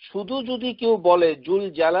 শুধু যদি কেউ বলে জুল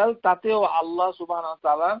জালাল, তাতেও আল্লাহ সুবহানাহু ওয়া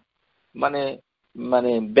তাআলা মানে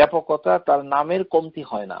মানে ব্যাপকতা, তার নামের কমতি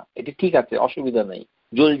হয় না। এটি ঠিক আছে, অসুবিধা নেই।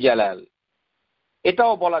 জুল জালাল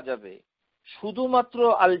এটাও বলা যাবে। শুধুমাত্র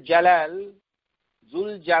আল জালাল, জুল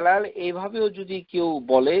জালাল, এইভাবেও যদি কেউ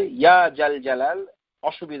বলে ইয়া জাল জালাল,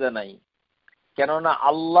 অসুবিধা নাই। কেননা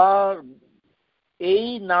আল্লাহ এই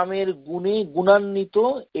নামের গুণে গুণান্বিত,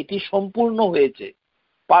 এটি সম্পূর্ণ হয়েছে,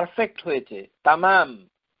 পারফেক্ট হয়েছে, তামাম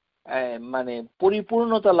মানে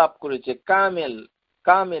পরিপূর্ণতা লাভ করেছে,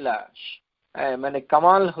 কামেলা মানে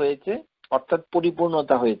কামাল হয়েছে, অর্থাৎ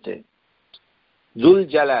পরিপূর্ণতা হয়েছে জুল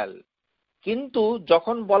জালাল। কিন্তু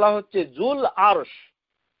যখন বলা হচ্ছে জুল আরশ,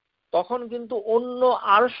 তখন কিন্তু অন্য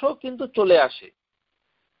আরশও কিন্তু চলে আসে,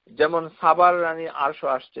 যেমন সাবার রানীর আরশ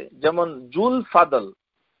আসছে, যেমন জুল ফাদল,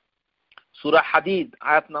 সূরা হাদিদ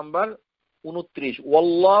আয়াত নাম্বার 29,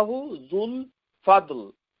 ওয়াল্লাহু জুল ফাদল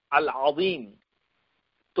আল আযীম।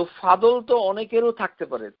 তো ফাদল তো অনেকেরও থাকতে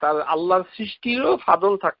পারে, তার আল্লাহর সৃষ্টিরও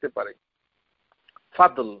ফাদল থাকতে পারে।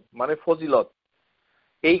 ফাদল মানে ফজিলত।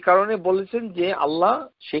 এই কারণে বলেছেন যে আল্লাহ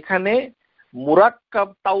সেখানে মুরাক্কাব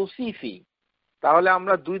তাওসিফি। তাহলে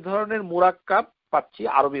আমরা দুই ধরনের মুরাক্কাব পাচ্ছি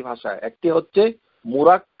আরবি ভাষায়, একটি হচ্ছে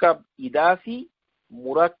মুরাক্কাব ইদাফি,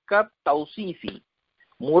 মুরাক্কাব তাওসিফি।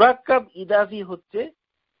 মুরাক্কাব ইদাফি হচ্ছে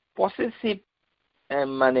পসেসিভ,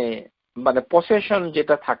 মানে মানে পসেশন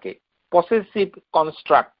যেটা থাকে, পসেসিভ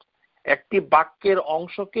কনস্ট্রাক্ট। একটি বাক্যের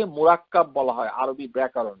অংশকে মুরাক্কাব বলা হয় আরবি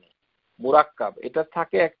ব্যাকরণে। মুরাক্কাব এটা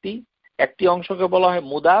থাকে একটি অংশকে বলা হয়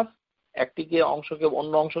মুদাফ,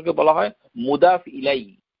 অন্য অংশকে বলা হয় মুদাফ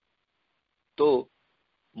ইলাইহি। তো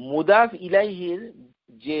মুদাফ ইলাইহির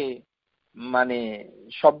যে মানে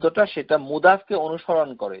শব্দটা, সেটা মুদাফকে অনুসরণ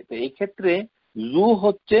করে। তো এই ক্ষেত্রে জু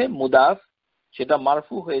হচ্ছে মুদাফ, সেটা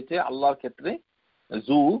মারফু হয়েছে আল্লাহর ক্ষেত্রে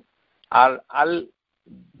জু। আর আল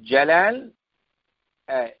জালাল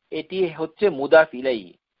এটি হচ্ছে মুদাফ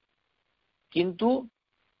ইলাইহি। কিন্তু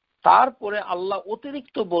তারপরে আল্লাহ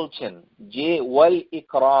অতিরিক্ত বলছেন যে ওয়াল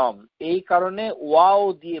ইকরাম, এই কারণে ওয়াও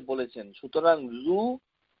দিয়ে বলেছেন। সুতরাং জু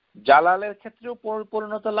জালালের ক্ষেত্রেও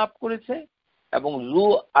পরিপূর্ণতা লাভ করেছে এবং জু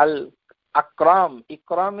আল আকরাম,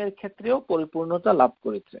 ইকরামের ক্ষেত্রেও পরিপূর্ণতা লাভ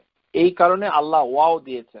করেছে। এই কারণে আল্লাহ ওয়াও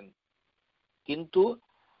দিয়েছেন। কিন্তু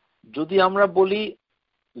যদি আমরা বলি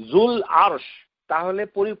জুল আরশ, তাহলে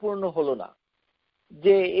পরিপূর্ণ হলো না।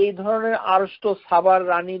 যে এই ধরনের আরশ তো সাবার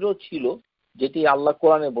রানীরও ছিল, যেটি আল্লাহ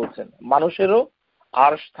কোরআনে বলছেন। মানুষেরও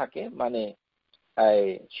আরশ থাকে, মানে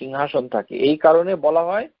সিংহাসন থাকে। এই কারণে বলা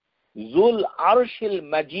হয় জুল আরশিল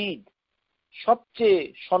মাজিদ, সবচেয়ে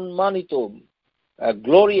সম্মানিত,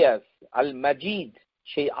 গ্লোরিয়াস, আল মাজিদ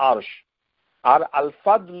সেই আরশ। আর আল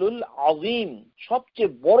ফাদলুল আযীম,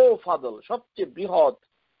 সবচেয়ে বড় ফাদল, সবচেয়ে বৃহৎ।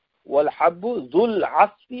 ওয়াল হাব্বু জুল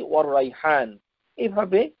আসফি ওয়ার রাইহান,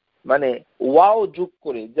 এইভাবে মানে ওয়াও যোগ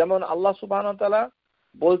করে। যেমন আল্লাহ সুবহানাহু ওয়া তাআলা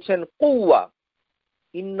বলছেন কুওয়া,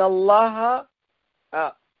 ইন্নাল্লাহা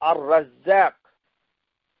আর রাজ্জাক,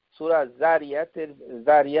 সূরা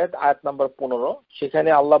জারিয়াত আয়াত নাম্বার 15। সেখানে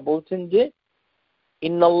আল্লাহ বলছেন যে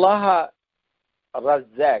ইন্নাল্লাহা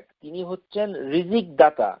রাজ্জাক, তিনি হচ্ছেন রিজিক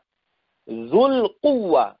দাতা। জুল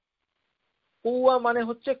কুওয়া, কুওয়া মানে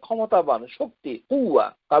হচ্ছে ক্ষমতাবান, শক্তি, কুওয়া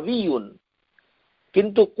কাবিয়ুন।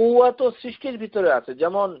 কিন্তু কুওয়া তো সৃষ্টির ভিতরে আছে।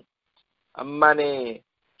 যেমন মানে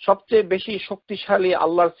সবচেয়ে বেশি শক্তিশালী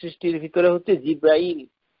আল্লাহর সৃষ্টির ভিতরে হচ্ছে জিবরাইল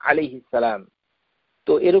আলাইহিস সালাম।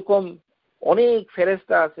 তো এরকম অনেক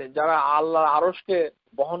ফেরেশতা আছে যারা আল্লাহর আরশকে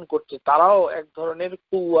বহন করছে, তারাও এক ধরনের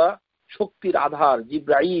কুওয়া, শক্তির আধার,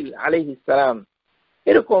 জিবরাইল আলাইহিস সালাম।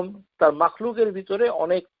 এরকম তার মাখলুকের ভিতরে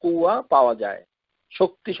অনেক কুওয়া পাওয়া যায়,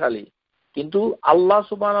 শক্তিশালী। কিন্তু আল্লাহ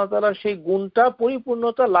সুবহানাহু ওয়া তাআলা সেই গুণটা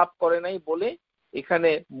পরিপূর্ণতা লাভ করে নাই বলে এখানে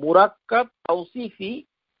মুরাক্কাব তাওসিফি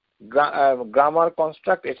গ্রামার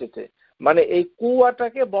কনস্ট্রাক্ট এসেছে। মানে এই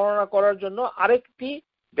কুওয়াটাকে বর্ণনা করার জন্য আরেকটি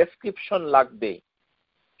ডেসক্রিপশন লাগবে,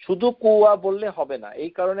 শুধু কুওয়া বললে হবে না।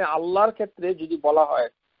 এই কারণে আল্লাহর ক্ষেত্রে যদি বলা হয়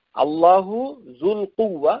আল্লাহু জুল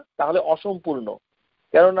কুওয়া, তাহলে অসম্পূর্ণ,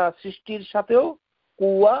 কেননা সৃষ্টির সাথেও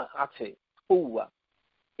কুওয়া আছে, কুওয়া।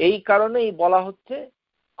 এই কারণেই বলা হচ্ছে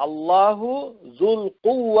আল্লাহু জুল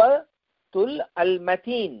কুওয়াতুল আল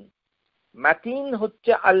মাতিন। মাতিন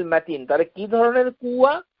হচ্ছে আল মাতিন। তাহলে কি ধরনের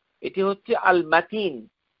কুওয়া? এটি হচ্ছে আল মাতিন,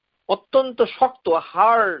 অত্যন্ত শক্ত,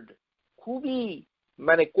 হার্ড, খুবই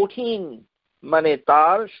মানে কঠিন, মানে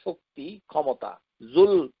তার শক্তি, ক্ষমতা।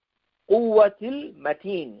 জুল কুওয়াতিল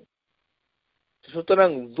মাতিন।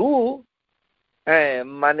 সুতরাং জু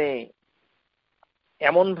মানে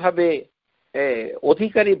এমন ভাবে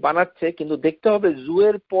অধিকারী বানাচ্ছে, কিন্তু দেখতে হবে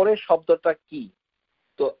জুয়ের পরে শব্দটা কি।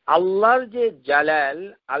 তো আল্লাহর যে জালাল,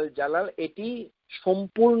 আল জালাল, এটি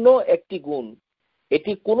সম্পূর্ণ একটি গুণ।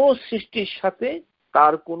 এটি কোনো সৃষ্টির সাথে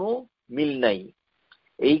তার কোনো মিল নাই।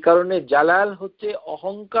 এই কারণে জালাল হচ্ছে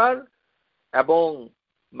অহংকার এবং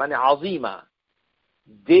মানে আজিমা।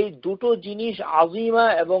 যে দুটো জিনিস, আজিমা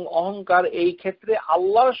এবং অহংকার, এই ক্ষেত্রে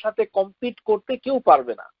আল্লাহর সাথে কম্পিট করতে কেউ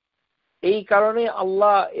পারবে না। এই কারণে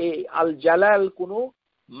আল্লাহ এই আল জালাল কোনো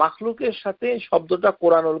মাখলুকের সাথে শব্দটা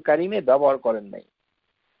কোরআনুল কারিমে ব্যবহার করেন নাই,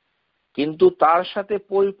 কিন্তু তার সাথে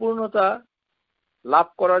পরিপূর্ণতা লাভ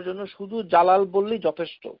করার জন্য শুধু জালাল বললেই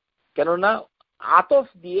যথেষ্ট। কেননা আতফ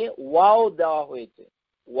দিয়ে ওয়াও দেওয়া হয়েছে।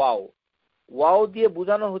 ওয়াও দিয়ে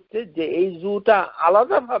বোঝানো হচ্ছে যে এই জুটা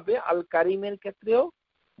আলাদাভাবে আল কারিমের ক্ষেত্রেও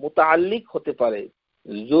মুতাআল্লিক হতে পারে,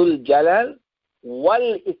 জুল জালাল ওয়াল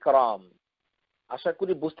ইকরাম। আশা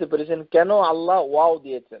করি বুঝতে পেরেছেন কেন আল্লাহ ওয়াও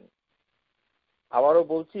দিয়েছেন। আবারও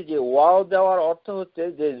বলছি যে ওয়াও দেওয়ার অর্থ হচ্ছে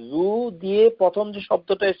যে জু দিয়ে প্রথম যে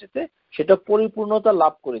শব্দটা এসেছে সেটা পরিপূর্ণতা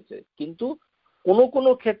লাভ করেছে, কিন্তু কোনো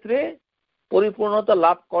কোনো ক্ষেত্রে পরিপূর্ণতা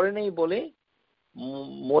লাভ করেনি বলে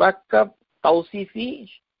মুরাক্কাব তাওসিফি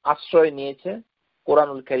আশ্রয় নিয়েছে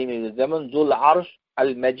কোরআনুল কারীমে, যেমন জুল আরশ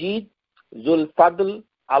আল মাজিদ, জুল ফাদল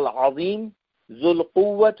আল আযীম, জুল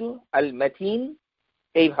কুওয়াতু আল মাতিন,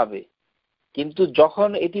 এইভাবে। কিন্তু যখন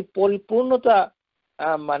এটি পরিপূর্ণতা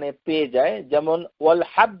মানে পেয়ে যায়, যেমন ওয়াল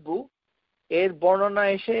হাব্বু এর বর্ণনা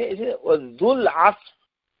এসে জুল আসফ,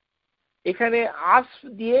 এখানে আসফ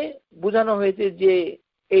দিয়ে বোঝানো হয়েছে যে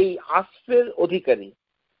এই আসফের অধিকারী,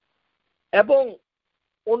 এবং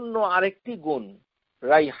অন্য আরেকটি গুণ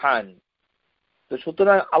রাইহান। তো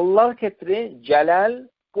সুতরাং আল্লাহর ক্ষেত্রে জালাল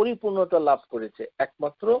পরিপূর্ণতা লাভ করেছে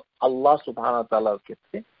একমাত্র আল্লাহ সুবহানাহু ওয়া তাআলার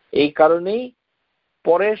ক্ষেত্রে। এই কারণেই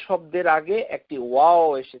পরের শব্দের আগে একটি ওয়াও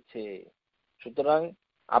এসেছে। সুতরাং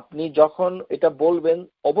আপনি যখন এটা বলবেন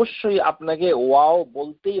অবশ্যই আপনাকে ওয়াও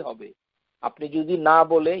বলতেই হবে। আপনি যদি না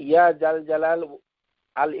বলে ইয়া জাল জালাল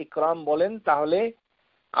আল ইকরাম বলেন, তাহলে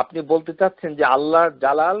আপনি বলতে চাচ্ছেন যে আল্লাহর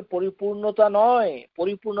জালাল পরিপূর্ণতা নয়,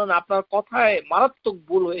 পরিপূর্ণ না। আপনার কথায় মারাত্মক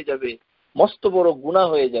ভুল হয়ে যাবে, মস্ত বড় গুনাহ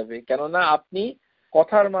হয়ে যাবে। কেননা আপনি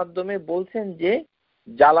কথার মাধ্যমে বলছেন যে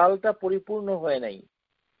জালালটা পরিপূর্ণ হয় নাই।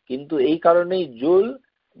 কিন্তু এই কারণেই জুল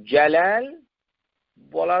জালাল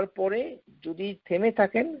বলার পরে যদি থেমে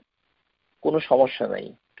থাকেন কোনো সমস্যা নাই,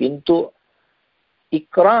 কিন্তু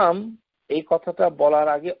ইকরাম এই কথাটা বলার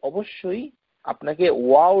আগে অবশ্যই আপনাকে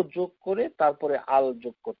ওয়াও যোগ করে তারপরে আল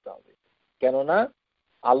যোগ করতে হবে। কেননা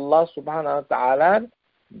আল্লাহ সুবহানাহু ওয়া তাআলার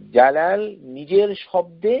জালাল নিজের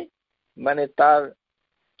শব্দে, মানে তার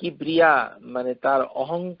কিবরিয়া, মানে তার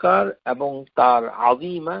অহংকার এবং তার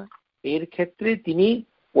আযীমা, এর ক্ষেত্রে তিনি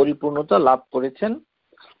পরিপূর্ণতা লাভ করেছেন।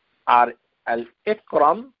 আর আল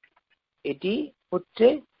ইকরাম এটি হচ্ছে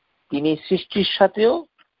তিনি সৃষ্টির সাথেও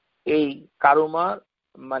এই কারুমা,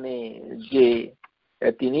 মানে যে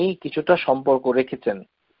তিনি কিছুটা সম্পর্ক রেখেছেন,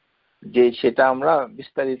 যে সেটা আমরা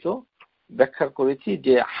বিস্তারিত ব্যাখ্যা করেছি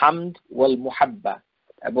যে হামদ ওয়াল মুহাব্বা,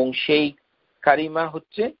 এবং সেই কারিমা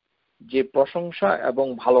হচ্ছে যে প্রশংসা এবং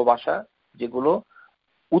ভালোবাসা, যেগুলো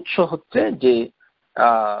উৎস হচ্ছে যে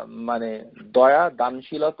মানে দয়া,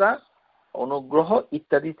 দানশীলতা, অনুগ্রহ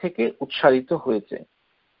ইত্যাদি থেকে উৎসারিত হয়েছে।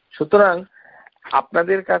 সুতরাং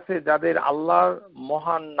আপনাদের কাছে যাদের আল্লাহর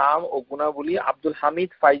মহান নাম ও গুণাবলী, আব্দুল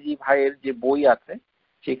হামিদ ফাইজি ভাইয়ের যে বই আছে,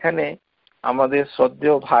 সেখানে আমাদের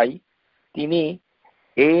শ্রদ্ধেয় ভাই তিনি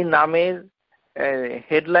এই নামের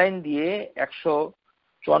হেডলাইন দিয়ে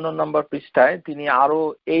 154 নম্বর পৃষ্ঠায় তিনি আরো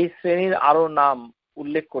এই শ্রেণীর আরো নাম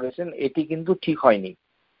উল্লেখ করেছেন। এটি কিন্তু ঠিক হয়নি,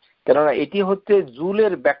 কেননা এটি হচ্ছে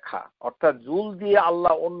জুলের ব্যাখ্যা, অর্থাৎ জুল দিয়ে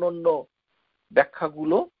আল্লাহ অন্য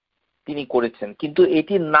ব্যাখ্যাগুলো তিনি করেছেন, কিন্তু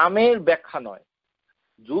এটি নামের ব্যাখ্যা নয়।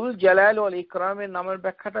 জুল জালাল ওয়াল ইকরামের নামের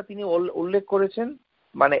ব্যাখ্যাটা তিনি উল্লেখ করেছেন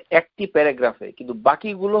মানে একটি প্যারাগ্রাফে, কিন্তু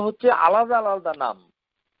বাকিগুলো হচ্ছে আলাদা আলাদা নাম।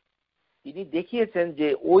 তিনি দেখিয়েছেন যে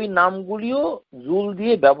ওই নামগুলিও জুল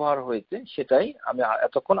দিয়ে ব্যবহার হয়েছে, সেটাই আমি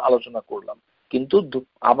এতক্ষণ আলোচনা করলাম। কিন্তু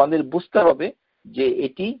আমাদের বুঝতে হবে যে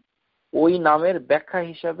এটি ওই নামের ব্যাখ্যা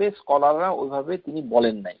হিসাবে স্কলাররা ওইভাবে তিনি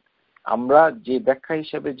বলেন নাই। আমরা যে ব্যাখ্যা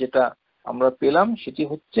হিসাবে যেটা আমরা পেলাম সেটি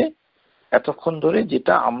হচ্ছে এতক্ষণ ধরে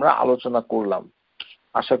যেটা আমরা আলোচনা করলাম।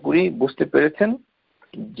 আশা করি বুঝতে পেরেছেন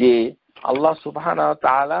যে আল্লাহ সুবহানাহু ওয়া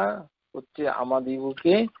তাআলা হচ্ছে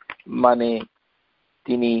আমাদিগকে মানে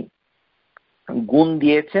তিনি গুণ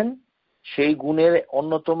দিয়েছেন, সেই গুণের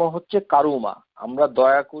অন্যতম হচ্ছে কারুমা। আমরা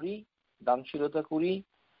দয়া করি, দানশীলতা করি,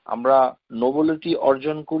 আমরা নোবেলিটি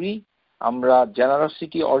অর্জন করি, আমরা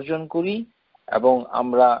জেনারসিটি অর্জন করি, এবং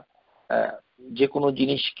আমরা যে কোনো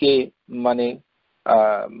জিনিসকে মানে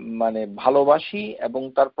মানে ভালোবাসি এবং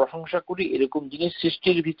তার প্রশংসা করি। এরকম জিনিস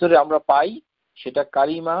সৃষ্টির ভিতরে আমরা পাই, সেটা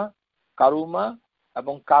কারুমা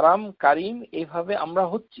এবং কারিম, এইভাবে আমরা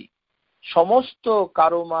হচ্ছি। সমস্ত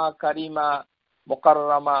কারুমা, কারিমা,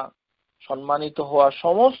 মোকাররামা, সম্মানিত হওয়া,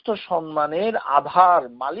 সমস্ত সম্মানের আধার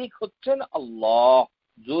মালিক হচ্ছেন আল্লাহ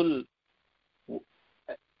জুল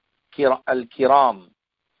আল কিরাম।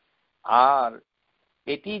 আর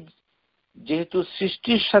এটি যেহেতু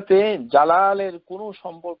সৃষ্টির সাথে জালালের কোনো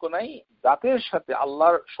সম্পর্ক নাই, জাতের সাথে,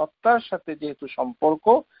 আল্লাহর সত্তার সাথে যেহেতু সম্পর্ক,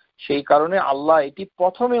 সেই কারণে আল্লাহ এটি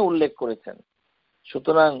প্রথমে উল্লেখ করেছেন।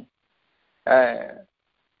 সুতরাং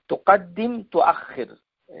তুকাদ্দিম তুআখির,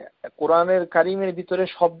 কোরআনের কারিমের ভিতরে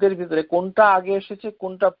শব্দের ভিতরে কোনটা আগে এসেছে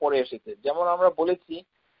কোনটা পরে এসেছে। যেমন আমরা বলেছি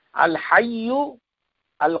আল হাইয়ু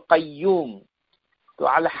আল কাইয়ুম, তো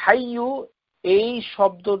আল হাইয়ু এই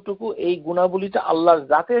শব্দটুকু, এই গুণাবলীটা আল্লাহর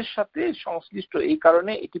জাতের সাথে সংশ্লিষ্ট, এই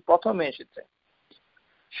কারণে এটি প্রথমে এসেছে।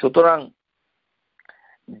 সুতরাং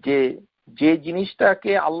যে যে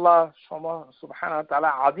জিনিসটাকে আল্লাহ সুবহানাহু ওয়া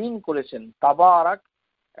তাআলা আযীম করেছেন,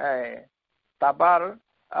 তাবার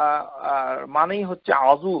মানেই হচ্ছে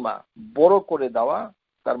আযুমা, বড় করে দেওয়া,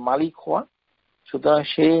 তার মালিক হওয়া। সুতরাং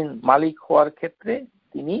সেই মালিক হওয়ার ক্ষেত্রে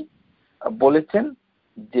তিনি বলেছেন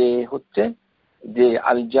যে হচ্ছে যে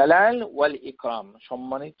আল জালাল ওয়াল ইকরাম,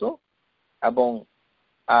 সম্মানিত এবং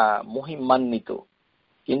মহিমান্বিত।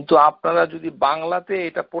 কিন্তু আপনারা যদি বাংলাতে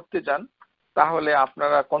এটা পড়তে যান তাহলে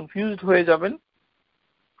আপনারা কনফিউজড হয়ে যাবেন।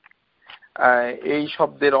 এই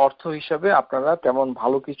শব্দের অর্থ হিসাবে আপনারা তেমন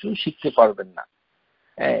ভালো কিছু শিখতে পারবেন না।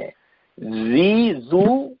 রিজু,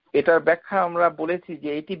 এটার ব্যাখ্যা আমরা বলেছি যে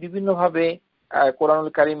এটি বিভিন্নভাবে কোরআনুল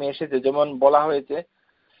কারিমে এসেছে। যেমন বলা হয়েছে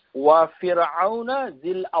ওয়া ফিরআউনা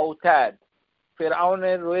জিল আওতাদ,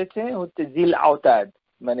 ফিরআউনের রয়েছে হচ্ছে জিল আওতাদ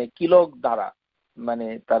মানে কিলক দ্বারা, মানে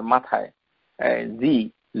তার মাথায়।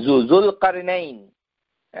 জুল কারনাইন,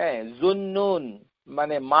 জুন্নুন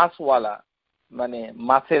মানে মাছওয়ালা, মানে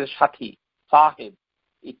মাছের সাথী, সাহেব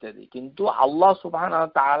ইত্যাদি। কিন্তু আল্লাহ সুবহানাহু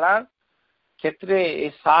ওয়া তাআলার ক্ষেত্রে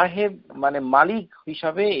এই সাহেব মানে মালিক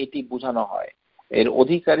হিসাবে এটি বোঝানো হয়, এর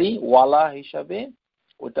অধিকারী ওয়ালা হিসাবে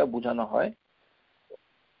ওটা বোঝানো হয়।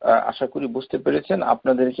 আশা করি বুঝতে পেরেছেন।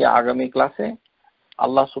 আপনাদেরকে আগামী ক্লাসে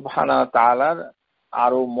আল্লাহ সুবহানাহু ওয়া তাআলার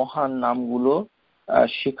আরো মহান নামগুলো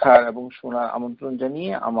শেখার এবং শোনার আমন্ত্রণ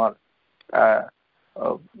জানিয়ে আমার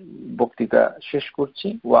বক্তৃতা শেষ করছি।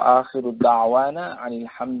 ওয়া আখিরু দাওয়ানা আনিল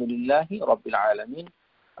হামদুলিল্লাহি রাব্বিল আলামিন।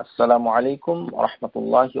 আসসালামু আলাইকুম ওয়া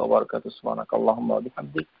রাহমাতুল্লাহি ওয়া বারাকাতুহু। সুবহানাকাল্লাহুম্মা ওয়া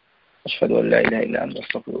বিহামদিক, আশহাদু আল্লা ইলাহা ইল্লা আনতা,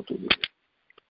 আস্তাগফিরুকা ওয়া আতুবু ইলাইক।